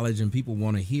this knowledge and people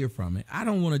want to hear from it, I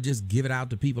don't want to just give it out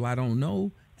to people I don't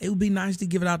know. It would be nice to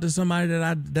give it out to somebody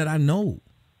that I know,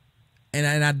 and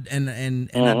I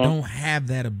don't have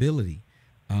that ability.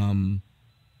 And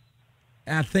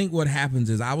I think what happens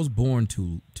is I was born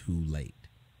too late.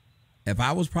 If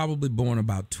I was probably born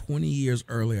about 20 to 30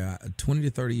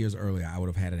 years earlier, I would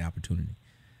have had an opportunity.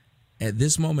 At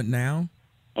this moment now,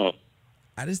 I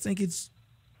just think it's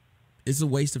a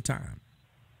waste of time.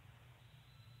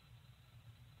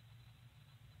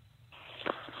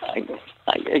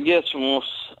 I guess from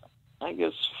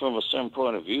a certain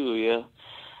point of view, yeah.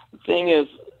 The thing is,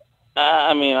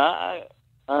 I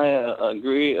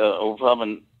agree. I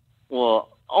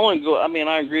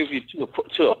agree with you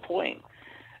to a point.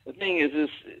 The thing is,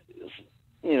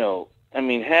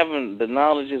 having the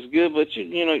knowledge is good, but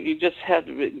you just have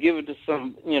to give it to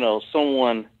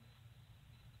someone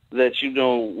that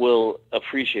will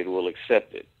appreciate it, will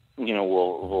accept it,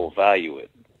 will value it.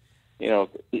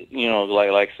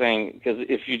 Like saying, because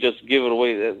if you just give it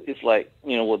away, it's like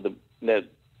with that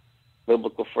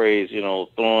biblical phrase,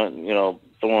 throwing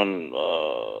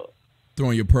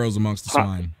your pearls amongst the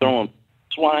swine. Throwing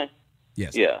swine.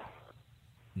 Yes. Yeah.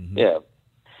 Mm-hmm. Yeah.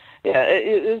 Yeah.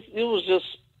 It was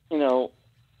just it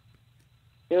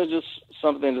was just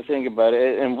something to think about.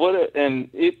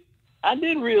 I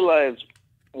did realize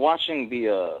watching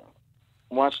the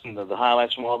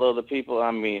highlights from all the other people.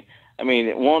 I mean,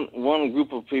 one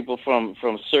group of people from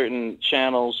certain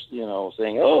channels,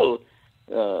 saying,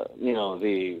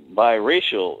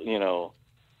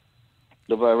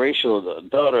 the biracial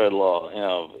daughter-in-law,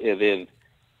 and then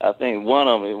I think one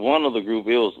of the group,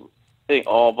 it was, I think,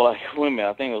 all black women.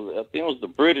 I think it was the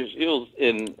British.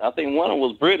 I think one of them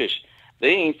was British.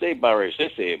 They didn't say biracial.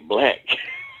 They said black.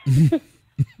 It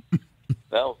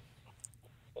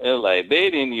was like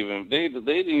they didn't even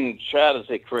try to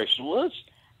say correction. Was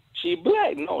she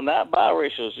black? No, not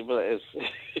biracial. She black.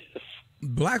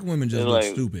 Black women just look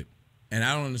stupid, and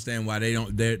I don't understand why they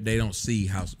don't see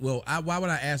how. Well, why would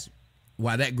I ask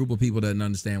why that group of people doesn't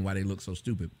understand why they look so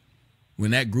stupid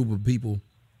when that group of people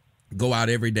go out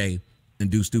every day and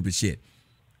do stupid shit?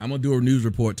 I'm gonna do a news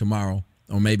report tomorrow,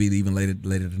 or maybe even later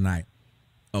tonight.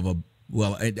 I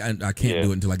can't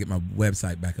do it until I get my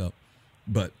website back up.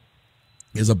 But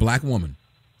there's a black woman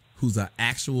who's an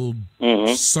actual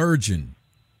surgeon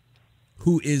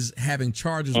who is having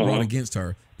charges brought against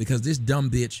her because this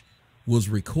dumb bitch was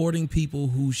recording people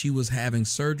who she was having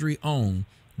surgery on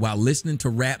while listening to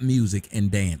rap music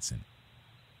and dancing.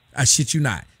 I shit you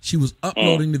not. She was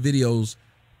uploading the videos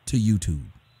to YouTube.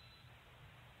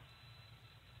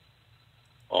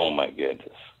 Oh my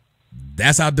goodness.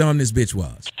 That's how dumb this bitch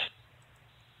was.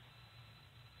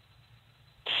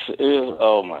 It real.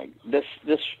 Oh my, that's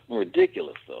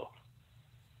ridiculous though.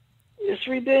 It's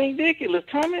ridiculous,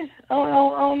 Tommy. I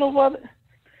don't know about it.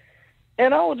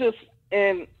 And I was just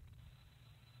and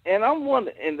I'm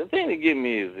wondering. And the thing that get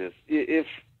me is this: if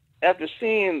after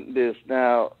seeing this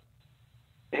now,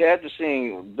 after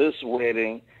seeing this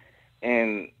wedding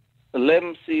and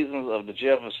 11 seasons of The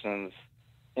Jeffersons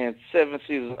and 7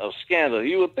 seasons of Scandal,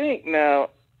 you would think now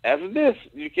after this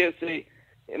you can't say,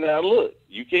 now look,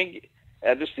 you can't get.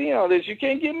 After seeing all this, you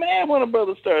can't get mad when a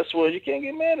brother starts swearing. You can't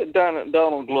get mad at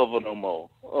Donald Glover no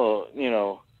more, or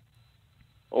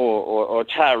or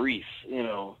Tyrese,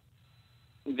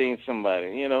 dating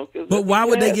somebody, But why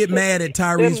would they get mad at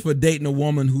Tyrese for dating a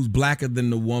woman who's blacker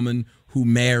than the woman who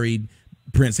married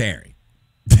Prince Harry?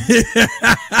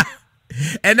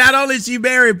 And not only she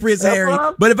married Prince Harry,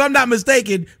 but if I'm not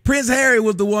mistaken, Prince Harry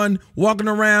was the one walking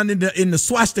around in the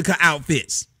swastika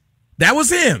outfits. That was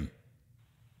him.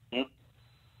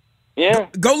 Yeah.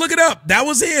 Go look it up. That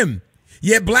was him.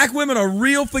 Yet black women are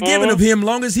real forgiving of him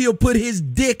long as he'll put his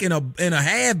dick in a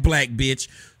half black bitch.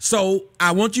 So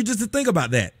I want you just to think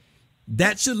about that.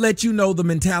 That should let you know the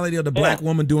mentality of the black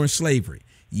woman during slavery.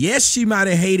 Yes, she might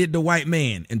have hated the white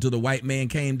man until the white man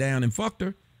came down and fucked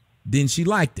her. Then she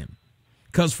liked him.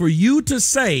 Because for you to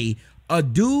say a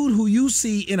dude who you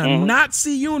see in a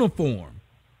Nazi uniform,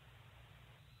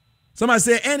 somebody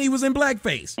said, and he was in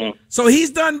blackface. So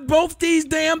he's done both these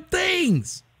damn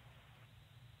things.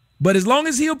 But as long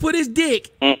as he'll put his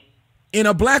dick in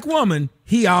a black woman,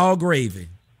 he all gravy.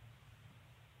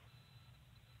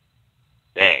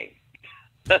 Dang.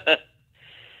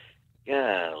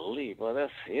 Golly, boy,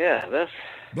 that's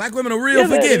black women are real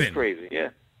forgiving. That is crazy,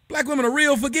 yeah. Black women are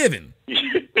real forgiving.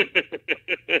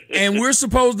 And we're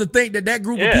supposed to think that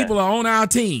group of people are on our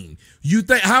team. You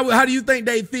think how do you think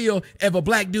they feel if a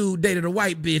black dude dated a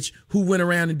white bitch who went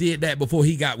around and did that before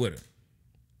he got with her?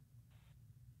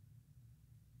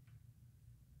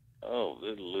 Oh,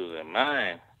 this is losing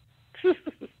mind.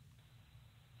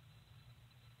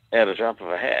 At a drop of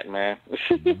a hat, man.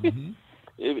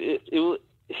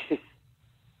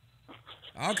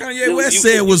 All Kanye West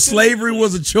said was slavery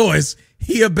was a choice.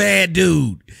 He a bad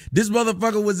dude. This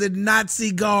motherfucker was in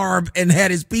Nazi garb and had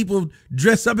his people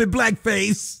dressed up in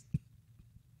blackface.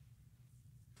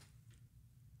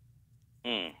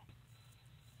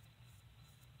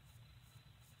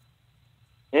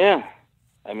 Yeah.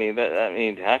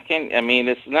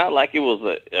 It's not like it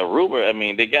was a rumor. I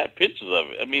mean, they got pictures of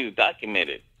it. I mean, it's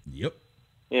documented. Yep.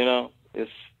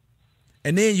 It's.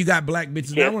 And then you got black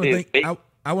bitches.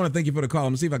 I want to thank you for the call. I'm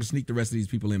gonna see if I can sneak the rest of these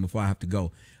people in before I have to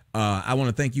go. I want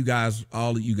to thank you guys,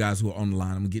 all of you guys who are on the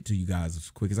line. I'm gonna get to you guys as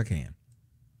quick as I can.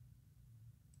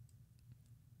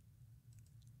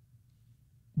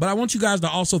 But I want you guys to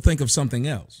also think of something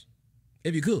else,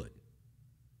 if you could.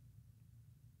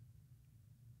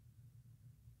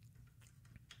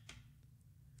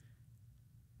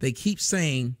 They keep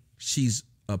saying she's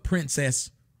a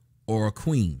princess or a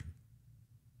queen.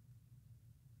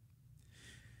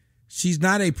 She's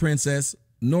not a princess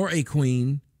nor a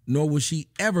queen, nor will she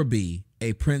ever be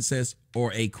a princess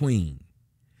or a queen.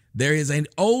 There is an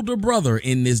older brother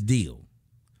in this deal.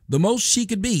 The most she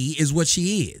could be is what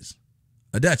she is,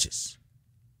 a duchess.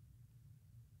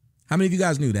 How many of you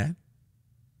guys knew that?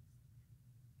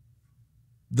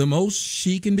 The most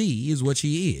she can be is what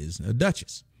she is, a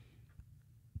duchess.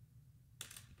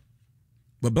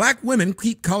 But black women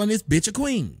keep calling this bitch a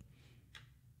queen.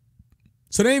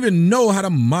 So they don't even know how the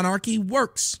monarchy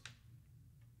works.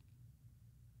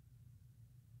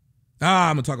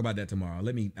 I'm gonna talk about that tomorrow.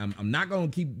 I'm not gonna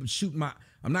keep shooting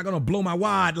I'm not gonna blow my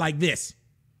wad like this.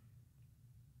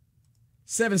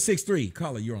 763,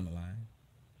 caller, you're on the line.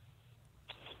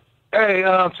 Hey,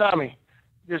 Tommy,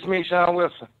 this me, Sean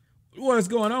Wilson. What's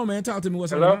going on, man? Talk to me.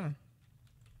 What's on the line?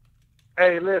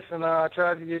 Hey, listen, I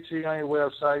tried to get you on your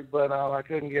website, but I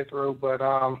couldn't get through. But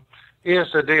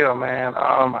here's the deal, man.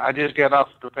 I just got off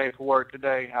the paperwork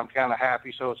today. I'm kind of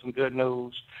happy, so it's some good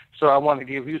news. So I want to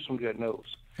give you some good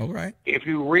news. All right. If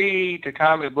you read the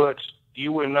comic books,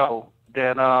 you would know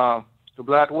that the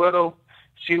Black Widow,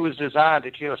 she was designed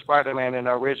to kill Spider-Man in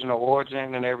the original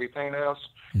origin and everything else.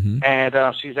 Mm-hmm.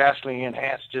 And she's actually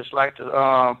enhanced just like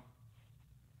the,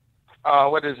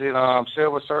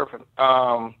 Silver Surfer,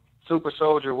 Super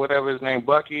Soldier, whatever his name,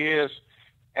 Bucky is.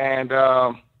 And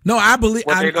no, I believe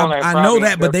I know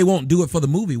that, but they won't do it for the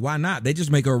movie. Why not? They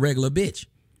just make her a regular bitch.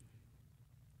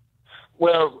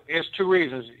 Well, it's two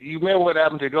reasons. You remember what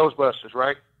happened to Ghostbusters,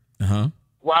 right? Uh-huh.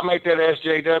 Why make that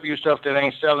SJW stuff that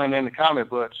ain't selling in the comic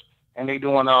books and they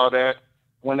doing all that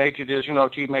when they could just,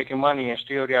 keep making money and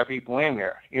still got people in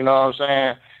there? You know what I'm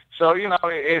saying? So,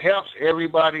 it helps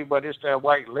everybody, but it's that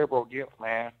white liberal gift,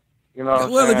 man. You know what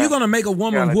I'm Well, saying? if you're going to make a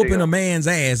woman Kinda whooping deal. a man's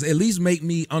ass, at least make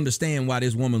me understand why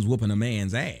this woman's whooping a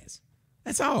man's ass.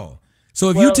 That's all. So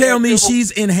if you Well, tell me Civil-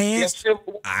 she's enhanced,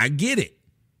 Civil- I get it.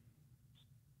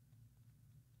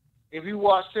 if you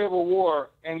watch Civil War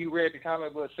and you read the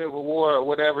comic book Civil War or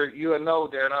whatever, you'll know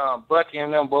that Bucky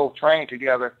and them both trained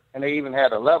together, and they even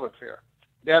had a love affair.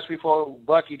 That's before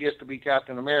Bucky gets to be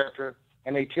Captain America,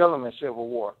 and they kill him in Civil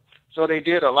War. So they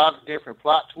did a lot of different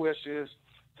plot twists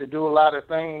to do a lot of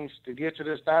things to get to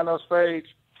this Thanos page,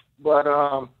 but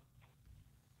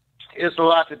it's a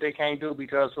lot that they can't do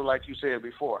because of, like you said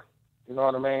before. You know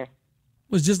what I mean?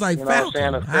 Was just like You know what I'm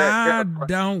Falcon. saying? I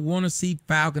don't want to see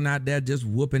Falcon out there just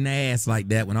whooping ass like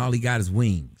that when all he got is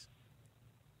wings.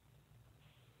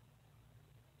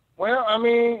 Well, I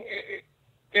mean,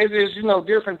 it is,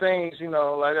 different things,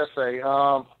 like I say.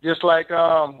 Just like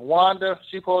Wanda,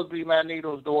 she's supposed to be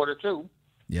Magneto's daughter, too.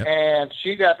 Yep. And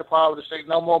she got the power to say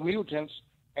no more mutants,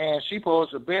 and she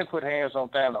supposed to been put hands on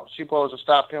Thanos. She supposed to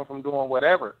stop him from doing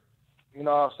whatever. You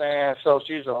know what I'm saying? So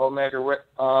she's a Omega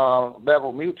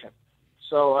level mutant.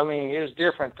 So, I mean, it's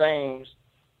different things.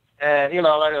 And,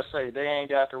 like I say, they ain't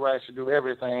got the rights to do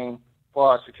everything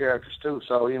for us, the characters, too.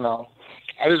 So,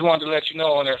 I just wanted to let you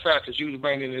know on that fact that you was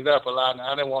bringing it up a lot, and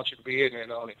I didn't want you to be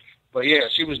ignorant on it. But, yeah,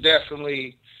 it was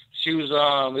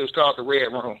called the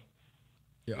Red Room.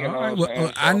 Yeah, all right.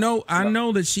 Well, I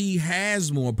know that she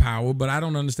has more power, but I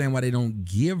don't understand why they don't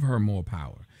give her more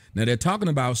power. Now, they're talking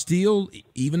about still,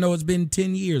 even though it's been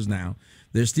 10 years now,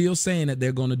 they're still saying that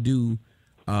they're going to do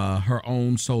her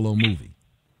own solo movie.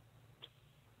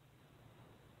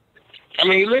 I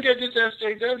mean, look at this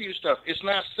SJW stuff. It's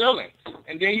not selling.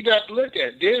 And then you got to look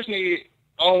at Disney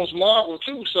owns Marvel,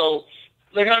 too. So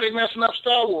look how they messing up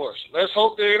Star Wars. Let's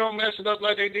hope they don't mess it up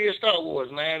like they did Star Wars,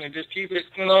 man, and just keep it,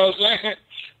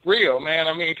 real, man.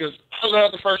 I mean, because I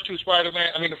love the first the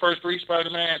first three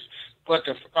Spider-Mans, but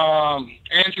the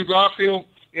Andrew Garfield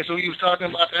is who you was talking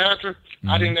about, the actor. Mm-hmm.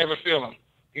 I didn't ever feel him.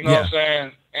 You know what I'm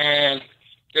saying? And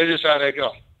that's just how they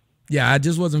go. Yeah, I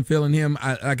just wasn't feeling him.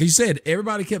 Like you said,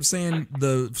 everybody kept saying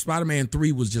the Spider-Man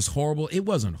 3 was just horrible. It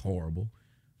wasn't horrible.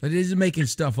 But they're just making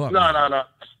stuff up.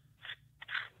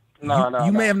 No.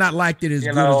 You may have not liked it as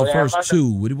good as the first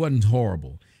two, but it wasn't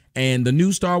horrible. And the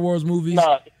new Star Wars movies,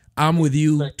 I'm with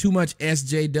you. Too much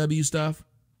SJW stuff.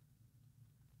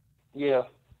 Yeah.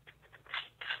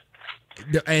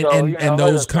 And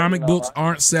those comic books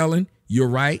aren't selling. You're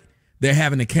right. They're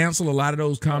having to cancel a lot of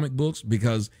those comic books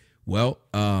because, well,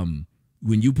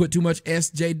 when you put too much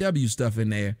SJW stuff in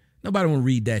there, nobody want to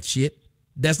read that shit.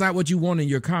 That's not what you want in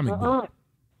your comic book.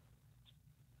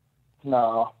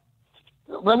 No.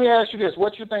 Let me ask you this.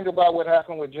 What you think about what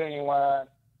happened with Genuine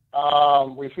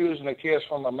refusing a kiss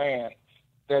from a man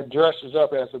that dresses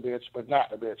up as a bitch but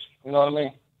not a bitch? You know what I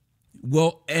mean?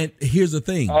 Well, and here's the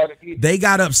thing. They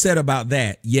got upset about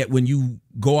that, yet when you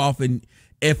go off and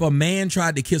if a man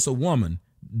tried to kiss a woman,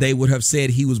 they would have said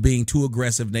he was being too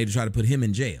aggressive and they'd try to put him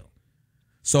in jail.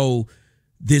 So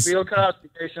this Bill Cosby,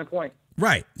 case in point.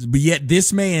 Right. But yet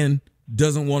this man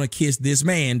doesn't want to kiss this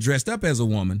man dressed up as a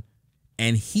woman,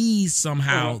 and he's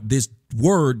somehow this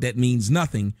word that means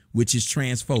nothing, which is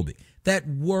transphobic. That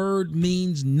word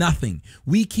means nothing.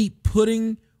 We keep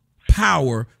putting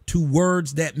power to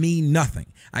words that mean nothing.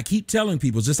 I keep telling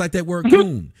people, just like that word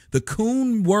coon. The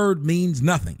coon word means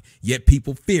nothing, yet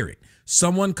people fear it.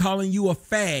 Someone calling you a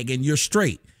fag and you're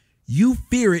straight. You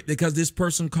fear it because this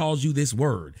person calls you this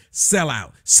word.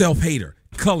 Sellout, self-hater,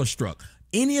 color struck.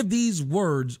 Any of these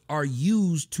words are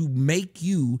used to make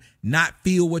you not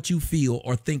feel what you feel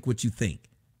or think what you think.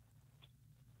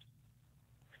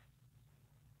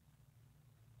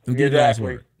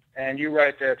 Exactly. And you're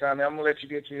right there, Tommy. I'm going to let you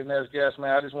get to your next guest,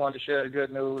 man. I just wanted to share the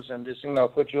good news and just,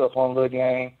 put you up on a little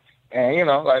game. And,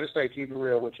 like I say, keep it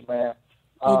real with you, man.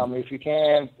 If you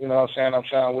can, I'm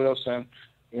Sean Wilson.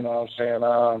 I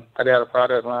got a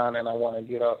product line and I want to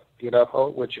get up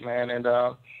with you, man, and,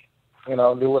 do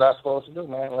what I'm supposed to do,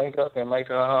 man. Link up and make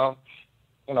a,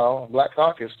 Black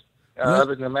Caucus.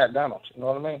 Other than Matt Donald, you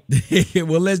know what I mean?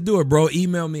 Well, let's do it, bro.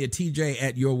 Email me at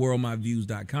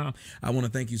tj@yourworldmyviews.com. I want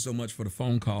to thank you so much for the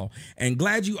phone call. And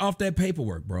glad you off that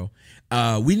paperwork, bro.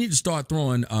 We need to start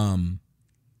throwing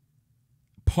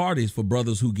parties for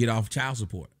brothers who get off child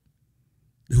support,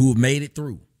 who have made it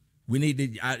through. We need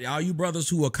to, all you brothers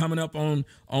who are coming up on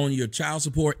your child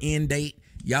support end date,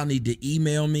 y'all need to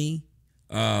email me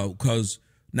because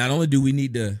not only do we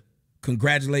need to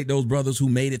congratulate those brothers who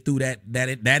made it through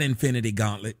that infinity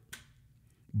gauntlet,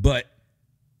 but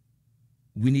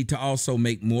we need to also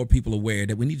make more people aware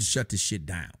that we need to shut this shit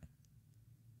down.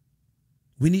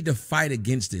 We need to fight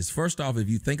against this. First off, if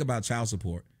you think about child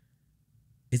support,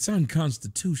 it's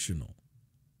unconstitutional.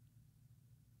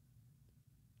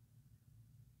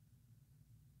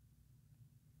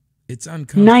 It's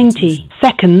unconstitutional. 90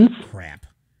 seconds. Crap.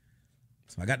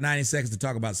 So I got 90 seconds to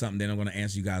talk about something, then I'm going to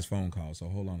answer you guys' phone calls. So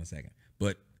hold on a second.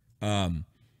 But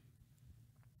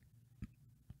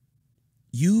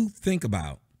you think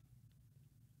about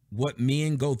what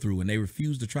men go through and they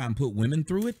refuse to try and put women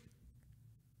through it.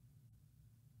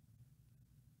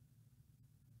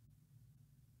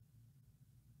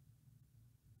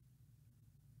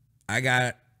 I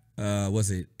got,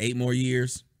 8 more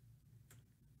years?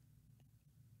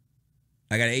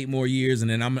 I got 8 more years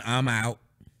and then I'm out.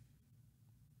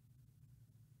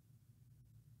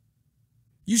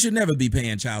 You should never be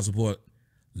paying child support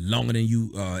longer than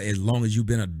you, as long as you've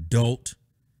been adult.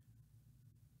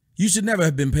 You should never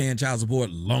have been paying child support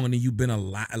longer than you've been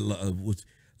alive. A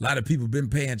lot of people have been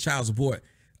paying child support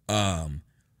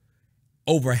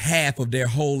over half of their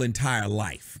whole entire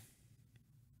life.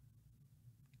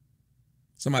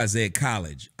 Somebody said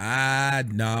college.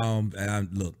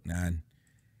 Look, man.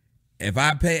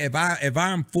 If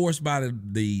I'm forced by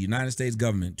the United States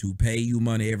government to pay you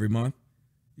money every month,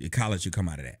 your college should come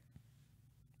out of that.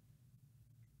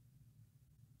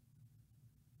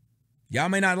 Y'all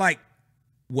may not like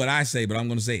what I say, but I'm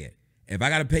going to say it. If I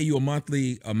got to pay you a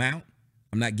monthly amount,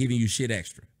 I'm not giving you shit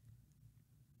extra.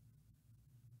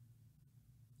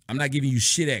 I'm not giving you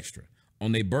shit extra.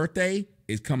 On their birthday,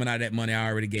 it's coming out of that money I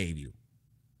already gave you.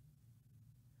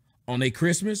 On their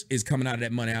Christmas, it's coming out of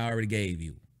that money I already gave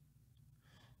you.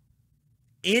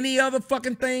 Any other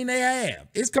fucking thing they have,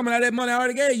 it's coming out of that money I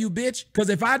already gave you, bitch. Because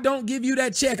if I don't give you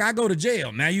that check, I go to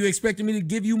jail. Now you expecting me to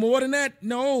give you more than that?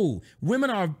 No. Women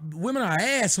are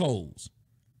assholes.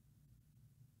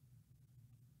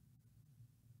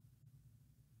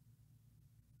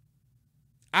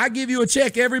 I give you a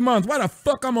check every month. Why the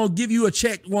fuck I'm gonna give you a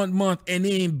check one month and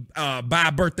then buy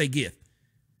a birthday gift?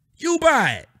 You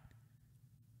buy it.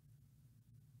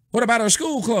 What about our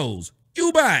school clothes?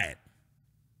 You buy it.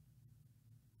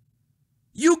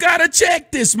 You got a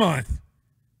check this month.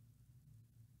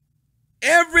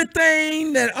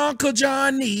 Everything that Uncle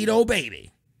John need, oh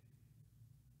baby.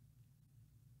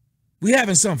 We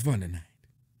having some fun tonight.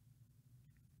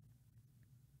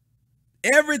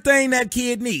 Everything that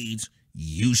kid needs,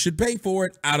 you should pay for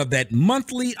it out of that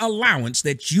monthly allowance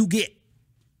that you get.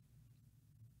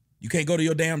 You can't go to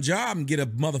your damn job and get a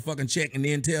motherfucking check and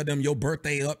then tell them your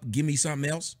birthday up, give me something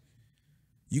else.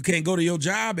 You can't go to your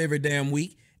job every damn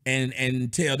week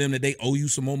and tell them that they owe you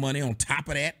some more money on top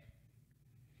of that.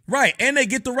 Right, and they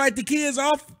get to write the kids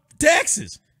off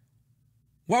taxes.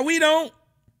 While we don't.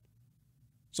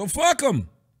 So fuck them.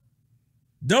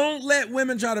 Don't let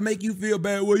women try to make you feel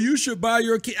bad. Well, you should buy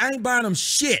your kid. I ain't buying them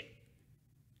shit.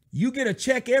 You get a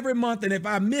check every month, and if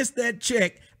I miss that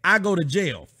check, I go to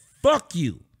jail. Fuck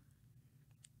you.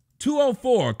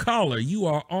 204, caller, you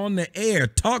are on the air.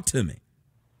 Talk to me.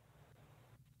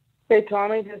 Hey,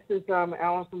 Tommy, this is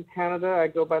Alan from Canada. I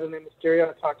go by the name of Stereo.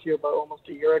 I talked to you about almost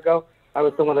a year ago. I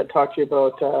was the one that talked to you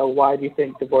about why do you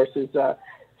think divorce is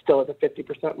still at the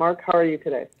 50% mark. How are you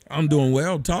today? I'm doing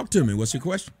well. Talk to me. What's your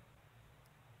question?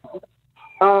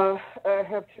 I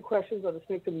have 2 questions. I'll just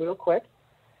make them real quick.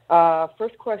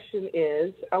 First question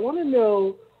is, I want to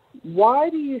know, why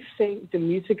do you think the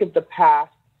music of the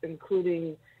past,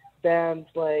 including bands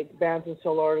and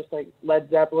solo artists like Led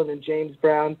Zeppelin and James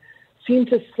Brown, seem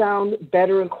to sound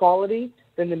better in quality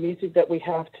than the music that we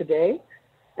have today?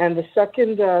 And the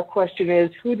second question is,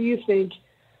 who do you think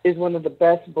is one of the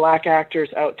best black actors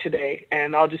out today?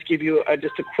 And I'll just give you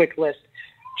just a quick list.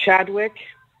 Chadwick,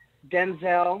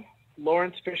 Denzel,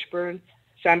 Lawrence Fishburne,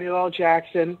 Samuel L.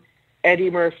 Jackson, Eddie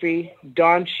Murphy,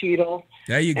 Don Cheadle.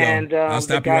 There you go. And I'll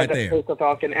stop you right there. Plays the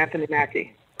Falcon, Anthony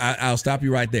Mackie. I'll stop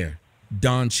you right there.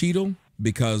 Don Cheadle,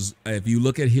 because if you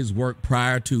look at his work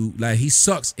prior to, like, he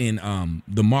sucks in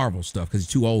the Marvel stuff because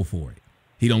he's too old for it.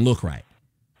 He don't look right.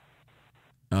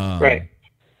 Right.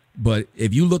 But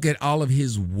if you look at all of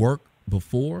his work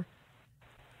before,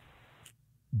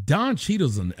 Don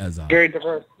Cheadle's very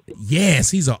diverse.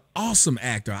 Yes, he's an awesome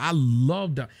actor. I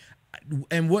love Don.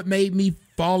 And what made me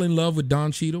fall in love with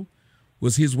Don Cheadle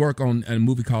was his work on a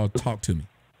movie called Talk to Me.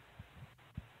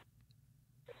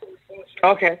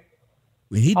 Okay.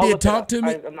 When he did Talk to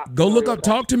Me, go look up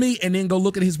Talk to Me, and then go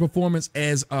look at his performance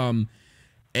as Miles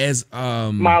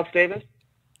Davis.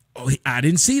 Oh, I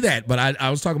didn't see that, but I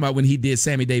was talking about when he did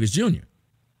Sammy Davis Jr.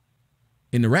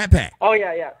 in the Rat Pack. Oh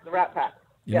yeah, the Rat Pack.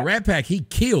 In the Rat Pack, he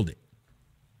killed it.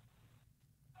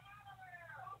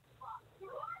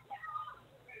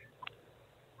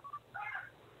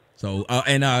 So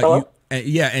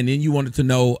Yeah, and then you wanted to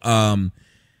know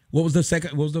what was the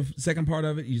second part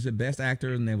of it? You said best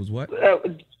actor, and there was what?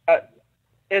 And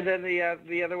then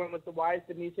the other one was why is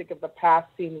the music of the past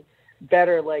seem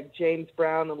better, like James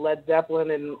Brown and Led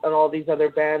Zeppelin and all these other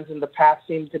bands in the past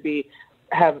seem to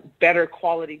have better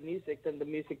quality music than the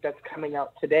music that's coming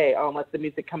out today. Unless the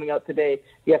music coming out today,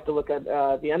 you have to look at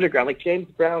the underground. Like James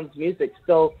Brown's music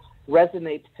still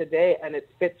resonates today, and it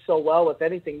fits so well with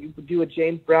anything. You could do a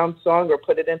James Brown song or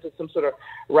put it into some sort of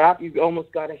rap, you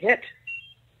almost got a hit.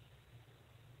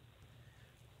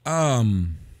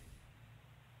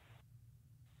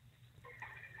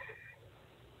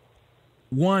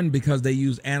 One, because they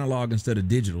use analog instead of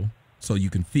digital, so you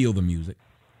can feel the music.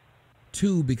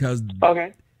 Two, because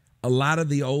a lot of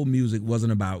the old music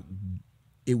wasn't about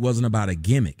a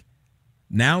gimmick.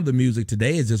 Now the music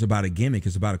today is just about a gimmick.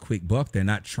 It's about a quick buck. They're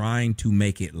not trying to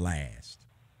make it last.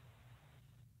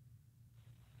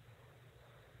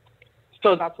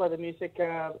 So that's why the music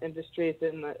industry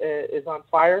is on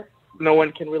fire. No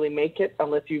one can really make it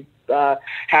unless you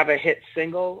have a hit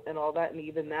single and all that. And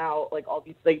even now, like all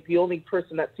these, like the only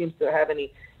person that seems to have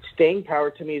any staying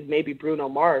power to me is maybe Bruno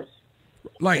Mars.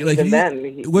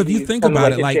 If you think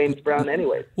about it, like James Brown,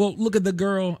 anyway. Well, look at the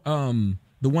girl,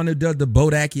 the one who does the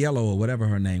Bodak Yellow or whatever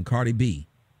her name, Cardi B.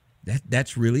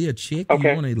 That's really a chick you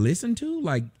want to listen to?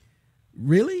 Like,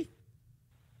 really?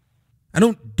 I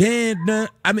don't dare.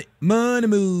 I mean, money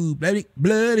move, baby,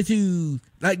 bloody shoes.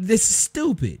 Like, this is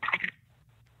stupid.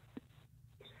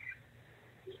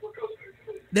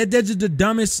 That's just the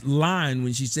dumbest line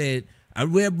when she said, "I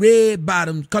wear red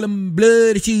bottoms, call them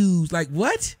bloody shoes." Like,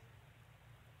 what?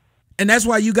 And that's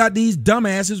why you got these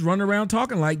dumbasses running around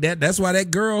talking like that. That's why that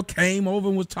girl came over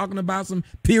and was talking about some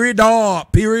period dog.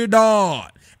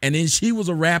 And then she was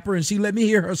a rapper and she let me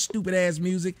hear her stupid ass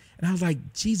music. And I was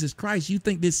like, Jesus Christ, you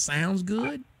think this sounds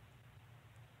good?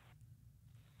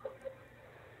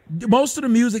 Most of the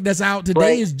music that's out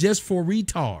today is just for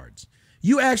retards.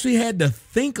 You actually had to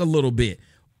think a little bit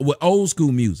with old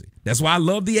school music. That's why I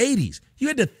love the 80s. You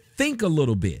had to think a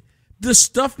little bit. The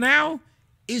stuff now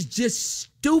is just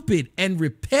stupid and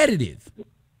repetitive.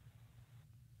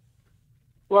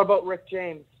 What about Rick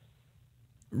James?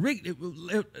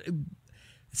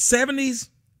 70s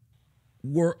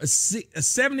were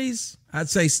 70s, I'd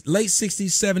say late 60s,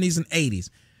 70s, and 80s.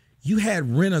 You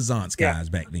had Renaissance guys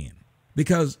back then.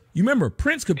 Because you remember,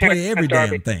 Prince could play every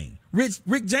damn thing.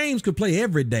 Rick James could play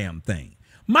every damn thing.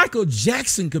 Michael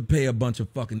Jackson could play a bunch of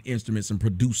fucking instruments and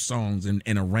produce songs and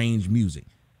arrange music.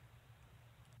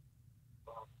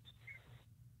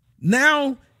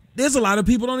 Now, there's a lot of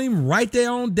people don't even write their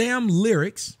own damn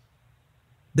lyrics.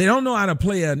 They don't know how to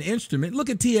play an instrument. Look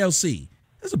at TLC.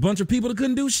 There's a bunch of people that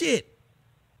couldn't do shit.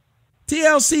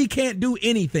 TLC can't do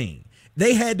anything.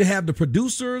 They had to have the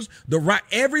producers,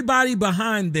 everybody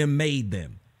behind them made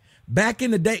them. Back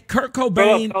in the day, Kurt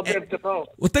Cobain.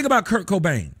 Well, think about Kurt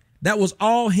Cobain. That was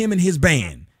all him and his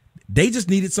band. They just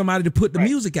needed somebody to put the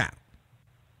music out.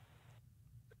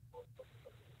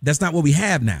 That's not what we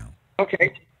have now.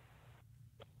 Okay.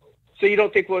 So you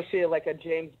don't think we'll see like a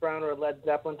James Brown or a Led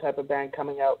Zeppelin type of band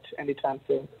coming out anytime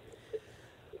soon?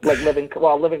 Like Living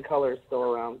Colour is still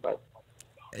around, but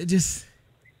it just.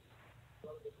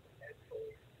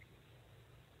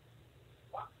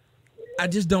 I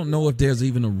just don't know if there's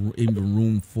even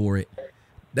room for it.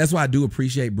 That's why I do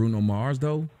appreciate Bruno Mars,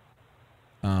 though.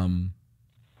 I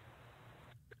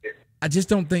just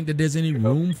don't think that there's any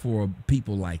room for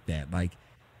people like that. Like,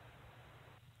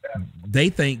 they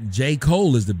think J.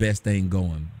 Cole is the best thing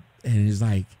going, and it's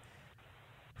like,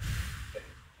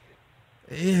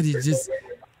 it's just.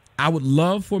 I would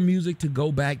love for music to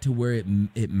go back to where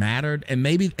it mattered, and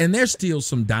there's still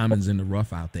some diamonds in the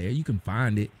rough out there. You can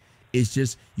find it. It's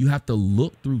just you have to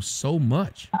look through so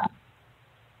much.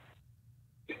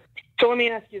 So let me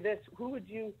ask you this: who would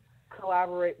you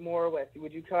collaborate more with?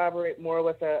 Would you collaborate more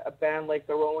with a band like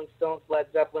the Rolling Stones, Led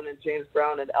Zeppelin, and James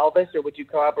Brown and Elvis, or would you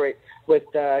collaborate with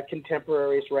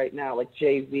contemporaries right now like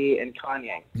Jay-Z and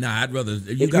Kanye? Nah, I'd rather.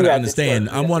 You got to understand.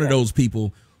 I'm one of those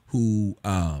people who,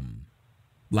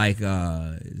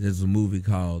 there's a movie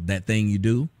called That Thing You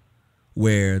Do,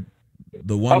 where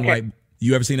the one white.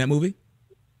 You ever seen that movie?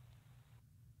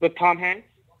 With Tom Hanks?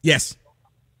 Yes.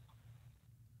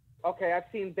 Okay, I've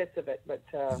seen bits of it, but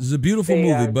it's a beautiful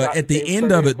movie. But at the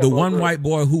end of it, the one white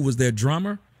boy who was their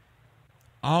drummer,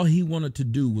 all he wanted to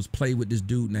do was play with this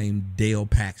dude named Dale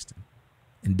Paxton,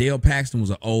 and Dale Paxton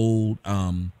was an old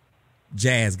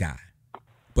jazz guy.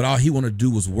 But all he wanted to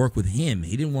do was work with him.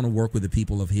 He didn't want to work with the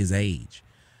people of his age.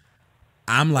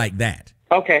 I'm like that.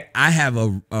 Okay. I have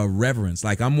a reverence.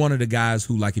 Like, I'm one of the guys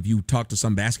who, like, if you talk to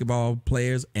some basketball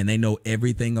players and they know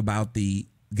everything about the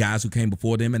guys who came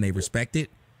before them and they respect it,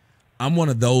 I'm one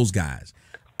of those guys.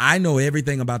 I know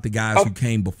everything about the guys who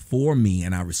came before me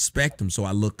and I respect them, so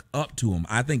I look up to them.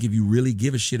 I think if you really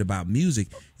give a shit about music,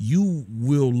 you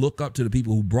will look up to the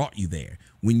people who brought you there.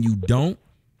 When you don't,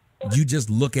 you just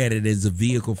look at it as a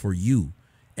vehicle for you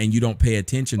and you don't pay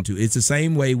attention to it. It's the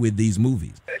same way with these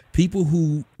movies. People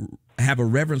who have a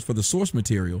reverence for the source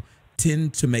material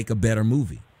tend to make a better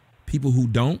movie. People who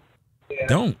don't.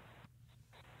 So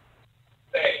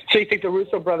you think the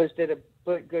Russo brothers did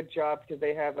a good job because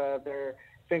they have their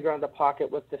finger on the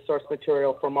pocket with the source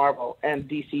material for Marvel, and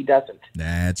DC doesn't?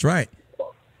 That's right.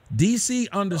 DC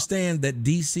understands that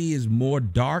DC is more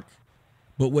dark,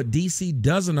 but what DC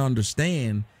doesn't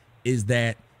understand is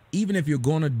that even if you're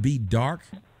going to be dark,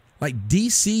 like,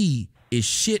 DC is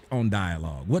shit on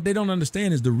dialogue. What they don't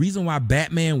understand is the reason why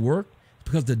Batman worked is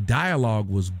because the dialogue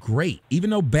was great. Even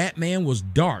though Batman was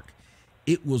dark,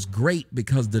 it was great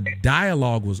because the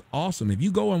dialogue was awesome. If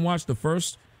you go and watch the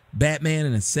first Batman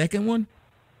and the second one,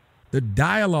 the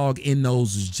dialogue in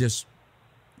those is just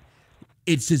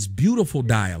beautiful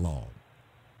dialogue.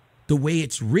 The way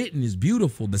it's written is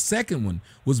beautiful. The second one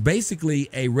was basically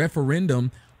a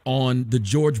referendum on the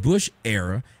George Bush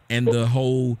era and the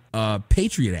whole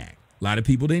Patriot Act. A lot of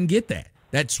people didn't get that.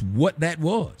 That's what that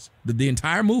was, the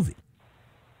entire movie.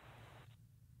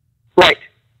 Right.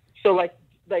 So like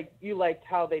you liked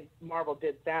how Marvel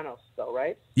did Thanos, though,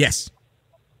 right? Yes.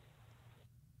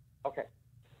 Okay.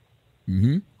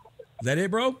 Mm-hmm. Is that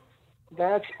it, bro?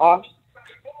 That's awesome.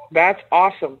 That's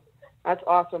awesome. That's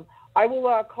awesome. I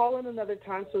will call in another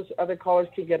time so other callers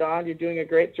can get on. You're doing a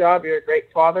great job. You're a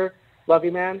great father. Love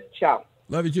you, man. Ciao.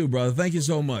 Love you too, brother. Thank you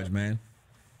so much, man.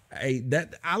 Hey,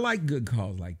 I like good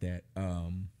calls like that.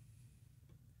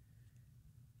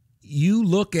 You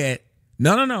look at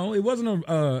no. It wasn't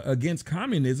against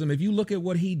communism. If you look at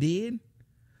what he did,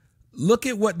 look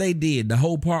at what they did. The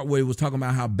whole part where it was talking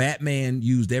about how Batman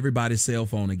used everybody's cell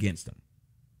phone against them.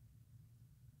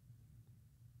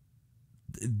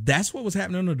 That's what was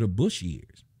happening under the Bush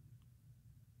years.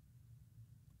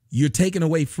 You're taking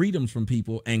away freedoms from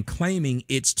people and claiming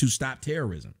it's to stop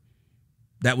terrorism.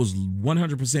 That was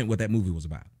 100% what that movie was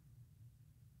about.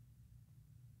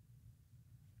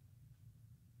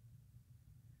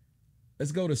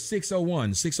 Let's go to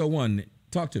 601. 601,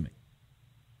 talk to me.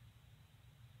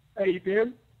 Hey, you can hear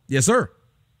me? Yes, sir.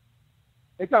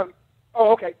 Hey, Tommy.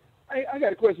 Oh, okay. I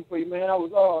got a question for you, man. I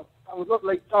was up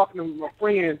late talking to my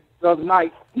friend the other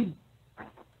night,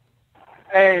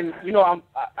 and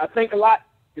I think a lot.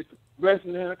 It's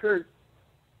wrestling and occurs.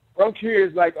 I'm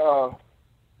curious, like,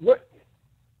 what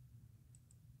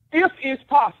if it's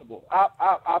possible?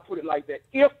 I'll put it like that.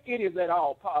 If it is at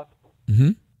all possible,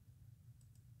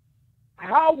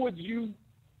 how would you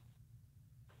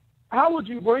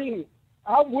bring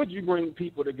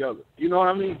people together? You know what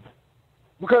I mean?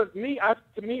 Because to me, I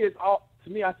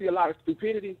see a lot of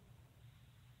stupidity.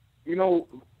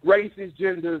 Races,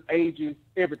 genders, ages,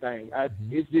 everything.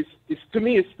 To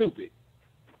me, it's stupid.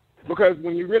 Because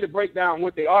when you really break down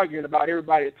what they're arguing about,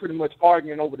 everybody is pretty much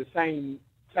arguing over the same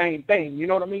thing. You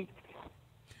know what I mean?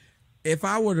 If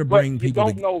I were to bring people,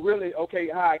 you don't know really. Okay,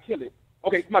 how I kill it.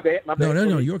 Okay, my bad.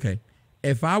 No, you're okay.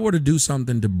 If I were to do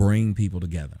something to bring people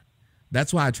together,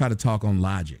 that's why I try to talk on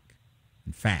logic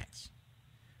and facts.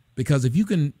 Because if you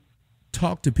can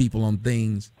talk to people on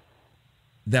things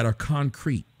that are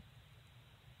concrete,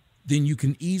 then you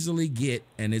can easily get,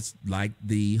 and it's like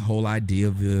the whole idea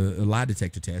of a lie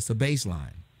detector test, a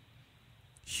baseline.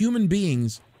 Human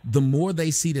beings, the more they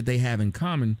see that they have in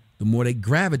common, the more they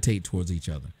gravitate towards each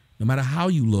other. No matter how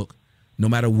you look, no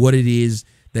matter what it is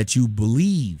that you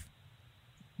believe,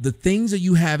 the things that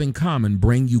you have in common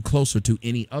bring you closer to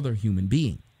any other human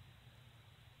being.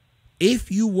 If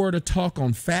you were to talk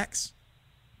on facts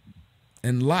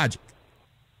and logic,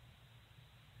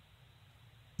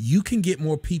 you can get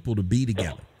more people to be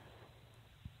together.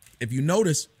 If you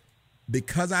notice,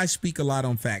 because I speak a lot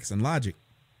on facts and logic,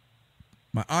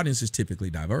 my audience is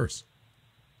typically diverse.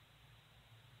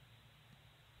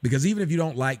 Because even if you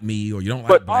don't like me, or you don't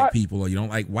like black people, or you don't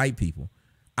like white people,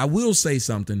 I will say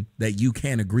something that you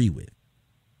can agree with.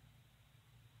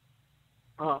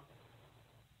 But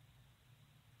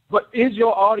is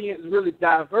your audience really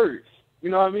diverse? You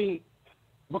know what I mean?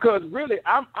 Because really,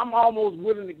 I'm almost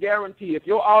willing to guarantee if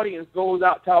your audience goes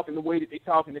out talking the way that they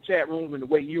talk in the chat room and the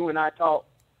way you and I talk,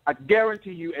 I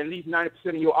guarantee you at least 90%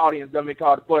 of your audience gonna be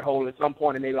called a butthole at some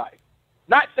point in their life.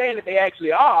 Not saying that they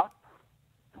actually are,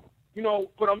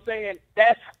 but I'm saying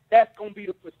that's gonna be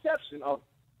the perception of it.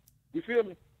 You feel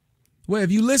me? Well, if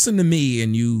you listen to me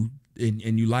and you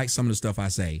like some of the stuff I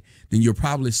say, then you're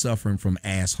probably suffering from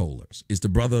assholers. It's the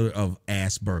brother of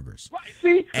ass burgers. Right,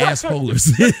 see?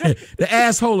 Assholers. The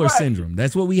assholer syndrome.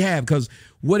 That's what we have. Because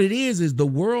what it is the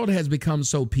world has become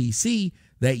so PC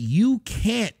that you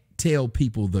can't tell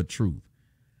people the truth.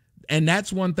 And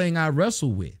that's one thing I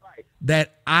wrestle with. Right.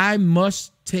 That I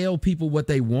must tell people what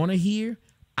they want to hear.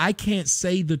 I can't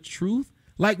say the truth.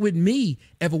 Like with me,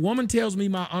 if a woman tells me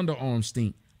my underarms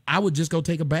stink, I would just go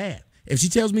take a bath. If she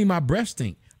tells me my breath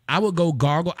stink, I would go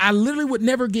gargle. I literally would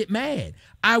never get mad.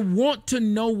 I want to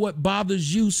know what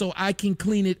bothers you so I can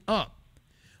clean it up.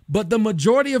 But the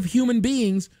majority of human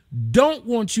beings don't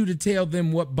want you to tell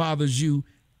them what bothers you.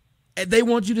 They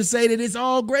want you to say that it's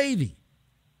all gravy.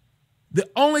 The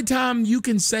only time you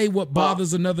can say what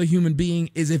bothers another human being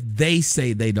is if they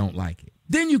say they don't like it.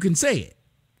 Then you can say it.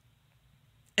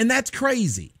 And that's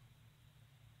crazy.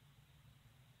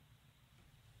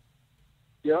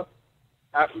 Yep.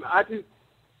 I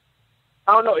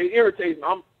don't know. It irritates me.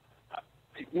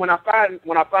 When I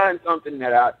find something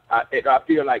that I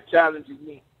feel like challenges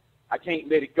me, I can't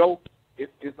let it go.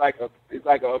 It's like an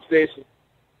obsession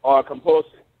or a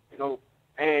compulsion, you know.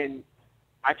 And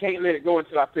I can't let it go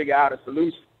until I figure out a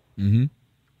solution. Mm-hmm.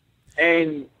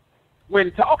 And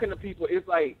when talking to people, it's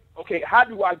like, okay, how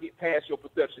do I get past your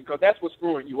perception? Because that's what's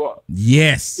screwing you up.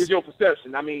 Yes. Is your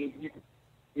perception. I mean,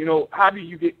 you know, how do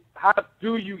you get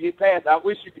past? I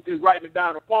wish you could just write me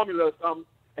down a formula or something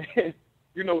and,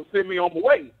 you know, send me on my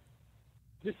way.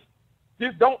 Just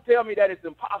don't tell me that it's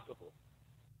impossible.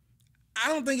 I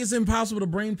don't think it's impossible to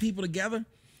bring people together.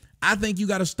 I think you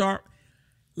got to start.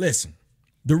 Listen,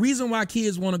 the reason why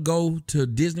kids want to go to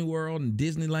Disney World and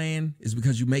Disneyland is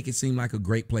because you make it seem like a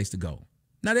great place to go.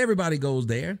 Not everybody goes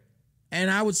there.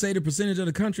 And I would say the percentage of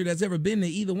the country that's ever been to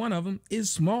either one of them is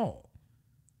small.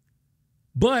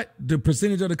 But the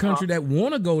percentage of the country that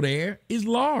want to go there is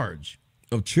large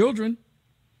of children.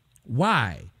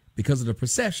 Why? Because of the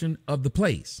perception of the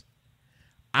place.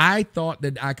 I thought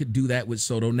that I could do that with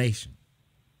Soto Nation.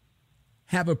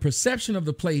 Have a perception of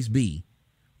the place be,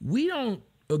 we don't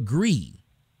agree.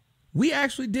 We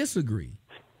actually disagree.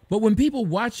 But when people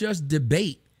watch us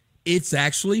debate, it's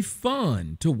actually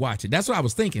fun to watch it. That's what I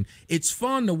was thinking. It's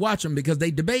fun to watch them because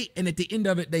they debate, and at the end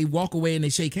of it, they walk away and they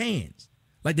shake hands.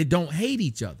 Like they don't hate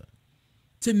each other.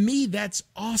 To me, that's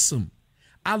awesome.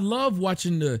 I love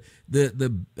watching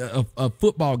a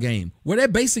football game where they're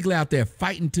basically out there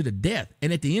fighting to the death.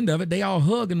 And at the end of it, they all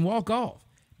hug and walk off.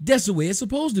 That's the way it's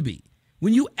supposed to be.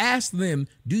 When you ask them,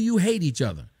 do you hate each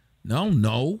other?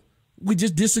 No. We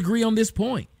just disagree on this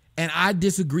point. And I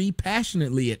disagree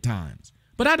passionately at times.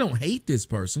 But I don't hate this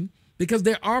person because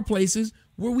there are places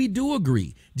where we do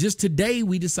agree. Just today,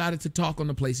 we decided to talk on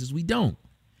the places we don't.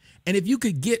 And if you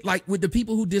could get like with the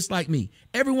people who dislike me,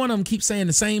 every one of them keeps saying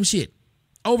the same shit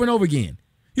over and over again.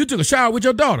 You took a shower with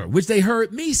your daughter, which they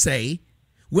heard me say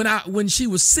when she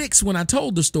was 6, when I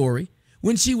told the story,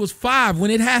 when she was 5, when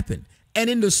it happened. And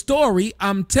in the story,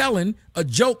 I'm telling a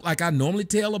joke like I normally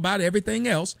tell about everything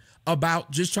else, about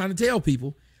just trying to tell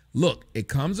people, look, it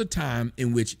comes a time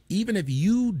in which even if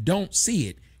you don't see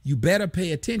it, you better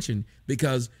pay attention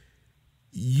because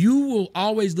you will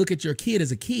always look at your kid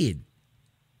as a kid.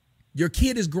 Your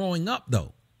kid is growing up,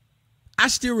 though. I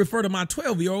still refer to my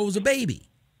 12-year-old as a baby.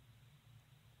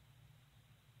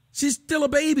 She's still a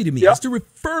baby to me. Yep. I still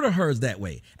refer to her as that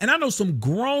way. And I know some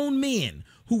grown men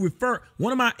who refer,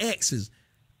 one of my exes,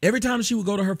 every time she would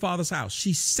go to her father's house,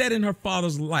 she sat in her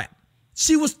father's lap.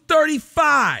 She was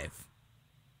 35.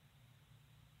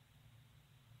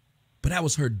 But that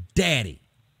was her daddy.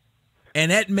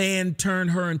 And that man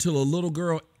turned her into a little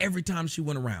girl every time she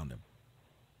went around him.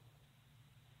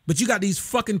 But you got these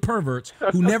fucking perverts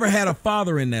who never had a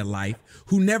father in their life,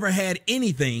 who never had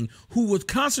anything, who would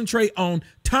concentrate on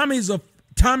Tommy's a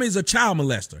child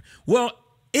molester. Well,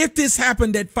 if this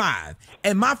happened at 5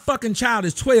 and my fucking child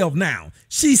is 12 now,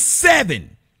 she's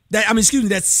 7.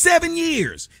 That's 7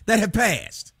 years that have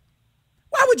passed.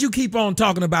 Why would you keep on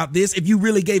talking about this if you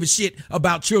really gave a shit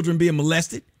about children being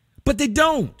molested? But they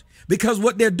don't, because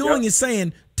what they're doing is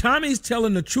saying, Tommy's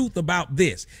telling the truth about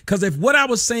this. Because if what I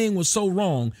was saying was so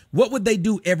wrong, what would they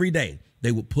do every day?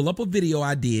 They would pull up a video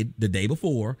I did the day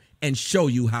before and show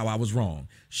you how I was wrong,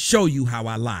 show you how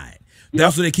I lied.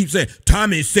 That's what they keep saying.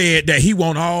 Tommy said that he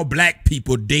want all black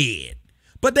people dead.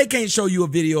 But they can't show you a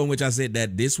video in which I said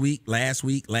that this week, last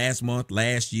month,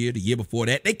 last year, the year before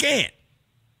that. They can't.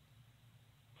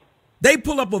 They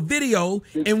pull up a video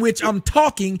in which I'm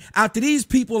talking after these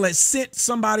people that sent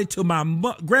somebody to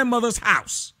my grandmother's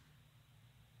house.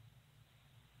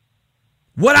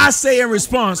 What I say in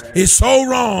response is so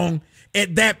wrong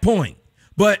at that point.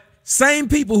 But Same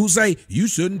people who say, you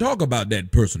shouldn't talk about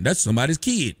that person. That's somebody's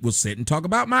kid. Will sit and talk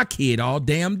about my kid all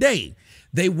damn day.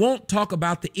 They won't talk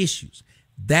about the issues.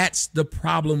 That's the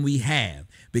problem we have,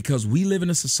 because we live in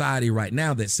a society right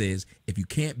now that says if you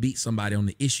can't beat somebody on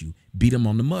the issue, beat them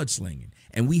on the mudslinging.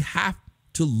 And we have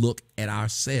to look at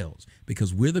ourselves,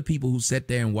 because we're the people who sat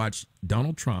there and watched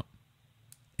Donald Trump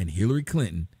and Hillary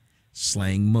Clinton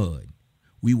slang mud.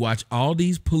 We watch all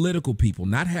these political people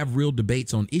not have real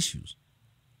debates on issues,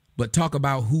 but talk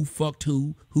about who fucked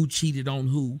who cheated on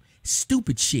who,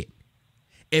 stupid shit.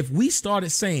 If we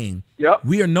started saying,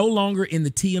 we are no longer in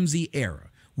the TMZ era,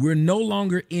 we're no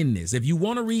longer in this. If you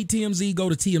want to read TMZ, go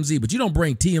to TMZ, but you don't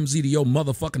bring TMZ to your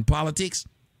motherfucking politics.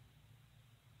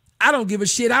 I don't give a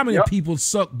shit how many people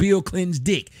suck Bill Clinton's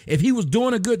dick. If he was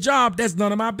doing a good job, that's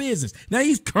none of my business. Now,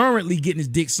 he's currently getting his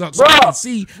dick sucked, so I can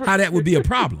see how that would be a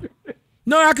problem.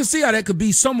 No, I can see how that could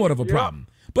be somewhat of a problem.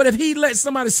 But if he let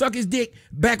somebody suck his dick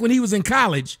back when he was in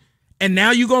college, and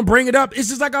now you're going to bring it up, it's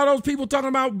just like all those people talking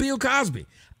about Bill Cosby.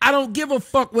 I don't give a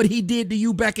fuck what he did to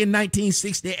you back in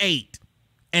 1968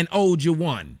 and owed you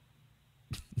one.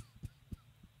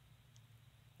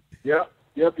 Yep.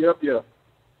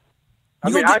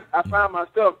 I find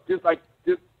myself just. Go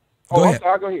ahead. I'm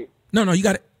sorry, go ahead. No, you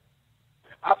got it.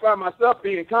 I find myself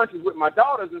being conscious with my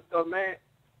daughters and stuff, man,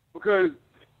 because,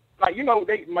 my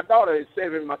daughter is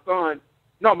 7, my son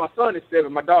is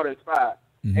 7, my daughter is 5.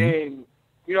 Mm-hmm. And,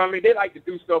 they like to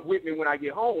do stuff with me when I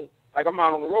get home. Like, I'm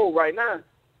out on the road right now.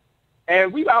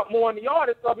 And we out more in the yard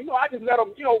and stuff. I just let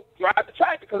them, drive the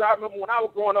tractor, because I remember when I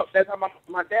was growing up, that's how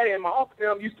my daddy and my uncle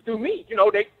them used to do me.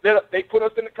 They put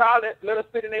us in the car, let us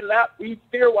sit in their lap. We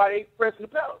steer while they pressing the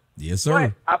pedal. Yes,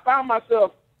 sir. But I found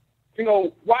myself,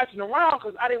 watching around,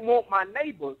 because I didn't want my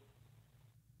neighbors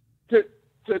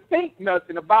to think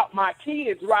nothing about my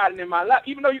kids riding in my lap,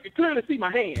 even though you could clearly see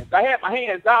my hands. I had my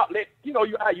hands out,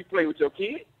 how you play with your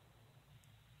kids.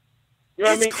 You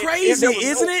know what I mean? Crazy,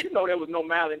 isn't it? There was no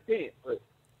malintent. But.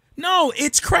 No,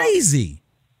 it's crazy.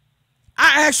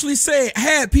 I actually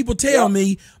had people tell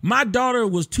me my daughter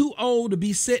was too old to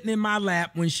be sitting in my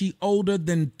lap when she older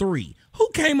than 3. Who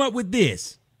came up with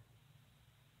this?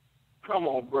 Come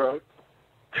on, bro.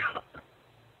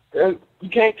 You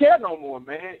can't care no more,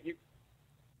 man.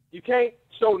 You can't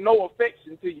show no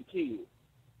affection to your kids.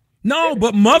 No,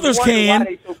 but mothers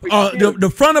can.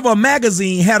 The front of a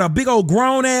magazine had a big old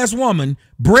grown ass woman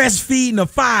breastfeeding a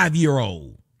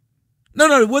 5-year-old.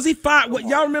 No, was he 5? What,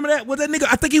 y'all remember that? Was that nigga?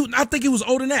 I think he was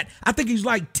older than that. I think he was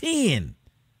like 10.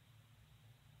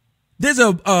 There's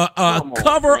a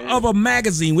cover of a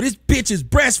magazine where this bitch is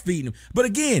breastfeeding. But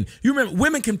again, you remember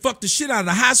women can fuck the shit out of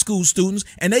the high school students,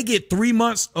 and they get 3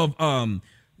 months of 3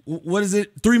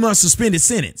 months suspended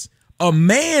sentence. A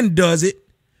man does it.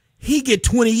 He get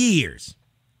 20 years.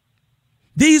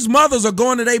 These mothers are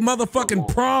going to their motherfucking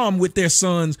prom with their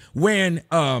sons wearing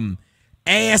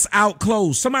ass out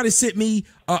clothes. Somebody sent me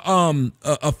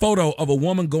a photo of a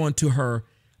woman going to her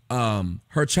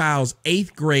child's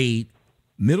 8th grade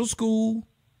middle school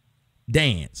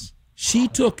dance. She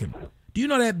took him. Do you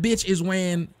know that bitch is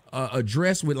wearing a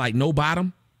dress with like no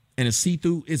bottom and it's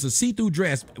a see-through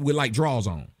dress with like drawers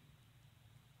on.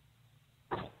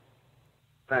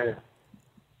 Man.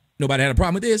 Nobody had a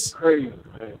problem with this? Crazy,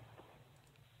 man.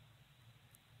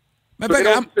 They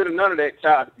don't consider none of that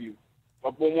child abuse. A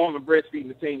woman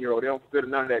breastfeeding a 10-year-old, they don't consider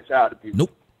none of that child abuse.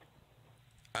 Nope.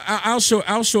 I'll show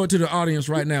it to the audience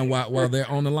right now while they're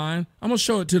on the line. I'm gonna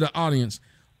show it to the audience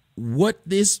what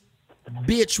this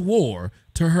bitch wore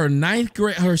to her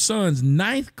son's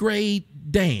 9th grade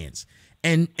dance.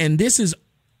 And this is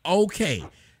okay.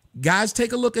 Guys,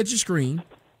 take a look at your screen.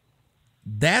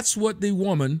 That's what the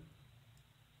woman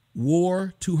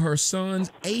wore to her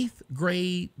son's 8th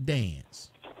grade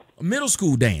dance, a middle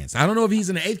school dance. I don't know if he's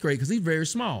in the 8th grade because he's very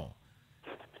small.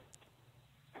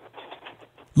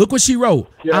 Look what she wrote.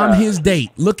 Yeah. I'm his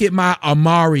date. Look at my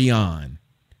Amarion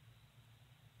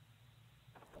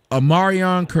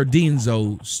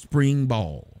Cardenzo spring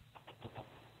ball.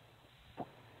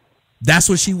 That's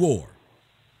what she wore.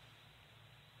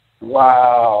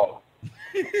 Wow.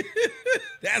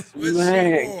 That's what she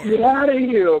wore. Get out of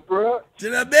here, bro. To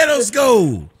the middle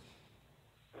school.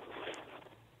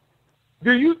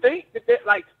 Do you think that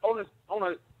like on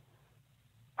a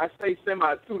I say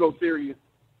semi pseudo serious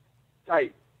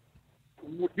type?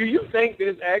 Do you think that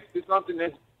it's actually something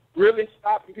that's really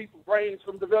stopping people's brains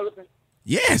from developing?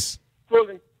 Yes.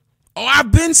 Really? Oh,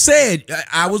 I've been said.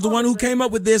 I was the one who came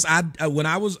up with this. When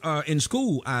I was in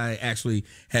school, I actually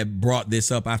had brought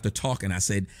this up after talking. I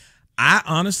said, I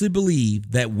honestly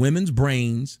believe that women's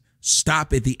brains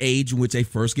stop at the age in which they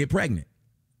first get pregnant.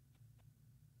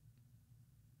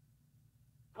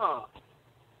 Huh.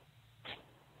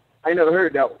 I never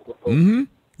heard that one before. Mm-hmm.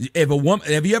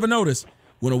 Have you ever noticed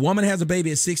when a woman has a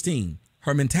baby at 16,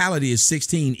 her mentality is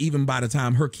 16 even by the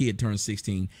time her kid turns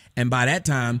 16. And by that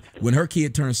time, when her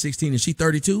kid turns 16 and she's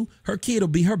 32, her kid will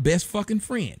be her best fucking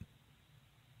friend.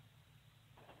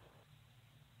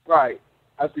 Right.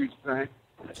 I see what you're saying.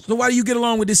 So why do you get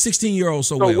along with this 16-year-old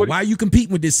so well? Why are you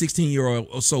competing with this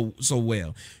 16-year-old so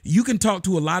well? You can talk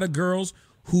to a lot of girls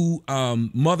who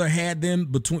mother had them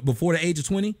before the age of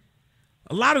 20.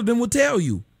 A lot of them will tell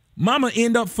you, mama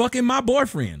end up fucking my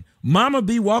boyfriend. Mama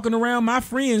be walking around my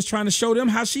friends trying to show them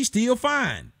how she's still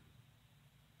fine.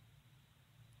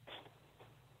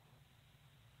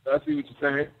 I see what you're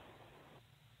saying.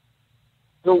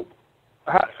 So,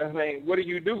 I mean, what do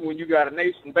you do when you got a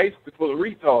nation basically full of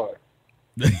retards?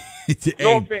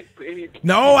 No offense to any.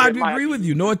 No, I agree with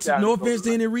you. No offense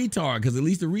to any retard, because at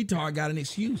least the retard got an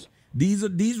excuse.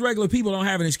 These regular people don't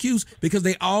have an excuse because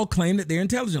they all claim that they're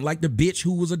intelligent, like the bitch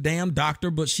who was a damn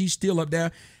doctor, but she's still up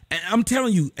there. And I'm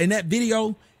telling you, in that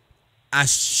video, I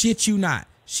shit you not,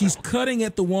 she's cutting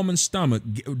at the woman's stomach,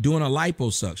 doing a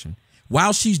liposuction.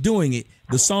 While she's doing it,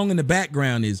 the song in the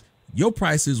background is, "Your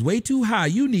price is way too high.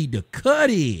 You need to cut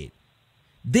it."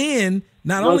 Then,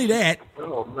 not only that,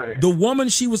 the woman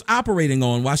she was operating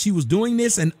on while she was doing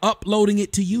this and uploading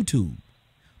it to YouTube,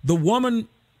 the woman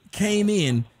came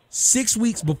in 6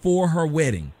 weeks before her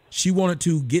wedding. She wanted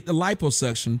to get the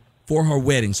liposuction for her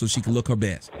wedding so she could look her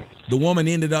best. The woman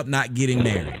ended up not getting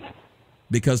married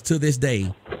because to this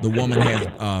day, the woman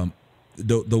has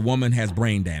the woman has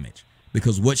brain damage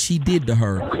because what she did to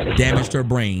her damaged her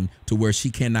brain to where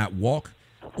she cannot walk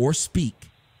or speak.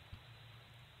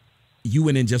 You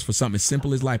went in just for something as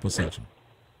simple as liposuction.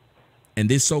 And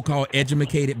this so-called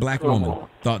educated black woman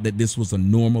thought that this was a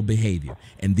normal behavior.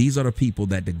 And these are the people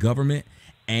that the government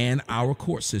and our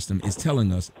court system is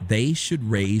telling us they should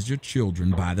raise your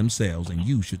children by themselves and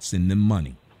you should send them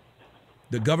money.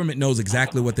 The government knows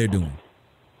exactly what they're doing.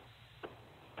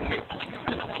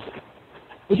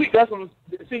 See, that's what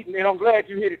and I'm glad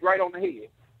you hit it right on the head.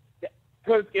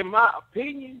 Because in my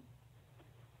opinion,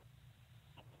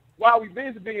 while we've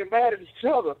been being mad at each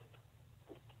other,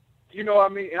 you know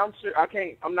what I mean? And I'm sure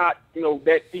I'm not,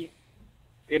 that deep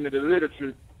into the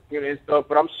literature, and stuff,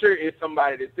 but I'm sure it's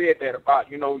somebody that said that about,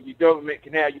 your government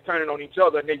can have you turning on each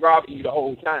other and they robbing you the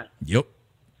whole time. Yep.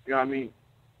 You know what I mean?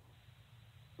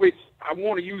 Which I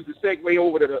want to use the segue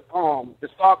over to the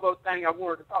Starbucks thing I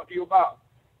wanted to talk to you about.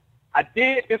 I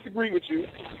did disagree with you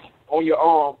on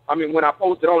your when I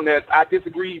posted on that, I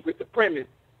disagreed with the premise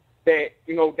that,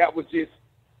 that was just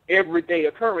everyday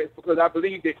occurrence because I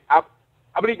believe that I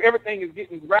believe everything is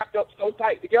getting wrapped up so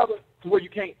tight together to where you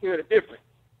can't tell the difference.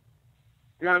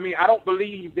 You know what I mean? I don't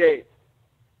believe that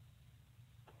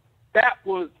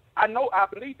was, I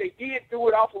believe they did do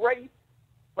it off of race,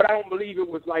 but I don't believe it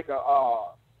was like a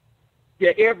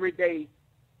everyday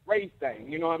race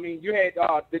thing. You know what I mean? You had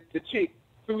the chick,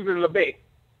 Susan LeBeck,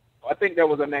 I think that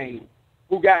was her name,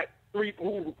 who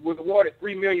was awarded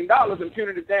 $3 million in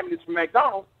punitive damages from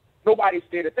McDonald's. Nobody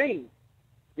said a thing.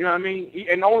 You know what I mean?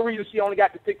 And the only reason she only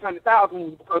got the $600,000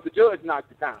 was because the judge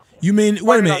knocked it down. You mean,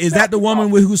 wait a minute, is that the woman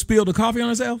who spilled the coffee on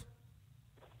herself?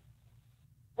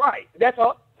 Right, that's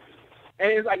her.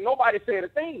 And it's like nobody said a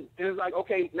thing. And it's like,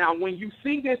 okay, now when you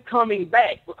see this coming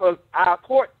back, because our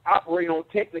court operate on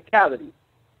technicality,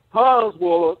 hers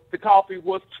was the coffee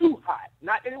was too hot.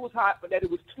 Not that it was hot, but that it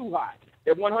was too hot.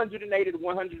 That 180 to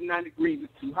 190 degrees is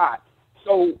too hot.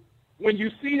 So when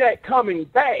you see that coming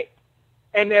back,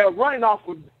 and they're running off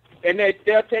with, and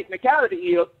their technicality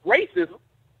is racism,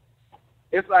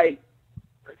 it's like,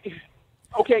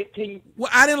 okay, can you...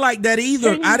 Well, I didn't like that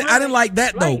either. I didn't like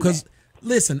that, though, because,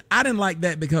 listen, I didn't like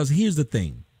that because here's the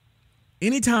thing.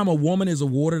 Anytime a woman is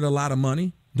awarded a lot of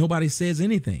money, nobody says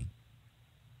anything.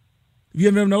 Have you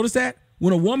ever noticed that?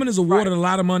 When a woman is awarded a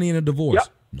lot of money in a divorce,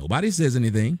 nobody says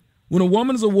anything. When a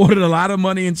woman is awarded a lot of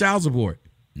money in child support,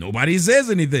 nobody says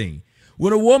anything.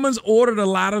 When a woman's ordered a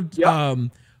lot of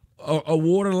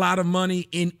awarded a lot of money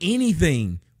in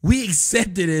anything, we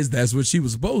accept it as that's what she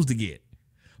was supposed to get.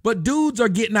 But dudes are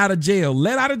getting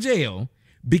let out of jail,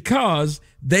 because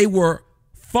they were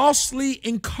falsely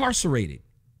incarcerated.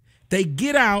 They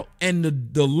get out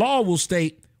and the law will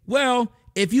state, well,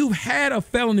 if you've had a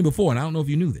felony before, and I don't know if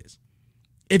you knew this,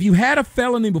 if you had a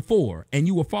felony before and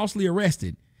you were falsely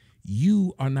arrested,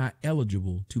 you are not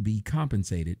eligible to be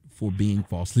compensated for being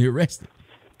falsely arrested.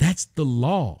 That's the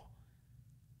law.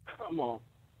 Come on.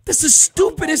 That's the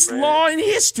stupidest law in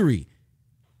history.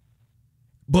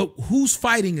 But who's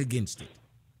fighting against it?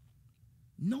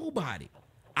 Nobody.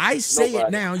 I say it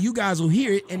now, you guys will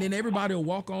hear it, and then everybody will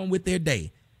walk on with their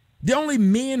day. The only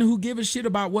men who give a shit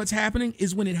about what's happening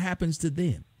is when it happens to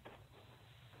them.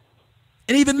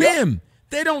 And even them,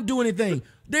 they don't do anything.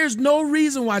 There's no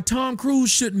reason why Tom Cruise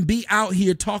shouldn't be out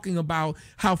here talking about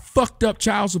how fucked up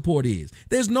child support is.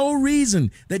 There's no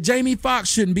reason that Jamie Foxx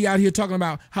shouldn't be out here talking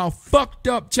about how fucked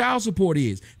up child support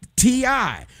is.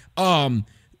 T.I., all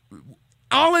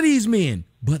of these men,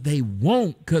 but they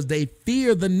won't because they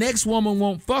fear the next woman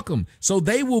won't fuck them. So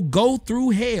they will go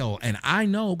through hell, and I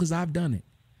know because I've done it.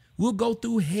 We'll go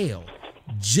through hell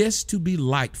just to be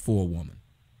liked for a woman.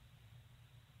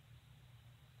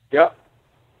 Yep.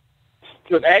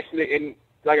 Because actually, and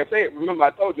like I said, remember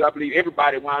I told you, I believe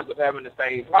everybody winds up having the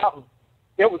same problem.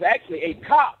 There was actually a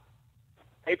cop,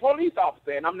 a police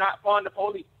officer, and I'm not fond of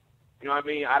police. You know what I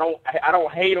mean? I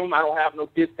don't hate them. I don't have no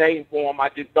disdain for them. I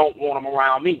just don't want them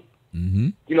around me. Mm-hmm.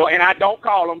 You know, and I don't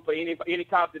call them for any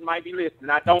cops that might be listening.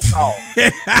 I don't call. So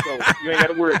you ain't got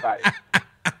to worry about it.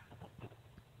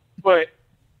 But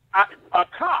a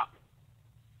cop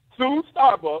sued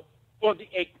Starbucks for the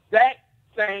exact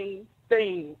same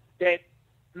thing that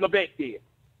LeBeck did.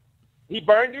 He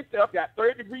burned himself, got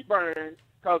third-degree burn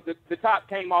because the top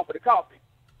came off of the coffee.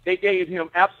 They gave him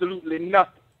absolutely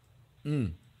nothing.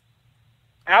 Mm.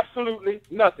 Absolutely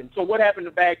nothing. So what happened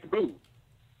to Bag to Blues?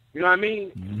 You know what I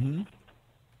mean? Mm-hmm.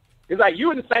 It's like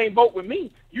you're in the same boat with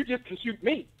me. You just can shoot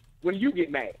me when you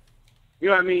get mad. You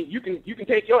know what I mean? You can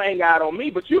take your anger out on me,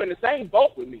 but you're in the same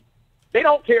boat with me. They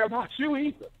don't care about you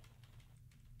either.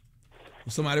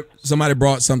 Somebody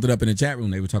brought something up in the chat room.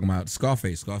 They were talking about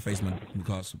Scarface.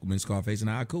 When Scarface and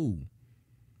I are cool.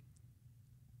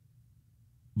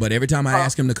 But every time I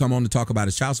ask him to come on to talk about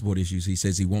his child support issues, he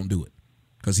says he won't do it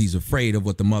because he's afraid of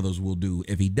what the mothers will do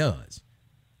if he does.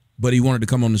 But he wanted to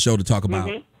come on the show to talk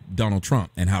about Donald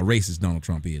Trump and how racist Donald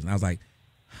Trump is. And I was like,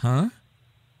 huh?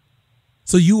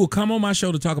 So you will come on my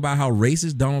show to talk about how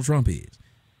racist Donald Trump is.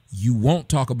 You won't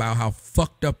talk about how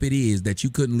fucked up it is that you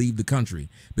couldn't leave the country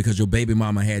because your baby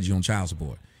mama had you on child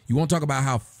support. You won't talk about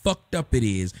how fucked up it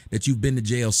is that you've been to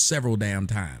jail several damn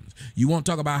times. You won't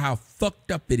talk about how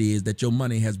fucked up it is that your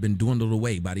money has been dwindled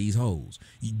away by these hoes.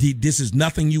 This is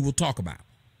nothing you will talk about.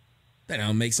 That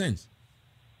don't make sense.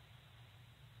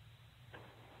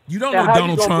 You don't know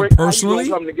Donald Trump personally. How you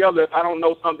gonna come together if I don't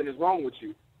know something is wrong with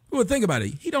you? Well, think about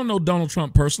it. He don't know Donald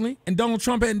Trump personally, and Donald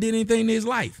Trump hadn't did anything in his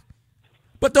life.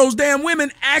 But those damn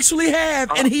women actually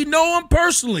have, and he know them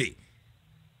personally.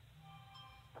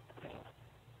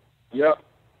 Yep.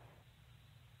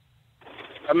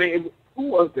 I mean, who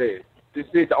was that? This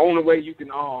is the only way you can.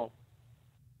 It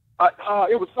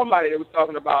was somebody that was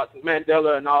talking about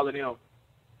Mandela and all of them,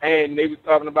 and they was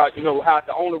talking about how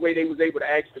the only way they was able to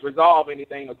actually resolve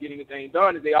anything or get anything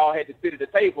done is they all had to sit at the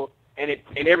table, and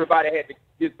everybody had to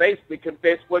just basically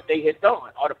confess what they had done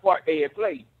or the part they had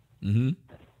played. Mm-hmm.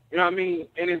 You know what I mean?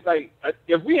 And it's like,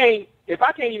 if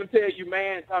I can't even tell you,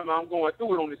 man, I'm going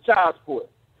through it on this child support,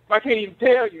 if I can't even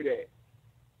tell you that,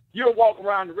 you'll walk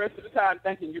around the rest of the time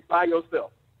thinking you're by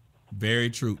yourself. Very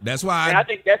true. That's why. And I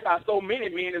think that's how so many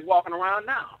men is walking around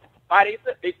now. By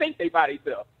themselves. They think they by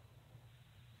themselves.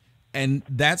 And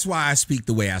that's why I speak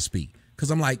the way I speak.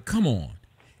 Because I'm like, come on.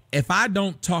 If I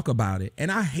don't talk about it,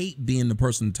 and I hate being the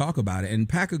person to talk about it, and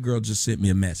Packer Girl just sent me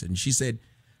a message, and she said,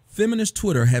 feminist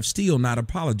Twitter have still not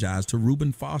apologized to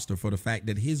Reuben Foster for the fact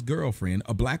that his girlfriend,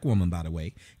 a black woman, by the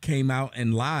way, came out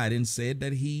and lied and said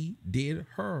that he did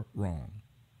her wrong,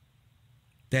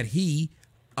 that he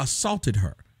assaulted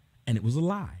her, and it was a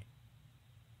lie.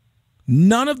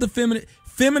 None of the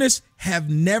feminists have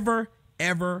never,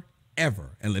 ever,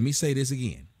 ever, and let me say this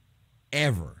again,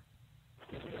 ever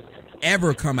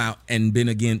come out and been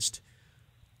against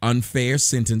unfair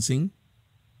sentencing,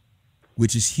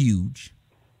 which is huge.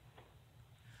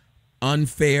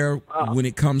 Unfair when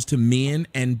it comes to men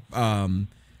and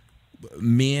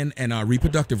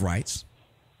reproductive rights.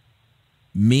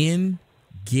 Men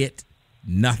get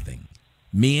nothing.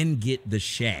 Men get the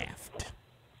shaft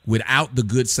without the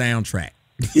good soundtrack.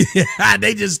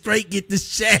 They just straight get the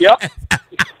shaft. Yep.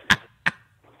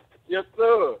 Yes,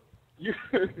 sir.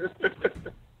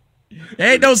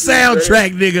 Ain't no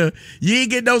soundtrack, nigga. You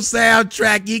ain't get no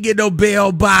soundtrack. You ain't get no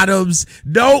bell bottoms.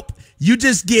 Nope. You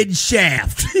just getting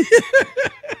shaft.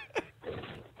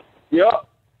 Yep.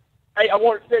 Hey, I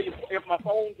want to tell you, if my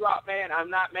phone dropped, man, I'm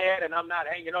not mad and I'm not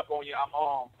hanging up on you.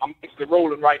 I'm actually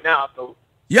rolling right now. So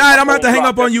yeah, I'm about to hang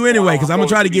up on you anyway because I'm gonna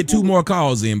try to get 2 more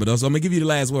calls in, but also I'm gonna give you the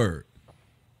last word.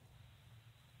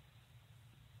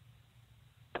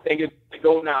 I think it's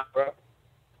go now, bro.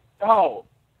 Oh.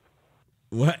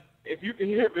 What? If you can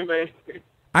hear me, man.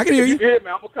 I can hear you. If you can hear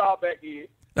me, I'm gonna call back in.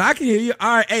 I can hear you.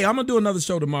 All right. Hey, I'm going to do another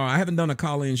show tomorrow. I haven't done a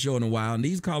call-in show in a while, and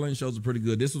these call-in shows are pretty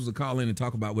good. This was a call-in and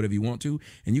talk about whatever you want to,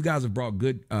 and you guys have brought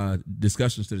good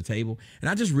discussions to the table, and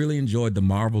I just really enjoyed the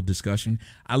Marvel discussion.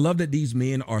 I love that these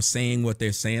men are saying what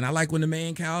they're saying. I like when the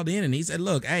man called in, and he said,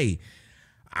 look, hey,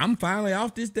 I'm finally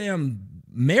off this damn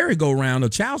merry-go-round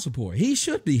of child support. He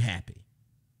should be happy.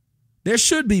 There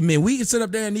should be men. We can sit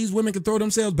up there, and these women can throw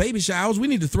themselves baby showers. We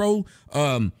need to throw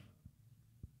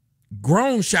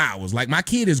grown showers. Like, my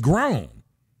kid is grown.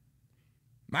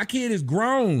 My kid is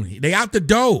grown. They out the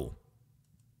door.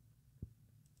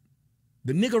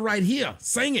 The nigga right here.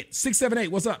 Sing it.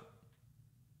 678. What's up?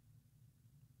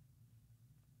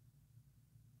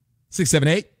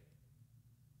 678.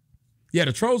 Yeah,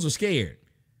 the trolls are scared.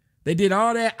 They did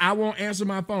all that. I won't answer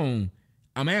my phone.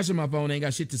 I'm answering my phone. Ain't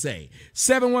got shit to say.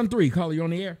 713. Caller, you on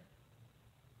the air?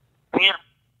 Yeah.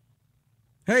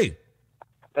 Hey.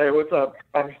 Hey, what's up?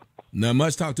 Not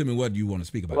much. Talk to me. What do you want to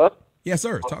speak about? What? Yes,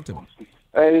 sir. Talk to me.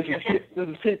 Hey, this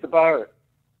is Pete the Pirate.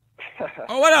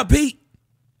 Oh, what up, Pete?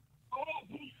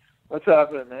 What's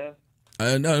happening,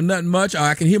 man? No, nothing much.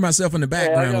 I can hear myself in the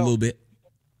background a little bit.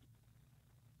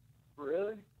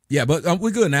 Really? Yeah, but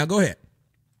we're good now. Go ahead.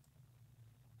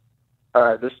 All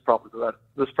right, this is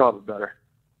probably better.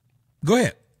 Go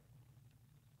ahead.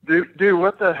 Dude,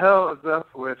 what the hell is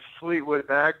up with Fleetwood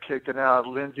Mac kicking out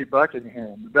Lindsey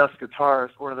Buckingham, the best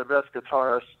guitarist, one of the best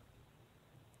guitarists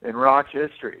in rock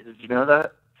history? Did you know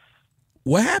that?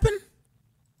 What happened?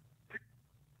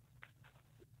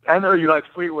 I know you like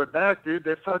Fleetwood Mac, dude.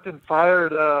 They fucking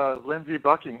fired Lindsey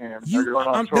Buckingham.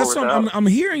 I'm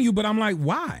hearing you, but I'm like,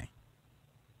 why?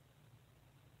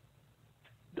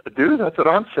 Dude, that's what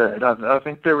I'm saying. I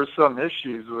think there was some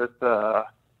issues with.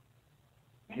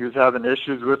 He was having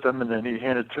issues with them, and then he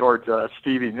handed towards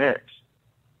Stevie Nicks.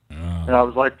 Oh. And I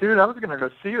was like, dude, I was going to go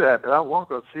see that, but I won't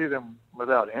go see them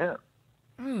without him.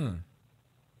 I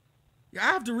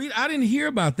have to read. I didn't hear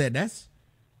about that. That's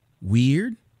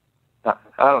weird. I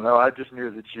don't know. I just knew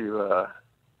that you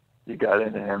got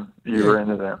into him. You were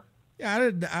into them.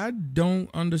 Yeah, I don't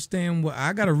understand what.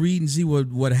 I got to read and see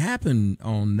what happened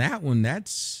on that one.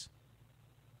 That's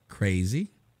crazy.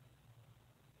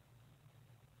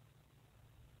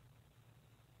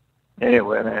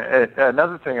 Anyway, man,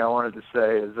 another thing I wanted to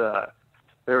say is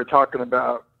they were talking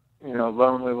about,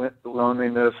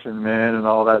 loneliness and men and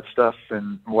all that stuff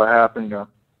and what happened.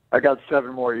 I got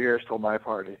 7 more years till my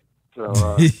party, so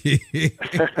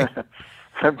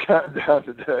I'm counting down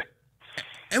today.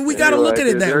 And we got to look at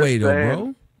it that way, though,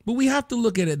 bro. But we have to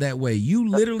look at it that way. You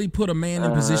literally put a man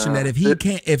in a position that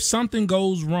if something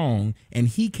goes wrong and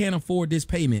he can't afford this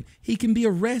payment, he can be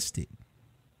arrested.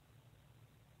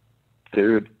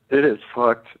 Dude, it is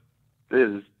fucked.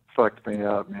 It has fucked me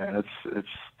up, man.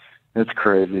 It's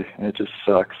crazy. It just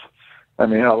sucks. I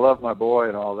mean, I love my boy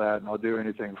and all that, and I'll do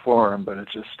anything for him, but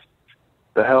it's just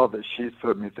the hell that she's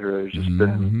put me through has just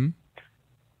been,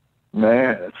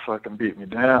 man, it's fucking beat me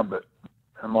down, but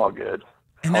I'm all good.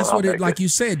 And that's like you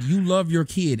said, you love your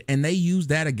kid, and they use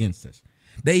that against us.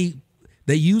 They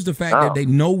use the fact that they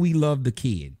know we love the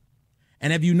kid.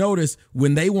 And have you noticed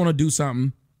when they want to do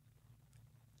something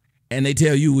and they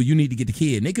tell you, well, you need to get the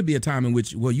kid, and it could be a time in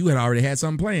which, well, you had already had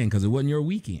something planned because it wasn't your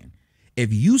weekend.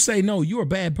 If you say no, you're a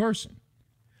bad person.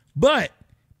 But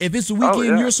if it's a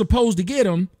weekend you're supposed to get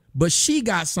them, but she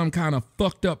got some kind of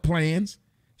fucked up plans,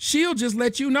 she'll just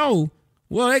let you know,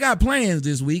 well, they got plans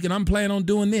this week, and I'm planning on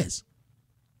doing this.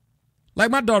 Like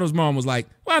my daughter's mom was like,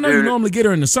 well, I know you normally get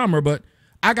her in the summer, but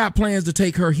I got plans to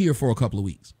take her here for a couple of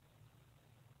weeks.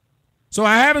 So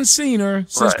I haven't seen her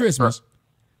since Christmas.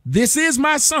 This is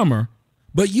my summer,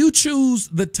 but you choose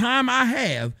the time I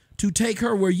have to take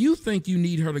her where you think you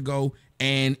need her to go,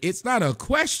 and it's not a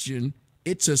question,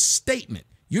 it's a statement.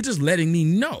 You're just letting me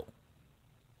know.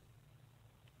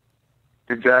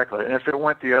 Exactly. And if it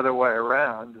went the other way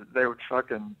around, they would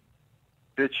fucking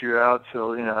bitch you out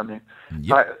till,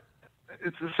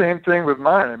 it's the same thing with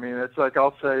mine. I mean, it's like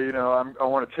I'll say, I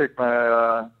want to take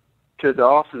my kid to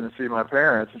Austin and see my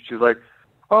parents. And she's like,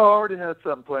 oh, I already had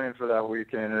something planned for that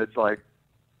weekend. And it's like,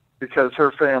 because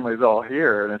her family's all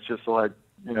here. And it's just like,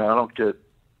 I don't get,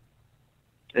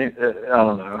 I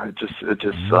don't know. It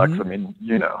just sucks. I mean,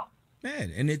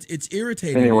 Man, and it's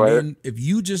irritating. Anyway. And if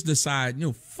you just decide,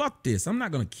 fuck this, I'm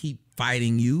not going to keep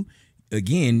fighting you.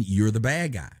 Again, you're the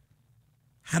bad guy.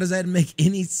 How does that make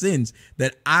any sense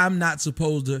that I'm not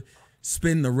supposed to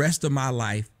spend the rest of my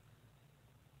life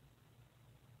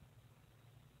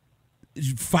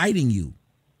fighting you?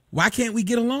 Why can't we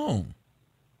get along?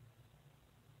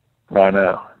 I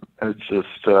know. It's just,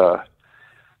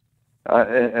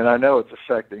 And I know it's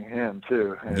affecting him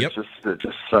too. And it just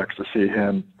sucks to see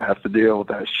him have to deal with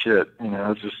that shit.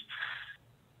 It's just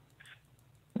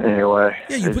anyway.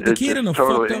 Yeah, you put the kid in a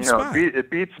fucked up spot. It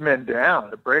beats men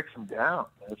down. It breaks them down.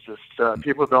 It's just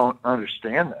people don't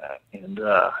understand that, and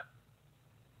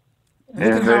look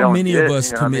at how many of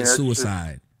us commit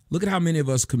suicide. Look at how many of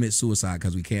us commit suicide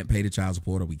because we can't pay the child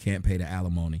support or we can't pay the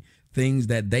alimony. Things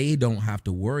that they don't have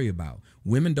to worry about.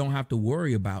 Women don't have to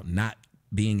worry about not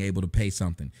being able to pay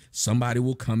something. Somebody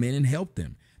will come in and help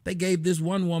them. They gave this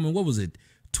one woman, what was it,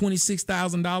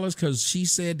 $26,000 because she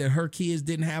said that her kids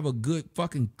didn't have a good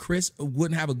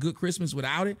wouldn't have a good Christmas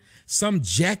without it. Some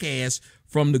jackass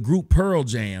from the group Pearl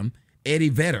Jam, Eddie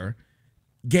Vedder,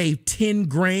 gave 10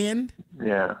 grand.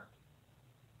 Yeah.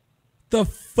 The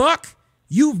fuck?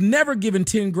 You've never given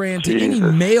 10 grand to any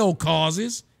male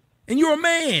causes, and you're a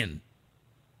man.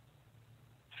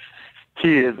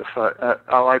 He is a fuck.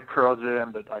 I like Pearl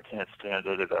Jam, but I can't stand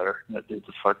Eddie Vedder. That dude's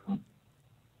a fucking.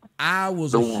 I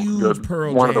was a huge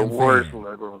Pearl Jam fan. One of the worst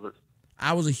liberals.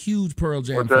 I was a huge Pearl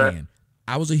Jam fan.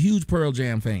 I was a huge Pearl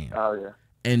Jam fan. Oh, yeah.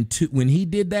 And when he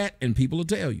did that, and people will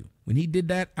tell you, when he did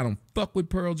that, I don't fuck with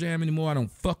Pearl Jam anymore. I don't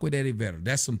fuck with Eddie Vedder.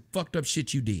 That's some fucked up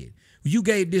shit you did. You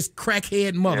gave this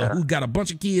crackhead mother who got a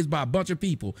bunch of kids by a bunch of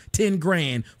people 10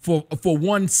 grand for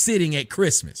one sitting at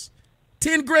Christmas.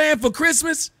 10 grand for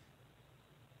Christmas?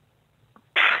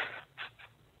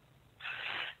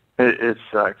 It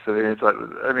sucks. I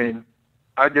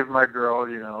give my girl,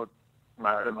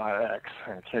 my ex,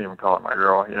 I can't even call it my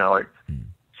girl, like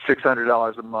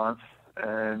 $600 a month,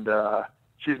 and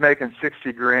she's making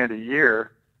 60 grand a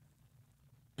year.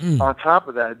 On top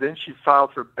of that, then she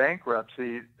filed for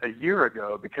bankruptcy a year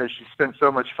ago because she spent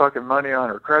so much fucking money on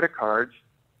her credit cards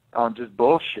on just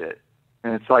bullshit.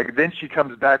 And it's like, then she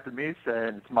comes back to me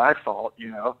saying it's my fault,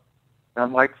 And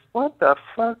I'm like, what the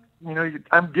fuck?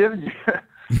 I'm giving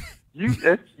you,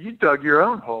 you dug your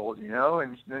own hole,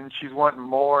 and then she's wanting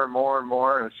more and more and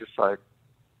more. And it's just like,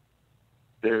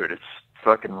 dude, it's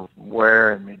fucking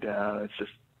wearing me down. It's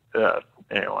just,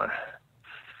 anyway.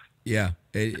 Yeah.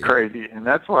 It's crazy. And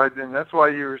that's why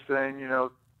you were saying,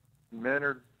 men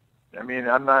are,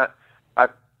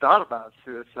 I've thought about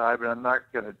suicide, but I'm not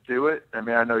going to do it.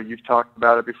 I know you've talked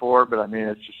about it before, but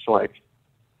it's just like,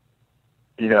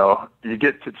 you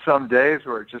get to some days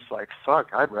where it's just like, fuck,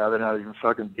 I'd rather not even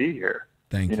fucking be here.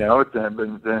 Thank you. Then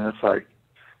it's like,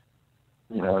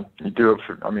 you do it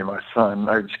for, my son,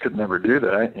 I just could never do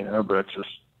that, but it's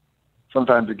just,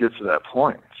 sometimes it gets to that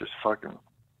point. It's just fucking.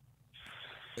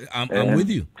 I'm with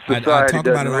you. I talk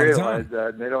about it all the time.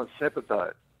 That they don't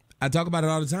sympathize. I talk about it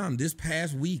all the time. This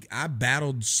past week, I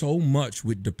battled so much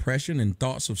with depression and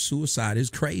thoughts of suicide. It's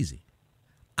crazy.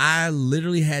 I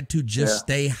literally had to just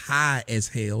stay high as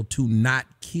hell to not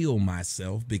kill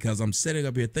myself because I'm sitting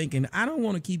up here thinking, I don't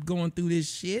want to keep going through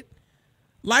this shit.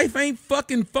 Life ain't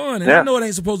fucking fun. And I know it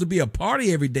ain't supposed to be a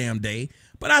party every damn day,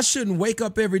 but I shouldn't wake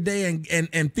up every day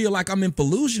and feel like I'm in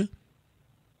Fallujah.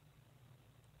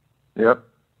 Yep.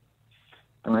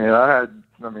 The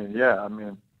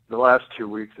last 2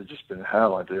 weeks have just been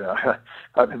hell.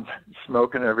 I've been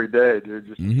smoking every day, dude,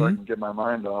 just so I can get my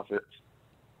mind off it.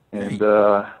 And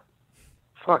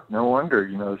fuck, no wonder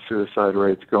the suicide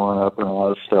rate's going up and a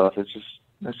lot of stuff. It's just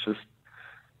I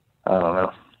don't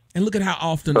know. And look at how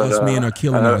often us men are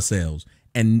killing ourselves,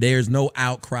 and there's no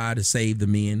outcry to save the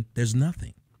men. There's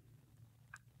nothing.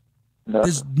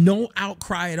 There's no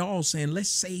outcry at all saying let's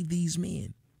save these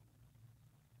men.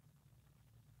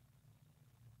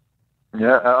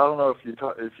 Yeah, I don't know if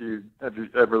you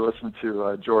ever listened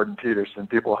to Jordan Peterson.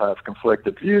 People have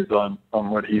conflicted views on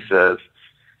what he says,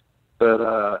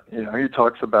 but he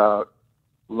talks about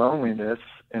loneliness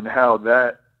and how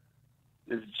that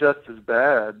is just as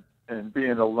bad, and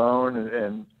being alone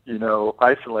and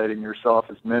isolating yourself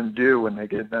as men do when they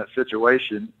get in that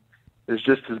situation is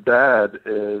just as bad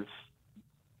as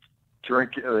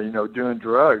drinking, doing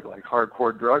drugs, like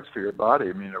hardcore drugs for your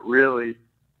body.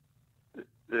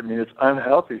 It's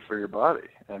unhealthy for your body.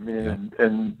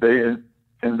 And they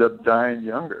end up dying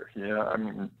younger.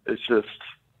 It's just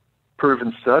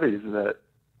proven studies that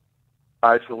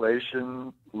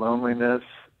isolation, loneliness,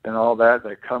 and all that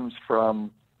comes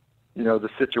from, the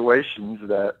situations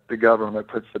that the government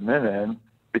puts the men in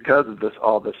because of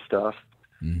all this stuff.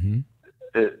 Mm-hmm.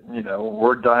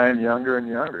 We're dying younger and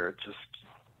younger. It's just.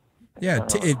 Yeah,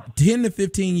 10 to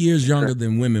 15 years younger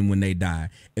than women when they die.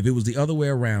 If it was the other way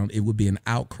around, it would be an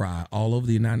outcry all over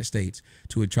the United States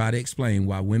to try to explain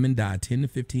why women die 10 to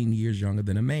 15 years younger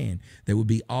than a man. There would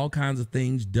be all kinds of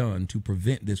things done to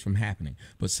prevent this from happening.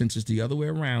 But since it's the other way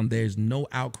around, there's no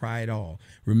outcry at all.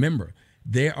 Remember,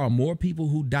 there are more people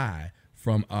who die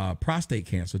from prostate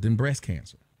cancer than breast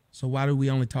cancer. So why do we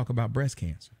only talk about breast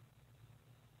cancer?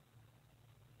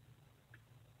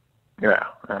 Yeah,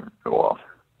 well,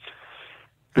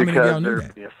 How many of y'all because knew there'd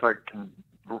that? be a fucking,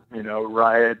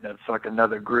 riot, and it's like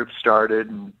another group started,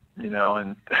 and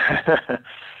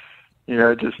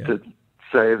just to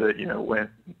say that when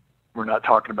we're not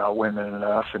talking about women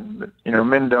enough, and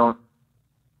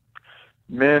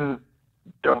men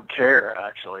don't care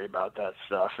actually about that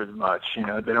stuff as much.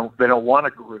 They don't want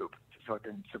a group to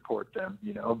fucking support them.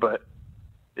 But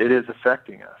it is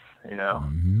affecting us.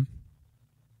 Mm-hmm.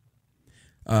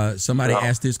 Somebody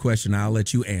asked this question. I'll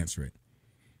let you answer it.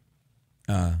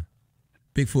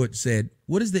 Bigfoot said,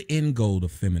 what is the end goal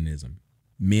of feminism?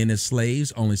 Men as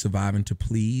slaves only surviving to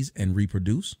please and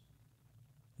reproduce?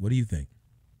 What do you think?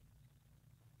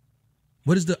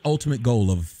 What is the ultimate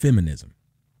goal of feminism?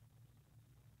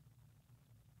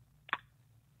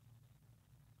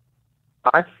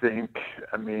 I think,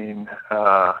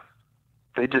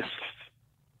 they just,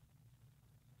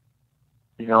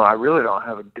 I really don't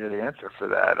have a good answer for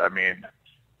that.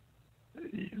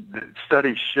 The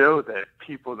studies show that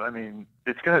people,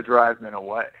 it's going to drive men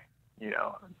away.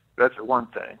 That's one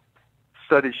thing.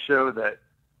 Studies show that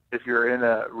if you're in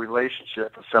a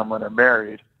relationship with someone or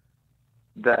married,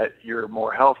 that you're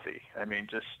more healthy.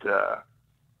 Just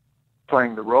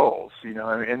playing the roles,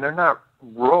 and they're not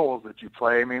roles that you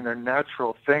play. They're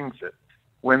natural things that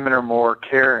women are more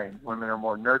caring, women are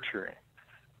more nurturing.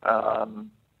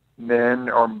 Women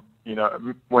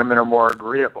are more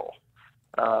agreeable.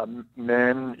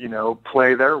 Men,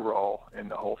 play their role in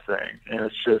the whole thing. And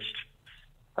it's just,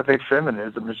 I think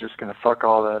feminism is just going to fuck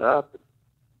all that up,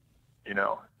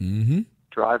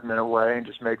 drive men away and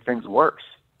just make things worse.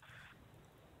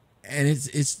 And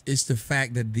it's the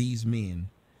fact that these men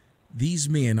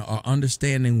are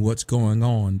understanding what's going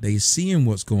on. They seeing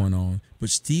what's going on, but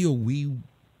still we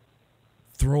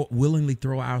willingly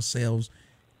throw ourselves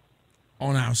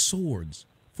on our swords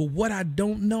for what I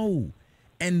don't know.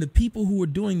 And the people who are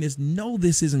doing this know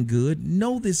this isn't good,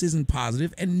 know this isn't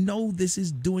positive, and know this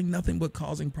is doing nothing but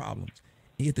causing problems.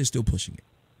 And yet they're still pushing it.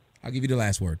 I'll give you the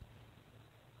last word.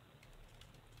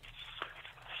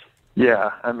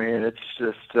 Yeah, it's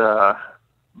just,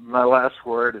 my last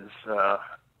word is,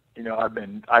 I've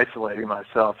been isolating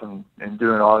myself and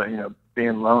doing all that,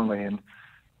 being lonely. And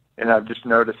I've just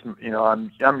noticed,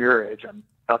 I'm your age. I'm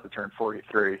about to turn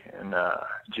 43 in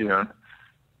June.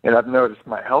 And I've noticed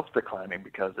my health declining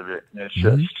because of it. And it's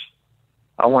just,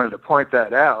 I wanted to point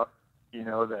that out,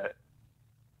 that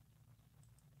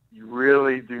you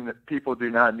really people do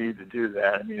not need to do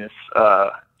that. It's,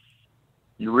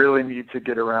 you really need to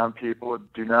get around people.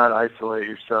 Do not isolate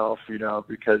yourself,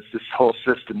 because this whole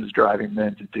system is driving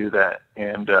men to do that.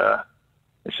 And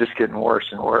it's just getting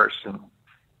worse and worse. And,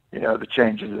 the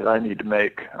changes that I need to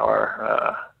make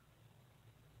are,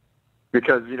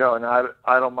 because, and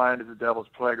I don't mind is the devil's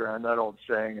playground, that old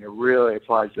saying, and it really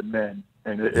applies to men.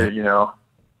 And, we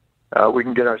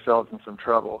can get ourselves in some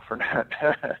trouble for not,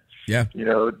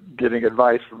 getting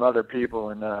advice from other people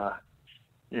and,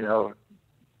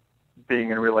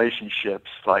 being in relationships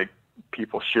like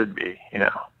people should be,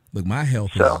 Look, my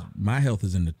health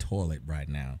is in the toilet right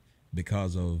now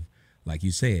because of, like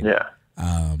you said,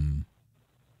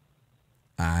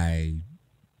 I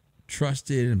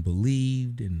trusted and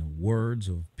believed in the words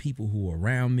of people who were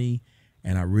around me,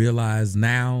 and I realize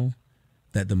now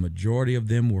that the majority of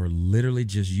them were literally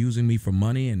just using me for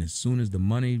money, and as soon as the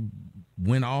money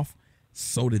went off,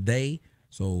 so did they.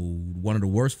 So one of the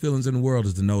worst feelings in the world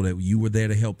is to know that you were there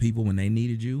to help people when they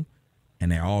needed you, and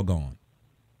they're all gone.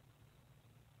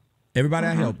 Everybody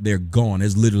I helped, they're gone.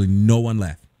 There's literally no one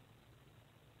left.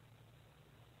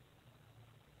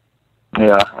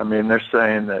 Yeah, they're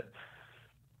saying that,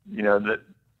 that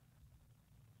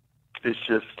it's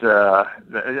just,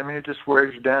 it just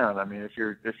wears you down. If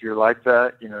you're like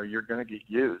that, you're going to get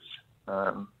used.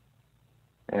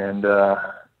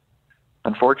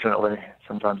 Unfortunately,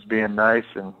 sometimes being nice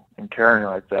and caring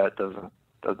like that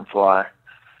doesn't fly.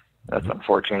 That's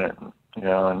unfortunate,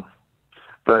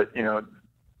 but the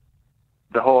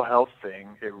whole health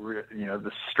thing,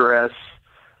 the stress,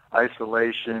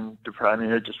 isolation,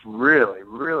 depression, it just really,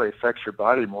 really affects your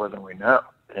body more than we know.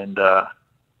 And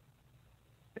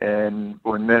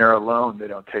when men are alone, they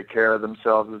don't take care of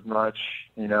themselves as much,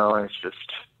 and it's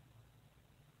just,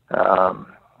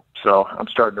 so I'm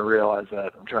starting to realize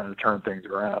that. I'm trying to turn things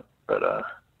around, but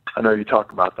I know you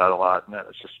talk about that a lot, and that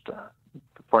is just the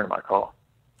point of my call.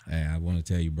 Hey, I want to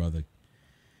tell you, brother,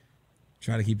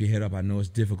 try to keep your head up. I know it's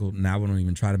difficult, and I won't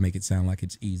even try to make it sound like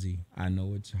it's easy. I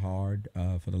know it's hard.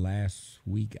 For the last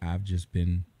week, I've just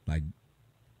been like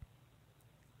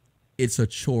it's a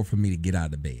chore for me to get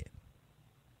out of bed.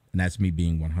 And that's me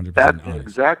being 100% That's honest.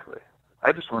 exactly.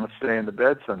 I just want to stay in the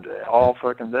bed someday, all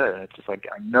fucking day. It's just like,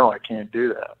 I know I can't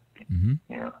do that. Mm-hmm.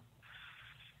 You know?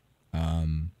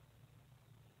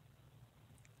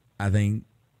 I think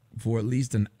for at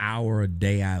least an hour a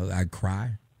day, I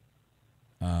cry.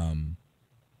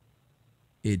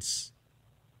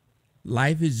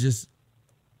 Life is just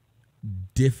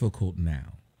difficult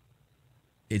now.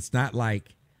 It's not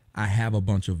like I have a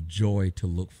bunch of joy to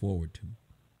look forward to.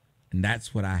 And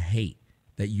that's what I hate,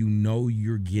 that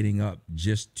you're getting up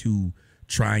just to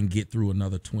try and get through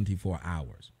another 24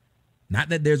 hours. Not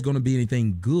that there's going to be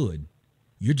anything good.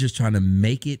 You're just trying to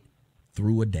make it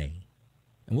through a day.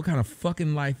 And what kind of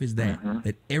fucking life is that? Mm-hmm.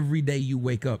 That every day you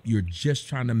wake up, you're just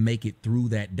trying to make it through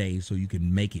that day so you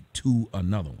can make it to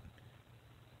another one.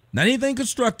 Not anything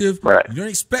constructive. Right. You don't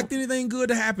expect anything good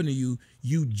to happen to you.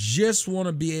 You just want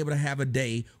to be able to have a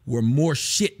day where more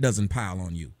shit doesn't pile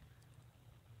on you.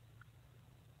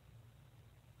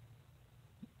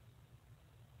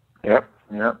 Yep.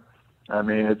 I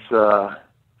mean,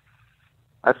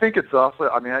 I think it's also,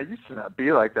 I mean, I used to not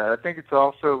be like that. I think it's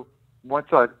also, once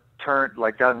I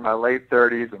got in my late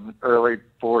 30s and early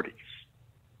 40s,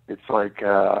 it's like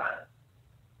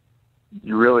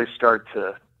you really start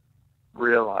to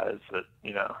realize that,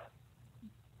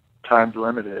 time's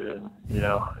limited and,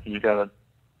 you gotta,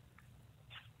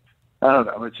 I don't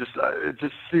know, it just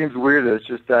seems weird that it's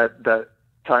just that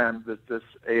time, this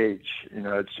age,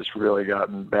 it's just really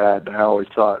gotten bad. And I always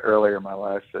thought earlier in my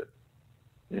life that,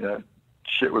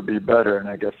 shit would be better, and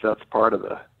I guess that's part of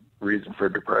the reason for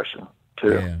depression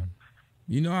too. Yeah.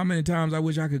 You know how many times I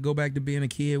wish I could go back to being a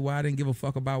kid where I didn't give a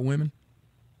fuck about women?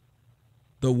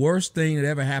 The worst thing that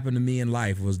ever happened to me in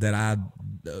life was that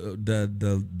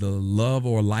the love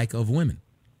or like of women.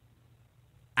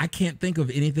 I can't think of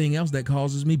anything else that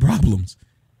causes me problems.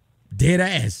 Dead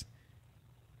ass.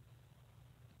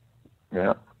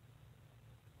 Yeah.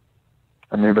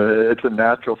 I mean, but it's a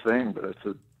natural thing, but it's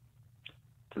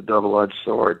a double-edged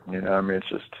sword. I mean, it's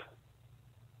just,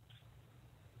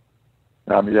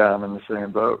 I'm in the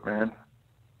same boat, man.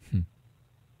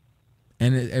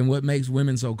 And what makes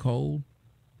women so cold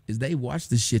is they watch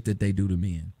the shit that they do to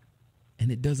men, and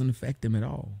it doesn't affect them at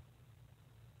all.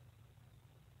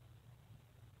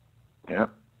 Yeah.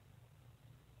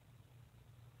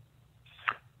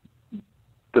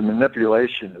 The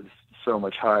manipulation is so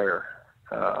much higher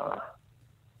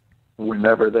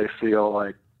whenever they feel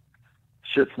like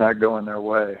shit's not going their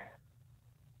way.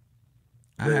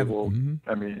 I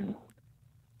mean,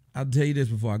 I'll tell you this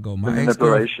before I go. My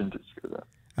manipulation.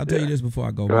 I'll tell you this before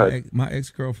I go. My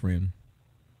ex-girlfriend,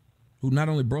 who not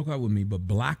only broke up with me, but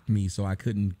blocked me so I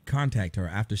couldn't contact her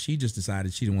after she just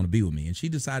decided she didn't want to be with me. And she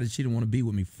decided she didn't want to be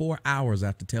with me 4 hours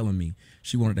after telling me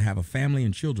she wanted to have a family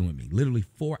and children with me. Literally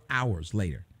 4 hours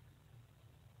later.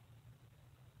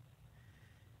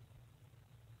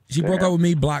 She broke up with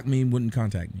me, blocked me, and wouldn't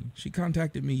contact me. She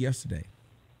contacted me yesterday,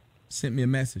 sent me a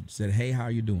message, said, "Hey, how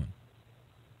you doing?"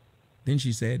 Then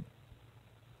she said,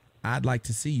 "I'd like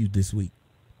to see you this week."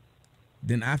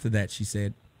 Then after that, she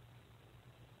said,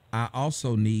 "I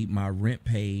also need my rent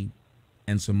paid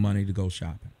and some money to go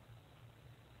shopping."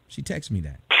 She texted me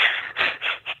that.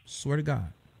 Swear to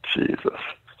God. Jesus.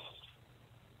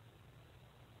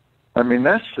 I mean,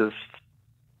 that's just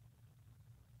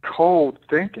cold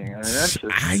thinking. I mean, that's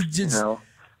just,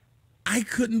 I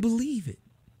couldn't believe it.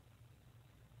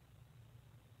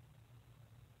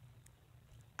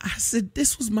 I said,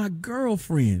 this was my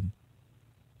girlfriend.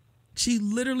 She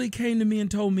literally came to me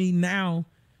and told me now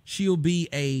she'll be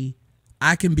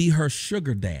I can be her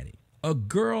sugar daddy. A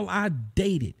girl I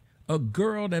dated, a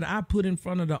girl that I put in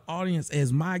front of the audience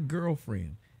as my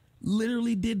girlfriend,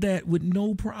 literally did that with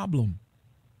no problem.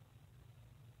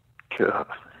 God.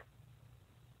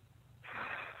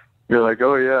 You're like,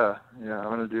 oh yeah, I'm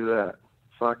going to do that.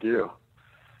 Fuck you.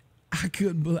 I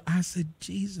couldn't believe. I said,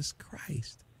 Jesus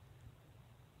Christ.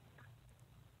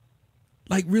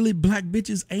 Like, really, black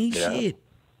bitches ain't shit.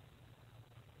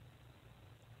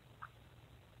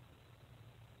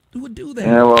 Who would do that?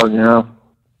 Yeah, well,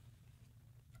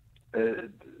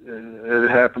 it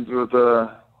happens with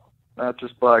not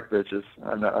just black bitches.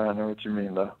 I know what you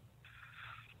mean, though.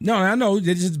 No, I know.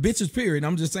 It's just bitches, period.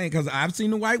 I'm just saying because I've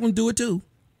seen the white one do it, too.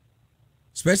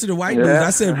 Especially the white dudes. I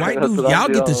said, white dudes, y'all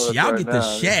get the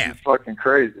shaft. It's fucking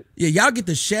crazy. Yeah, y'all get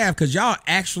the shaft because y'all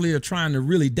actually are trying to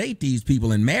really date these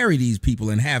people and marry these people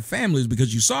and have families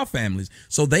because you saw families.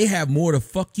 So they have more to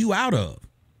fuck you out of.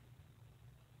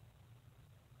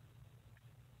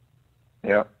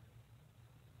 Yeah.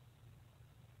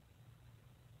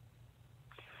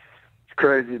 It's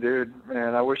crazy, dude.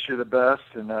 Man, I wish you the best.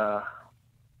 And,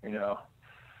 you know,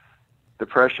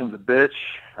 depression's a bitch.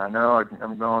 I know.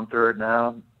 I'm going through it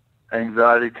now.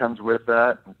 Anxiety comes with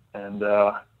that. And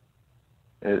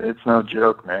it's no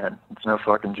joke, man. It's no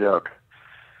fucking joke.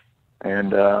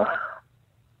 And, you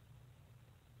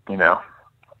know,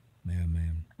 yeah,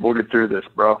 man, we'll get through this,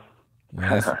 bro.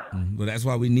 Well, that's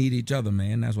why we need each other,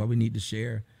 man. That's why we need to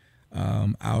share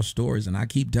our stories. And I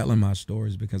keep telling my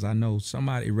stories because I know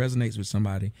somebody, it resonates with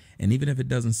somebody. And even if it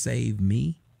doesn't save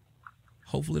me,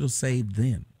 hopefully it'll save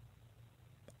them.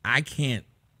 I can't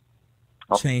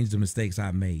change the mistakes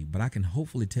I've made, but I can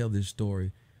hopefully tell this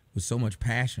story with so much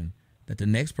passion that the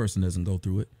next person doesn't go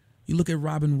through it. You look at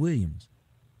Robin Williams.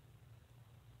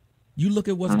 You look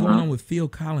at what's going on with Phil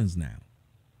Collins now.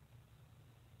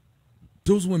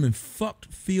 Those women fucked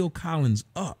Phil Collins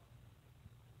up.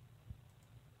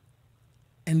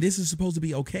 And this is supposed to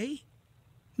be okay?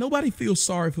 Nobody feels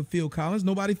sorry for Phil Collins.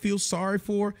 Nobody feels sorry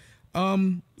for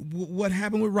what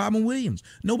happened with Robin Williams.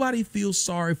 Nobody feels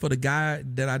sorry for the guy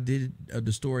that I did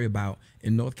the story about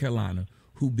in North Carolina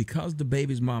who, because the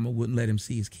baby's mama wouldn't let him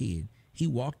see his kid, he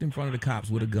walked in front of the cops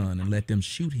with a gun and let them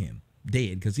shoot him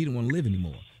dead because he didn't want to live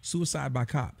anymore. Suicide by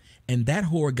cop. And that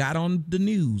whore got on the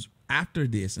news after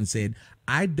this and said,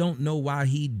 I don't know why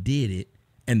he did it.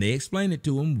 And they explained it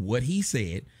to him, what he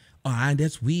said. Oh,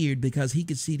 that's weird because he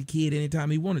could see the kid anytime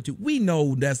he wanted to. We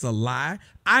know that's a lie.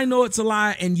 I know it's a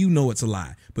lie and you know it's a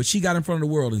lie. But she got in front of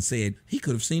the world and said he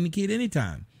could have seen the kid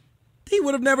anytime. He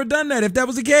would have never done that if that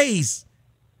was the case.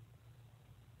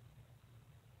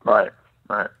 Right.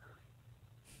 God,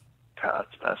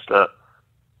 it's messed up.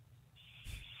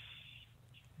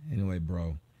 Anyway,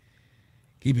 bro,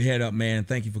 keep your head up, man.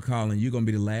 Thank you for calling. You're gonna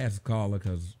be the last caller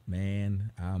because,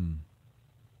 man, I'm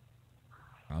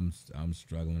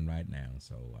struggling right now.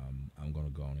 So I'm gonna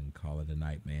go on and call it a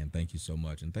night, man. Thank you so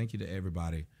much, and thank you to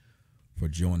everybody for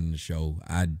joining the show.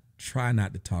 I try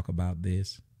not to talk about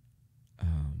this.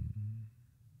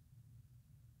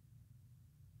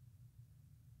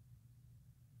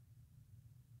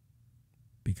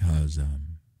 Because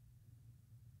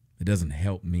it doesn't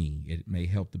help me. It may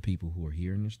help the people who are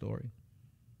hearing the story.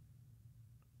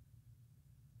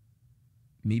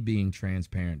 Me being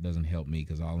transparent doesn't help me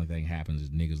because the only thing happens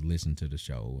is niggas listen to the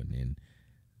show and then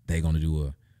they're going to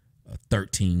do a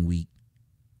 13-week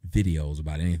videos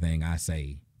about anything I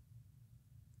say.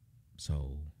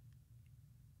 So,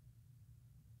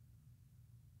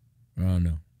 I don't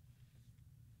know.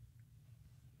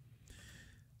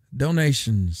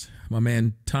 Donations. My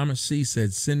man Thomas C.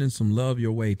 said, sending some love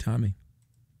your way, Tommy.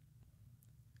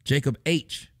 Jacob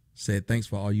H. said, thanks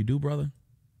for all you do, brother.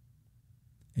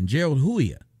 And Gerald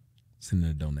Huia sending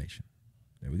a donation.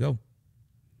 There we go.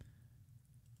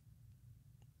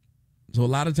 So a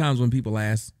lot of times when people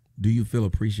ask, do you feel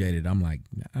appreciated? I'm like,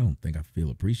 I don't think I feel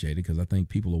appreciated because I think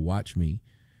people will watch me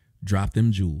drop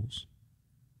them jewels.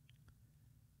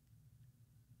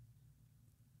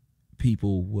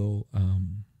 People will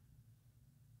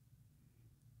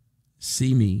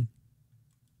see me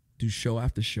do show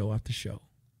after show after show,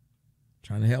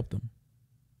 trying to help them.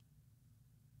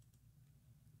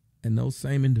 And those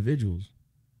same individuals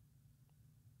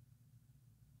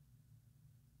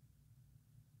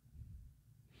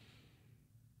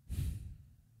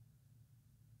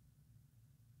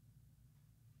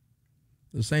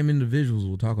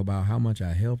will talk about how much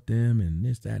I helped them and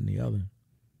this, that, and the other.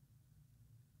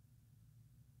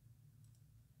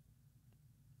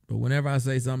 But whenever I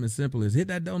say something as simple as hit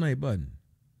that donate button,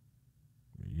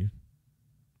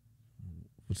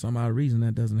 for some odd reason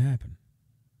that doesn't happen.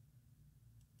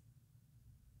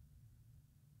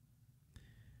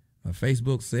 My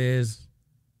Facebook says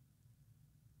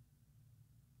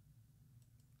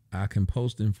I can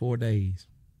post in 4 days.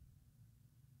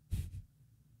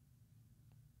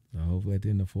 So hopefully at the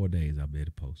end of 4 days I'll be able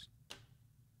to post.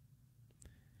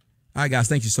 All right, guys,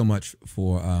 thank you so much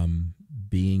for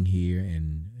being here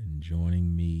and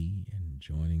joining me and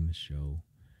joining the show.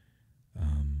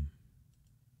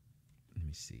 Let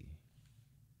me see.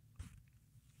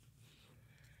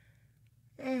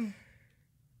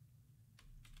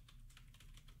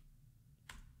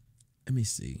 Let me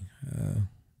see.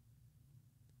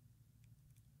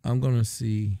 I'm going to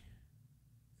see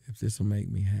if this will make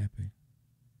me happy.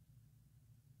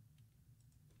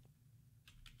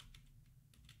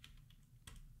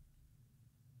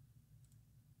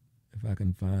 If I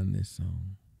can find this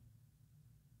song.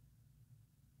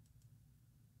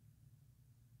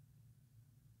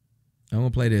 I'm going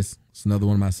to play this. It's another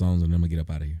one of my songs, and then I'm going to get up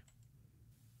out of here.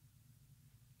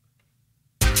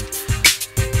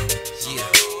 Yeah.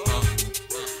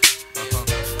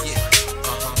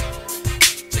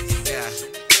 Check it out.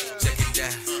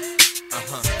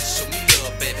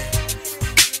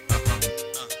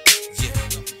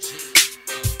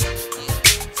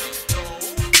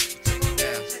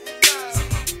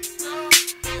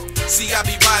 See, I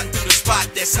be riding through the spot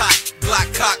that's hot. Glock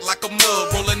cock like a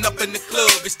mug, rolling up in the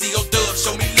club. It's D.O. Dub,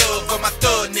 show me love for my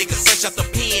thug niggas. Fresh out the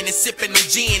pen and sipping on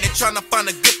gin and trying to find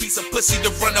a good piece of pussy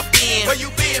to run up in. Where you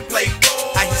been,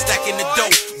 playboy? I ain't stacking the dough,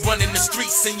 running the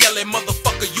streets and yelling,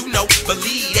 motherfucker, you know.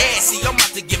 Believe that, see, I'm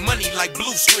out to get money like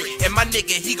Blue Street. And my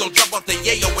nigga, he gon' drop off the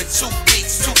yayo in 2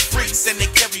 weeks. 2 freaks, and they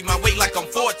carry my weight like I'm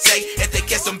Forte. If they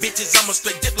catch some bitches, I'ma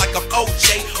straight dip like I'm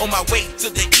OJ. On my way to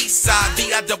the east side,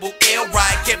 D-I-double-L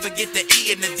ride. Can't forget the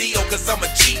E and the D-O, cause I'm a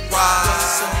G-ride.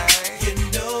 You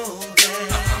know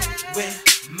that where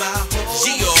my horse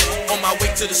on my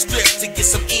way to the strip to get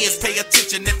some ends. Pay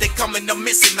attention if they coming up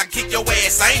missing. I kick your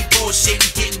ass, I ain't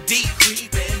bullshitting, getting deep.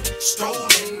 Creeping,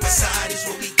 strolling, beside is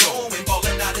where we going,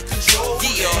 balling out of control.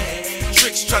 Yeah,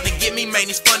 tricks trying to get me, man,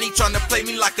 it's funny, trying to play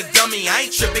me like a dummy. I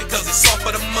ain't tripping cause it's all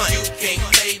for the money. You can't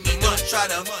play me, don't try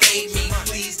to fade me.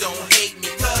 Please don't hate me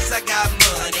cause I got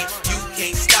money. You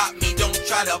can't stop me, don't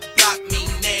try to block me.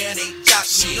 Now they jock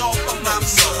me off of my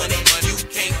money. You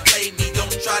can't play me,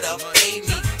 don't try to fade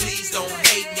me. Please don't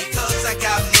hate me cause I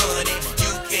got money.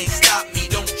 You can't stop me,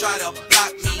 don't try to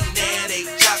block me. Now they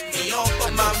jock me off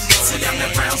of my money. See, I'm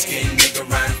that brown skin nigga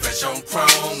riding fresh on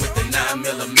chrome with the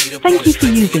 9mm. Thank you for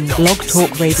using Blog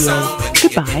Talk Radio.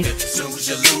 Goodbye. Snooze,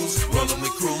 you lose, rolling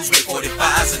with crews with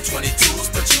 45s and 22s.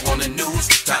 But you on the news,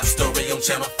 top story on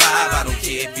Channel 5. I don't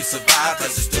care if you survive,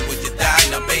 cause it's do or you die.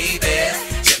 Now baby,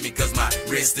 check me cause my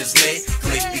wrist is lit.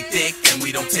 Click be thick and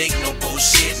we don't take no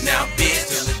bullshit. Now bitch,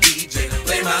 tell the DJ to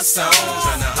play my song.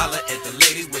 Tryna holler at the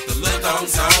ladies with the little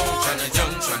thongs on. Tryna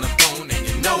jump, tryna bone, and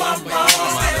you know I'm wrong.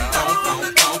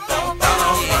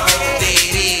 There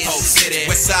it is, Whole City,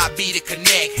 Westside be the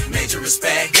connect. Major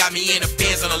respect, got me in the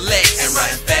Benz on the legs and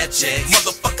writing fat checks.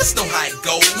 Motherfuckers know how it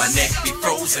goes. My neck be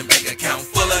frozen, bank account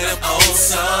full of them old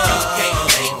songs. You can't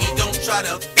play me, don't try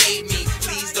to fade me.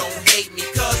 Please don't hate me,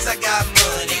 cause I got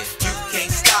money. You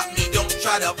can't stop me, don't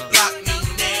try to block me.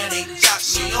 Now they jock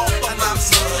me off of my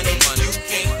money. You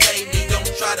can't play me, don't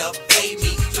try to fade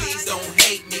me. Please don't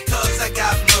hate me, cause I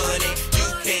got money. You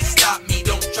can't stop me,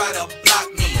 don't try to block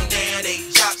me. Now they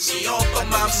jock me off of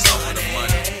my money.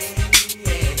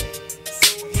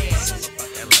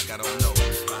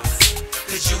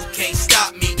 Cause you can't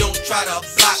stop me, don't try to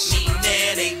block me.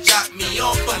 Now they jock me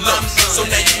off of my money. So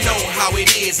now you know how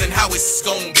it is and how it's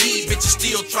gon' be. Bitches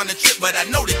still tryna trip, but I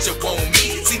know that you want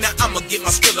me. See, now I'ma get my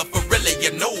skrilla for really,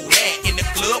 you know that. In the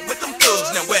club with them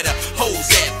thugs, now where the hoes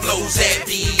at, flows at,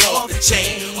 be off the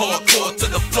chain. Hardcore to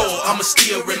the floor, I'ma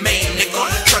still remain. Nigga,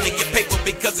 tryna get paper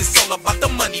because it's all about the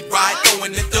money, right?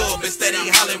 Throwing the dub instead of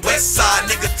hollering west side,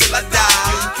 nigga, till I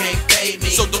die. You can't pay me,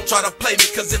 so don't try to play me,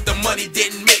 cause if the money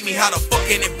didn't make me, how the fuck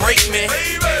can it break me?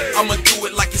 I'ma do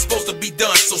it like it's supposed to be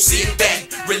done. So sit back,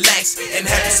 relax, and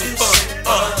have some fun.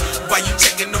 While you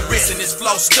checking the wrist and it's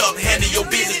flossed up, handle your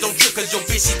business, don't trip cause your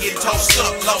bitch she get tossed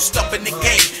up, lost up in the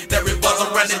game. That revolves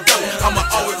around the door, I'ma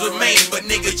always remain, but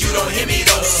nigga you don't hear me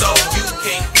though. So you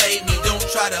can't play me, don't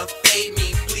try to fade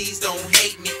me. Please don't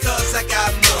hate me cause I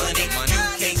got money. You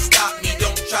can't stop me,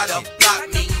 don't try to block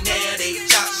me. Now they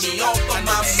jock me off of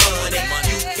my money.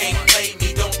 You can't play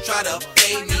me, don't try to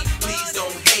fade me. Please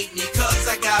don't hate me cause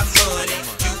I got money.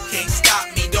 You can't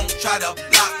stop me, don't try to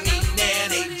block me.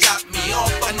 Now they jock me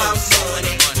off of my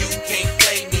money. You can't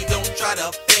play me, don't try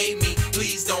to fade me.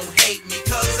 Please don't hate me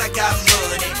cause I got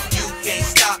money. You can't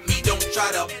stop me, don't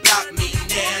try to block me.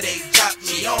 Now they jock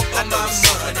me off of my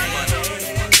money.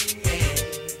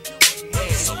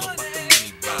 it's all about the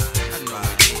money, right? I know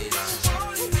it is.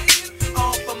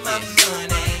 All for my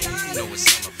money. You know it's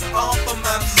all about. All for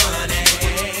my money.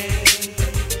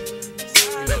 You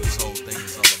know this whole thing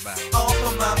is all about. All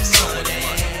for my money.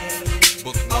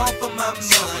 Book one. All for my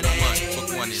money. Book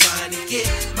one is trying to get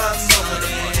my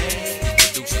money.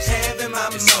 producers Having my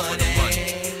it's all for the money. money.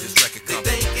 This record They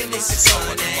company thinking it's it's all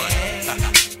for the money.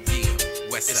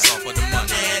 Yeah, West It's Side. all for the money.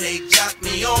 Now they jock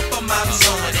me off of my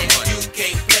money. You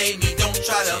can't play me, don't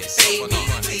try to fade me.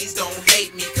 Please don't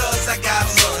hate me, cause I got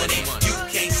money. You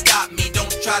can't stop me,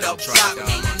 don't try to block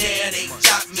me. Now they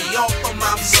jock me off of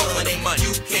my money.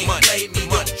 You can't play me,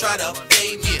 don't try to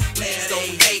fade me. Please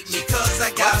don't hate me, cause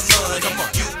I got money.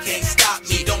 You can't stop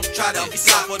me, don't try to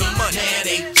block me. Now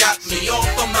they jock me off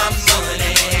of my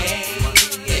money.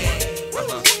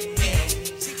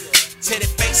 Teddy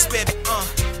Face, baby,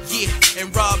 yeah,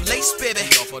 and Rob Lace, baby,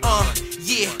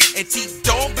 yeah, and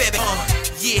T-Dog, baby,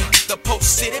 yeah, the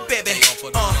Post City, baby,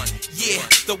 yeah,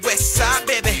 the West Side,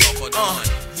 baby,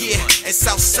 yeah, and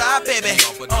South Side, baby,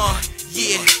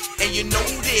 yeah, and you know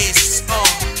this,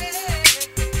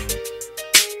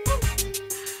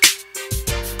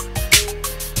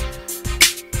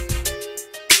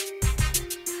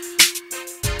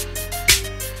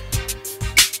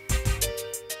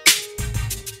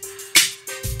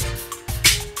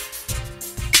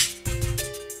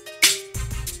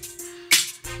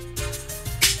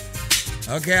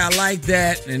 Okay, I like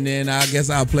that. And then I guess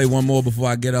I'll play one more before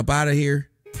I get up out of here.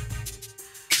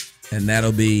 And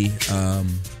that'll be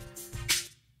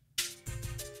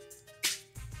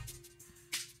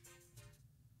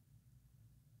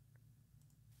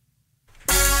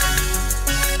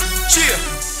Chill.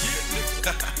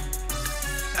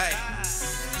 Hey,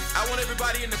 I want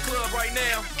everybody in the club right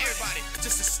now. Everybody,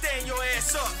 just to stand your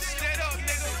ass up. Stand up,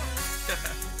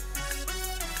 nigga.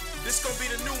 This gonna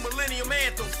be the new millennium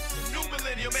anthem. The new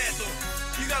millennium anthem.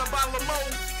 You got a bottle of Mo?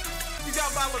 You got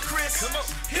a bottle of Chris? Come on,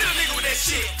 hit a nigga with that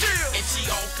shit. Yeah. And she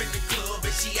off in the club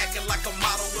and she acting like a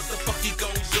model. What the fuck you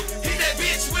gon' do? Hit that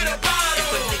bitch with a bottle.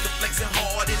 If a nigga flexing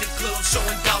hard in the club,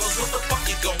 showing dollars, what the fuck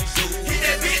you gon' do? Hit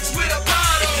that bitch with a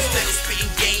bottle. If you steady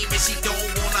spitting game and she don't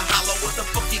wanna holler, what the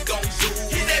fuck you gon' do?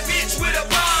 Hit that bitch with a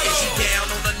bottle. If she down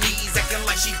on her knees acting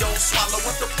like she don't swallow,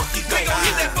 what the fuck you gon' do? We gon'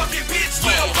 hit that fucking bitch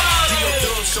with a bottle.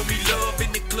 Dub, show me love in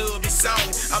the club, it's on.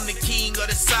 I'm the king of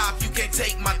the South, you can't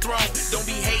take my throne. Don't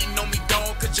be hating on me,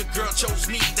 dog, cause your girl chose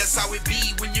me. That's how it be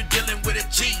when you're dealing with a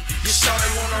G. You shawty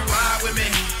wanna ride with me?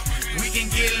 We can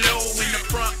get low in the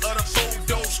front of the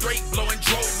photo, straight blowing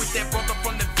drove with that brother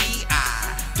from the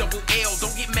VI. Double L,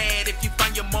 don't get mad if you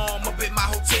find your mom up at my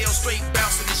hotel, straight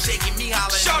bouncing and shaking me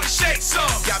hollering. Shawty shake some.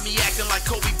 Got me acting like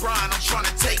Kobe Bryant, I'm trying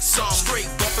to take some.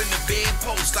 Straight bumping the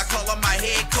bedpost, I call her my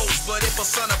head coach, but if a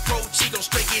son approach, he gon'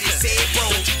 straight get his head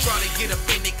rolled. Don't you trying to get up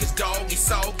in it, cause dog, it's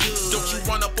all good. Don't you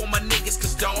run up on my niggas,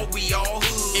 cause dog, we all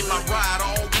hood. In my ride,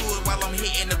 all wood, while I'm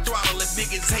hitting the throttle. If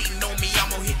niggas hating on me,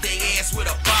 I'm gon' hit their ass with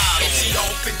a bottle. And she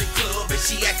off in the club, and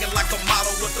she acting like a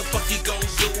model, what the fuck you gon'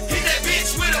 do? Hit that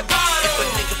bitch with a bottle. If a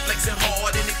nigga flexing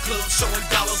hard in the club, showing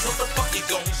dollars, what the fuck you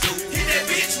gon' do? Hit that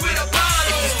bitch with a bottle.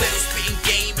 If you steady spitting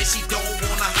game and she don't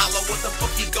wanna holler, what the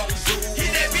fuck you gon' do? Hit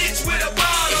that bitch with a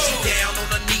bottle. If she down on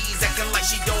her knees acting like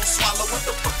she don't swallow, what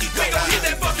the fuck you gon' do? We gon' hit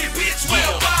that fucking bitch with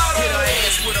a bottle. Hit her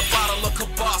ass with a bottle of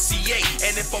Cavassier.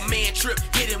 And if a man trip,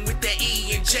 hit him with that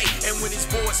E and J. And when his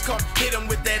boys come, hit him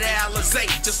with that Alizé.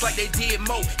 Just like they did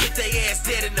Mo, hit their ass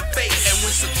dead in the face. And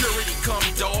when security come,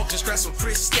 dog, just grab some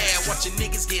Chris stab. Watch your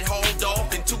niggas get hauled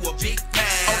off into a big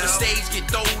pound. On the stage get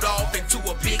throwed off into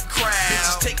a big crowd.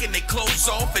 Bitches taking their clothes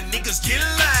off and niggas get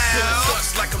loud. Pulling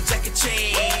fuss like I'm Jackie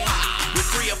Chan, with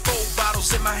 3 or 4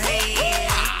 bottles in my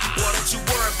hand. Boy, don't you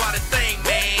worry about a thing,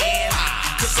 man,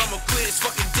 cause I'ma clear this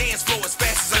fucking dance floor as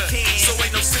fast as I can. So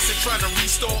ain't no sense in trying to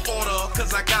restore order,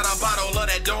 cause I got a bottle of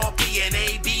that Dawn P and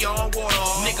AB on water.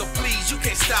 Nigga, please, you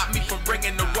can't stop me from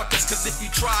bringing the ruckus, cause if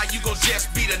you try, you gon' just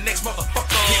be the next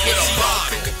motherfucker. Hit with a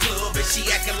bottle in the club and she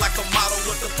acting like a model,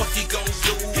 what the fuck you gon'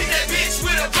 do? Hit that bitch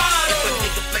with a bottle. If a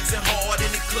nigga flexing hard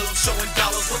in the club, showing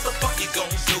dollars, what the fuck you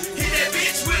gon' do? Hit that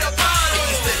bitch with a bottle. If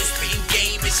you steady spitting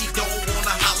game and she don't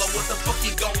wanna holler, what the fuck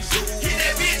you gon' do? Hit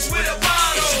that bitch with a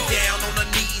bottle. If she down on her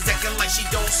knees acting like she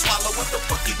don't swallow, what the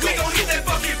fuck you gon' do? We gon' hit that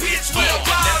fucking bitch with a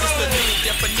bottle. Now this the new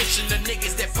definition of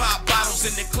niggas that pop bottles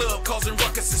in the club, causing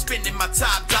ruckus and spending my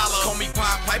top dollar. Call me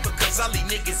Pied Piper cause I lead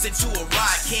niggas into a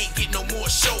ride. Can't get no more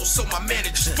shows, so my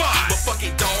manager's fired. But fuck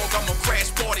it, dog, I'ma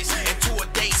crash parties and tour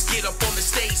dates. Get up on the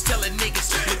stage telling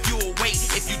niggas, look, you away.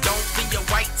 If you don't, then your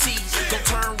white tee gon'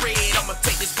 turn red. I'ma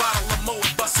take this bottle of Mo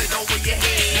and bust it over your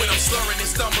head. When I'm slurring and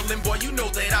stumbling, boy, you know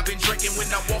that I've been drinking. When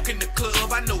I walk in the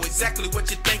club, I know exactly what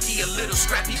you think. He a little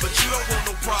scrappy, but you don't want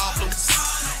no problems.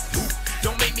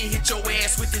 Don't make me hit your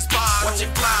ass with this bottle. Watch it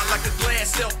fly like a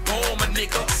glass self-bomb, my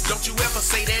nigga. Don't you ever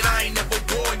say that I ain't never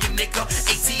warned you, nigga.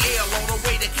 ATL on the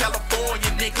way to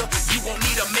California, nigga. You won't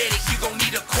need a medic, you gon'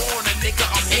 need a coroner, nigga.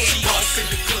 I'm heading off in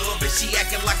the club and she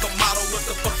acting like a model. What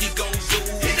the fuck you gon' do?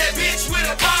 Hit that bitch with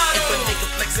a bottle. If a nigga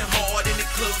flexing hard in the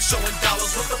club, showing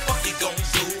dollars, what the fuck you gon'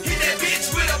 do? Hit that bitch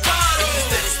with a bottle. If you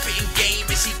steady spitting game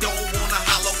and she don't wanna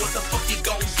holler, what the fuck you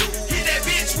gon' do? Hit that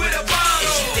bitch with a bottle.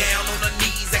 If she down on her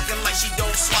knees acting like she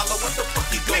don't swallow, what the fuck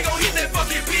you gon' do? We gon' hit that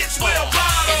fucking bitch with a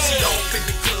bottle. And she off in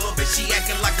the club and she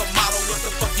acting like a model, what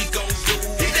the fuck you gon' do?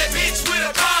 Hit that bitch with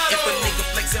a bottle. If a nigga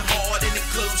flexing hard in the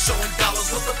club, showing dollars,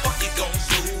 what the fuck you gon'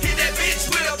 do? Hit that bitch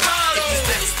with a bottle. If you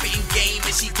steady spitting game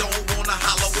and she don't wanna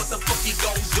holler, what the fuck you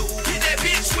gon' do? Hit that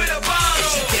bitch with a bottle. If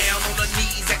she down on her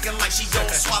knees acting like she don't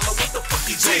swallow, what the fuck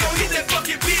you gon' do? We gon' hit that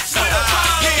fucking bitch with a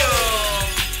bottle.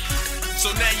 Yeah.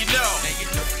 So now you know.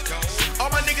 All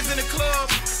my niggas in the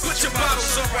club, put your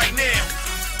bottles up right now.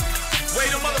 Wave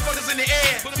them motherfuckers in the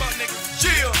air. Put them up, nigga.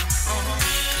 Chill.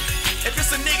 If it's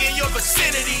a nigga in your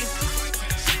vicinity,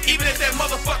 even if that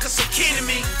motherfucker's some kin to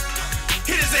me,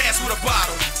 hit his ass with a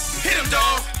bottle. Hit him,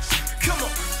 dawg. Come on,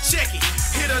 check it.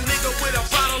 Hit a nigga with a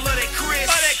bottle of that Chris.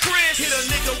 Hit a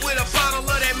nigga with a bottle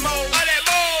of that Mo.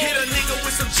 Hit a nigga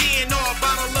with some gin or a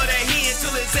bottle of that hen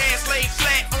till his ass lay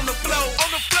flat on the floor.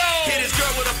 Hit his girl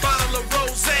with a bottle of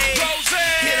rosé.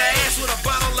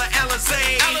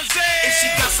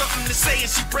 and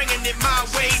she bringing it my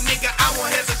way, nigga, I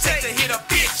won't hesitate to hit a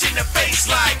bitch in the face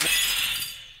like.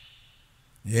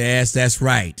 Yes, that's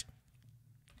right.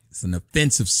 It's an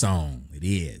offensive song. It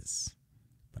is.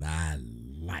 But I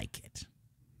like it.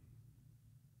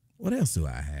 What else do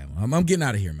I have? I'm getting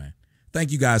out of here, man.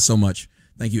 Thank you guys so much.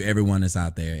 Thank you, everyone that's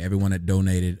out there, everyone that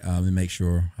donated. Let me make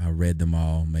sure I read them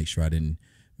all, make sure I didn't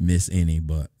miss any.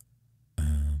 But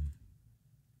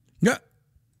yeah,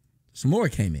 some more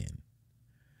came in.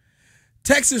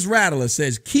 Texas Rattler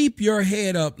says, keep your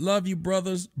head up. Love you,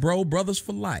 brothers, brothers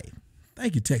for life.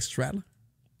 Thank you, Texas Rattler.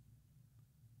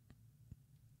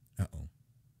 Uh-oh.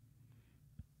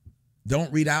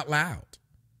 Don't read out loud.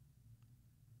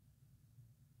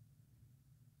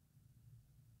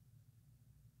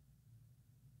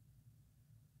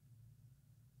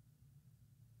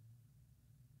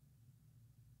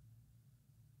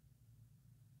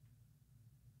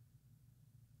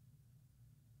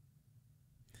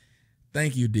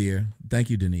 Thank you, dear. Thank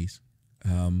you, Denise.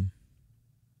 Oh,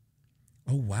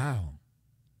 wow.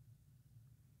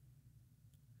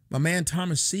 My man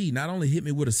Thomas C. not only hit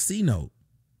me with a C note,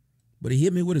 but he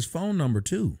hit me with his phone number,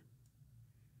 too.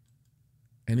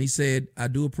 And he said, I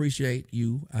do appreciate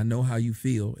you. I know how you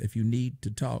feel. If you need to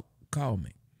talk, call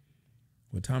me.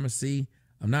 Well, Thomas C.,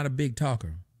 I'm not a big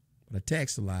talker, but I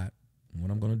text a lot. And what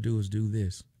I'm going to do is do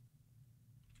this.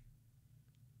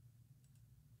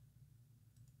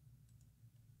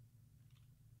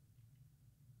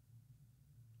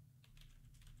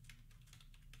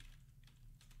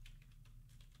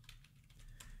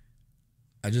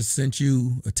 I just sent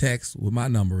you a text with my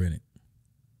number in it.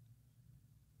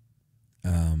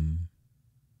 And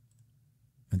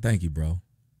thank you, bro.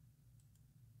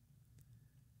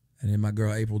 And then my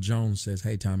girl April Jones says,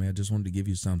 hey, Tommy, I just wanted to give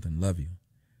you something. Love you.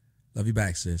 Love you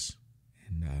back, sis.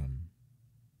 And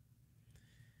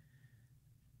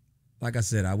like I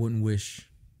said, I wouldn't wish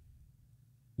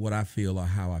what I feel or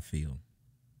how I feel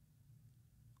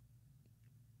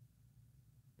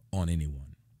on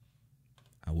anyone.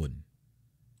 I wouldn't.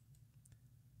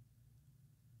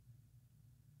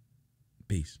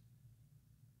 Peace.